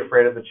don't be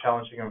afraid of the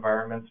challenging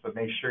environments, but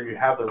make sure you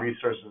have the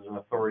resources and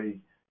authority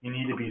you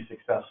need to be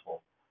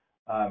successful.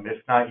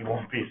 If not, you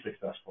won't be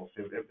successful.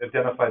 So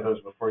identify those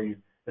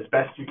as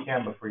best you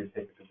can before you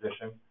take a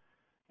position.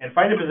 And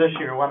find a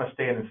position you want to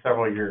stay in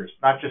several years,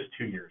 not just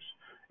 2 years.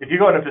 If you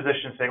go in a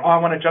position saying, oh,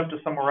 I want to jump to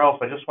somewhere else,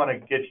 I just want to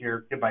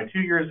get my 2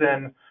 years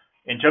in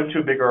and jump to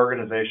a bigger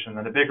organization,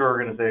 and a bigger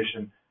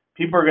organization,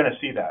 people are going to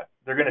see that.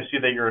 They're going to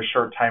see that you're a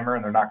short timer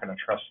and they're not going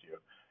to trust you.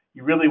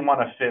 You really want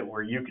to fit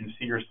where you can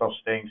see yourself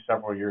staying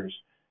several years.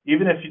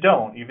 Even if you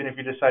don't, even if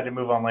you decide to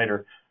move on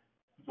later,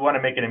 you want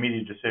to make an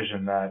immediate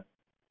decision that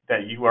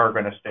you are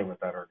going to stay with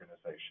that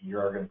organization. You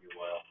are going to be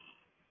loyal.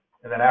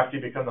 And then after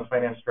you become the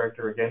finance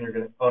director, again, you're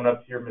going to own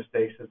up to your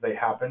mistakes as they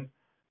happen.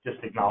 Just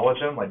acknowledge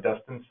them, like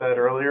Dustin said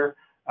earlier.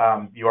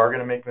 You are going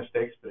to make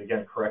mistakes, but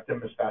again, correct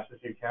them as fast as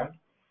you can.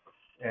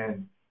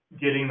 And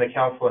getting the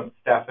council and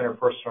staff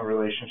interpersonal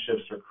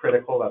relationships are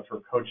critical. That's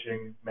where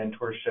coaching,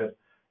 mentorship,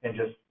 and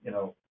just,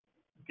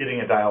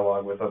 getting a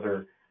dialogue with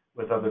other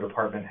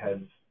department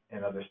heads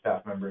and other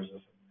staff members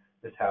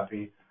is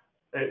happy.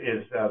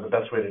 is the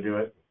best way to do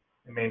it,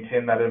 and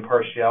maintain that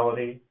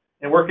impartiality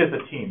and work as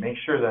a team. Make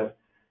sure that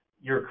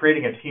you're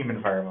creating a team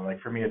environment.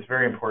 Like for me, it's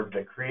very important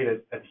to create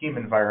a team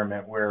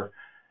environment where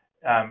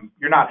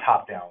you're not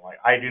top down. Like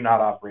I do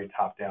not operate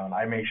top down.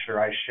 I make sure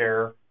I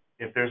share.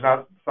 If there's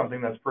not something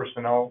that's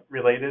personnel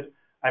related,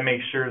 I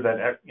make sure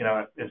that,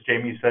 as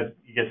Jamie said,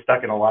 you get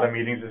stuck in a lot of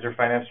meetings as your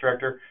finance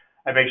director.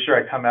 I make sure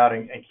I come out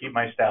and keep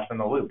my staff in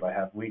the loop. I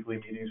have weekly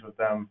meetings with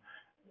them,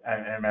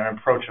 and I'm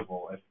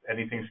approachable. If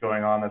anything's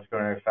going on that's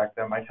going to affect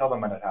them, I tell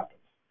them when it happens.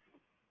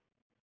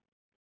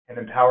 And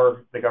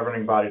empower the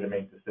governing body to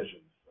make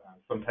decisions.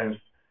 Sometimes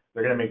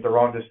they're going to make the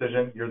wrong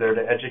decision. You're there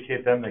to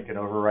educate them. They can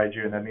override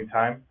you at any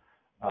time.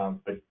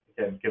 But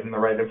again, give them the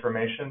right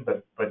information,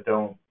 but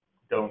don't,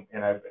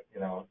 and I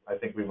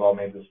think we've all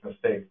made this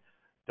mistake.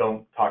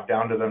 Don't talk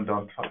down to them.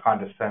 Don't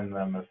condescend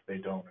them if they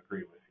don't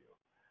agree with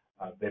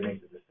you. They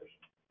make the decision.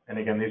 And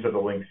again, these are the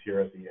links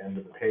here at the end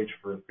of the page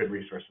for good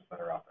resources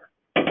that are out there.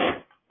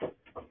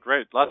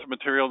 Great. Lots of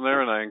material in there,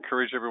 and I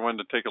encourage everyone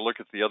to take a look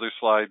at the other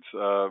slides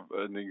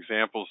and the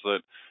examples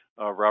that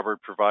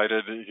Robert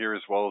provided here,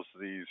 as well as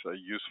these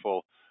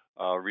useful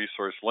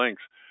resource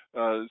links.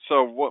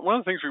 So one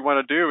of the things we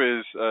want to do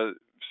is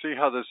see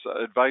how this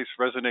advice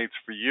resonates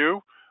for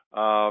you.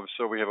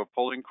 So we have a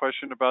polling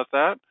question about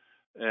that,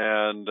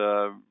 and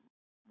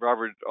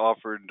Robert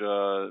offered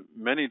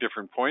many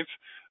different points.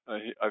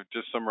 I've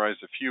just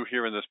summarized a few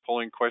here in this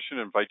polling question.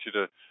 I invite you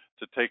to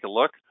take a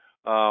look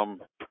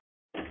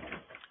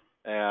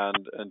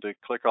and to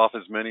click off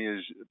as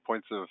many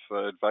points of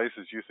advice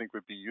as you think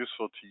would be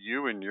useful to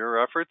you in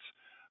your efforts.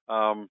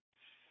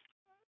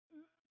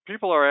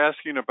 People are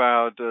asking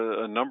about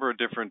a number of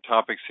different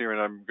topics here,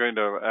 and I'm going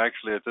to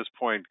actually at this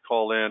point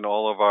call in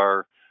all of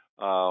our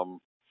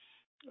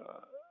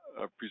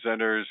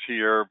presenters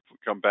here,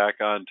 come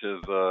back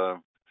onto the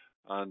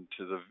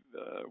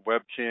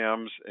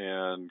webcams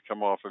and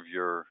come off of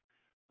your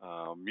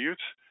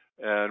mutes,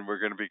 and we're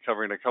going to be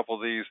covering a couple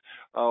of these.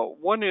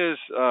 One is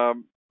a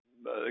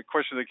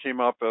question that came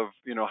up of,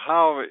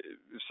 how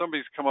if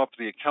somebody's come up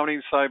the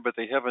accounting side, but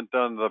they haven't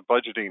done the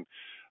budgeting.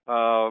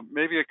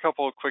 Maybe a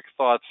couple of quick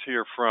thoughts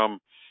here from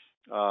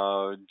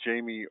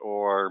Jamie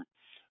or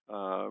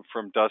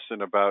from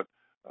Dustin about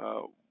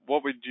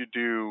what would you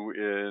do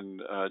in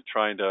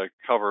trying to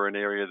cover an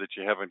area that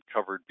you haven't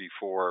covered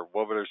before?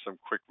 What are some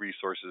quick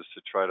resources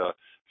to try to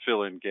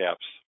fill in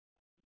gaps?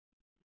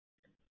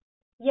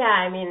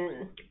 Yeah,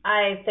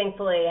 I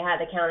thankfully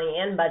had accounting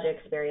and budget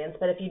experience,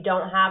 but if you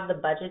don't have the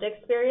budget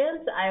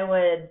experience, I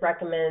would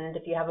recommend,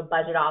 if you have a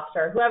budget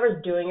officer,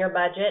 whoever's doing your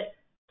budget,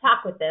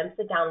 talk with them,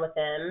 sit down with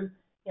them,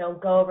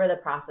 go over the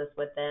process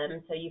with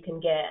them so you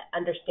can get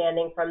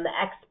understanding from the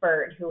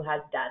expert who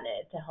has done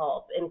it to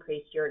help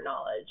increase your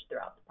knowledge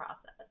throughout the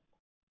process.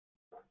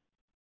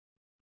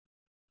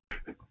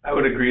 I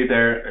would agree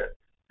there.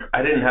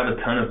 I didn't have a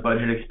ton of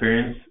budget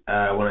experience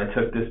when I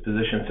took this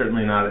position,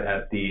 certainly not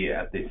at the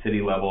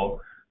city level.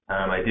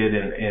 I did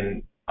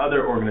in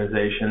other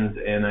organizations,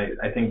 and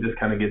I think this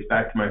kind of gets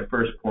back to my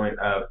first point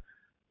of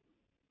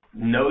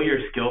know your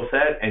skill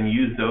set and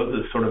use those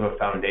as sort of a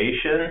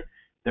foundation.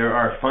 There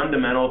are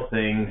fundamental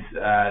things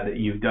that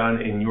you've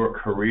done in your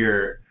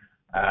career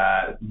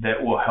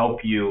that will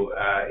help you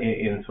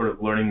in sort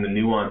of learning the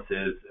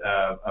nuances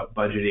of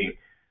budgeting,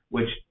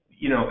 which,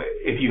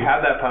 if you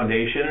have that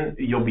foundation,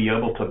 you'll be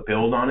able to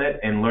build on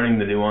it, and learning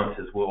the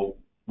nuances will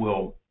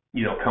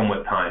come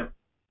with time.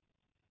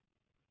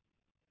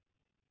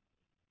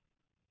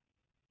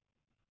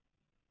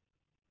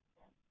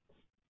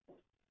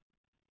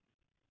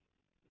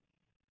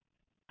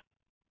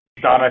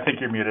 Don, I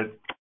think you're muted.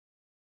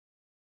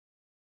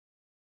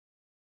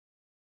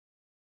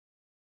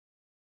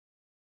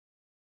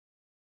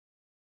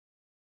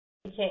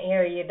 We can't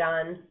hear you,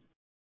 Don.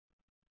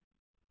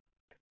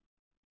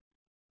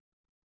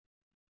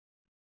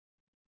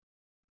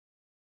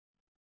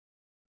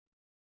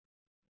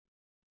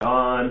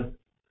 Don.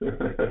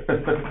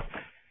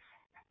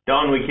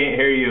 Don, we can't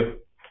hear you.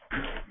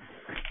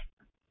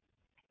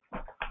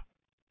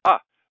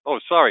 Oh,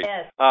 sorry.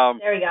 Yes,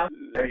 there we go.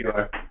 There you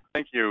are.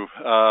 Thank you.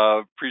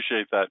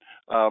 Appreciate that.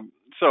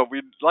 So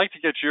we'd like to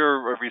get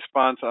your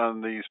response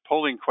on these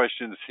polling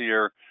questions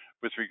here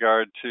with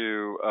regard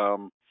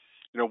to,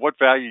 what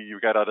value you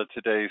got out of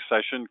today's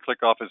session.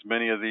 Click off as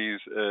many of these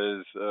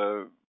as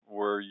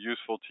were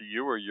useful to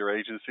you or your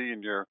agency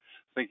and you're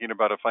thinking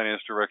about a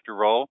finance director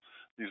role.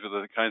 These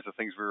are the kinds of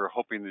things we were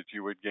hoping that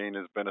you would gain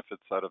as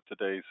benefits out of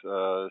today's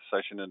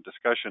session and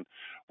discussion.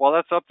 While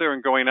that's up there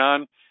and going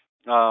on,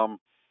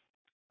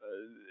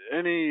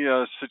 any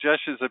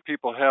suggestions that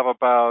people have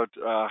about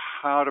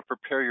how to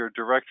prepare your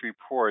direct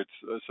reports?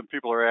 Some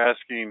people are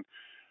asking,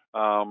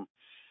 do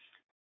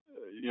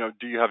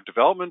you have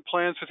development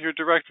plans with your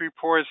direct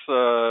reports?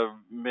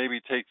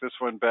 Maybe take this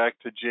one back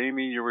to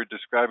Jamie. You were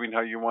describing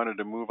how you wanted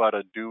to move out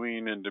of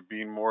doing into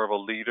being more of a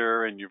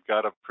leader, and you've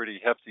got a pretty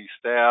hefty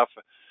staff.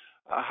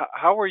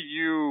 How are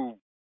you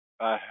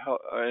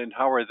and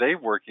how are they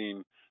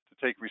working to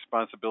take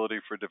responsibility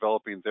for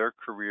developing their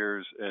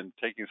careers and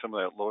taking some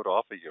of that load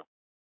off of you?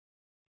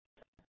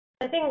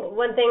 I think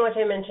one thing which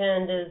I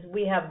mentioned is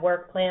we have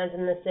work plans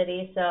in the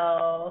city,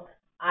 so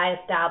I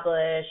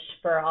establish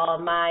for all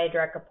of my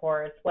direct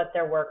reports what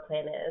their work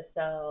plan is.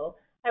 So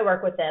I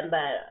work with them,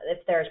 but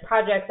if there's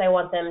projects I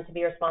want them to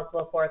be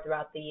responsible for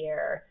throughout the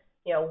year,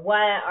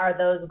 what are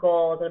those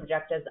goals and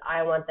objectives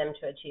I want them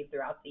to achieve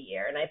throughout the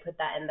year? And I put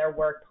that in their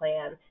work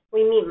plan.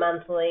 We meet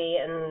monthly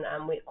and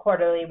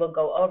quarterly we'll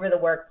go over the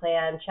work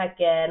plan, check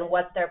in,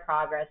 what's their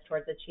progress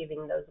towards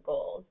achieving those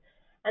goals.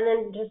 And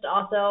then just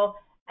also,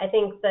 I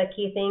think the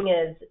key thing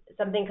is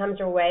something comes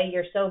your way,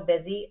 you're so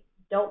busy,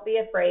 don't be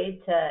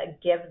afraid to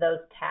give those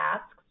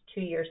tasks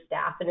to your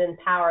staff and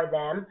empower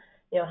them,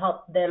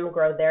 help them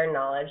grow their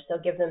knowledge. So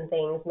give them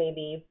things,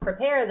 maybe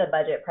prepare the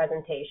budget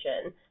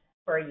presentation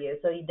for you.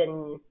 So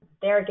then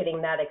they're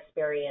getting that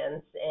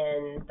experience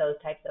in those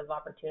types of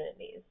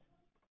opportunities.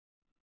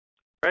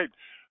 Great.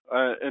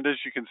 And as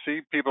you can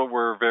see, people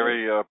were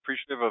very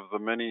appreciative of the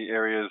many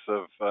areas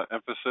of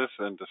emphasis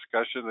and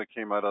discussion that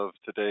came out of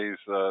today's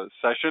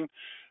session.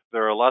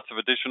 There are lots of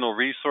additional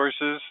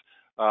resources.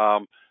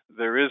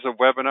 There is a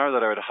webinar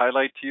that I would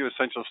highlight to you,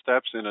 Essential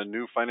Steps in a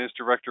New Finance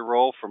Director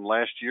Role from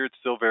last year. It's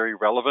still very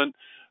relevant.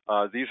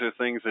 These are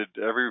things that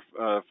every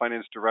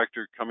finance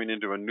director coming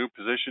into a new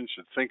position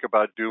should think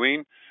about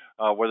doing,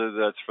 whether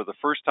that's for the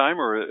first time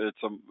or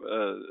it's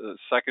a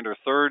second or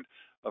third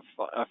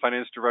a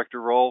finance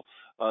director role.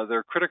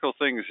 They're critical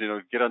things,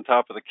 get on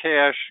top of the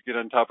cash, get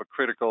on top of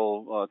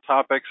critical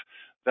topics.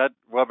 That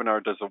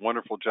webinar does a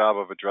wonderful job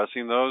of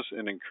addressing those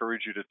and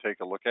encourage you to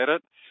take a look at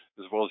it,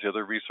 as well as the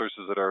other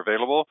resources that are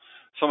available.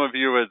 Some of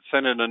you had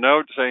sent in a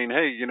note saying,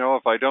 hey,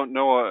 if I don't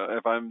know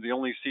if I'm the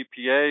only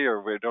CPA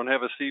or we don't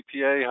have a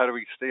CPA, how do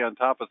we stay on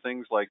top of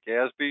things like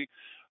GASB?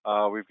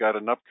 We've got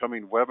an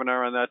upcoming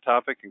webinar on that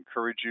topic.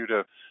 Encourage you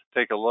to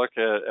take a look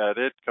at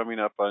it coming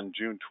up on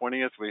June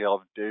 20th. We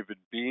have David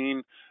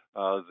Bean,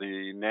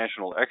 the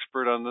national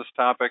expert on this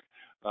topic,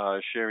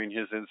 sharing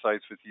his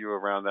insights with you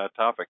around that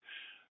topic.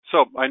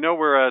 So I know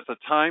we're at the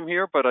time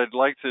here, but I'd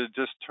like to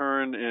just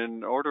turn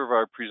in order of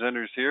our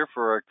presenters here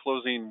for a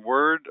closing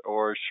word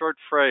or a short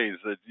phrase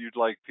that you'd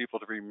like people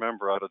to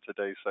remember out of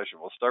today's session.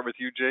 We'll start with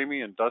you,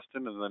 Jamie, and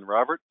Dustin, and then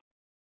Robert.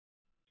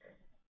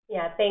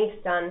 Yeah, thanks,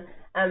 Don.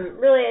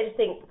 Really, I just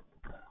think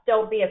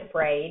don't be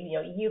afraid.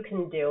 You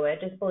can do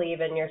it. Just believe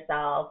in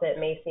yourself. It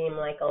may seem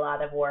like a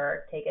lot of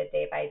work. Take it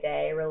day by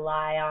day.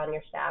 Rely on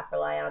your staff,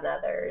 rely on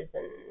others,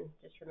 and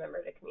just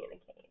remember to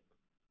communicate.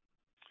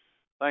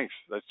 Thanks.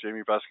 That's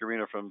Jamie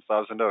Bascarino from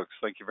Thousand Oaks.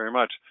 Thank you very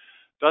much.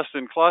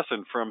 Dustin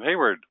Clausen from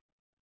Hayward.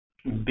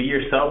 Be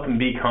yourself and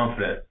be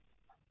confident.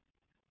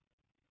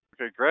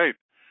 Okay, great.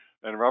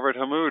 And Robert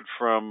Hammoud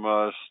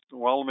from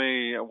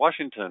Snoqualmie,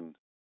 Washington.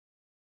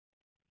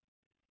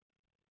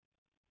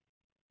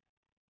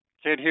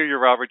 Can't hear you,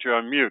 Robert. You're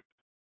on mute.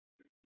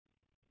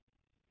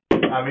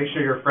 Make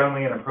sure you're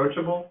friendly and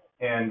approachable,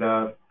 and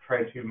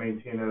try to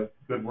maintain a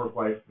good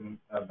work-life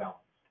balance.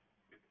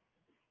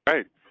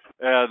 Great.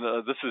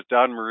 And this is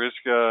Don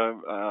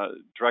Mariska,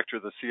 Director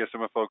of the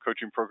CSMFO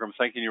Coaching Program,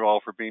 thanking you all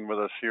for being with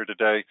us here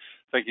today.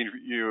 Thanking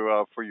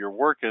you for your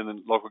work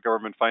in local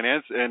government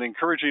finance and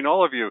encouraging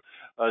all of you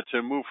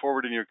to move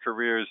forward in your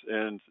careers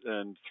and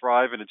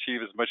thrive and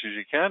achieve as much as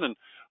you can. And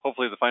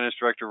hopefully the finance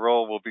director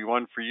role will be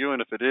one for you.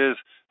 And if it is,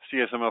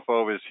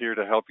 CSMFO is here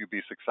to help you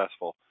be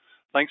successful.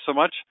 Thanks so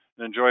much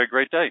and enjoy a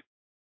great day.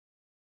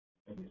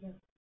 Thank you.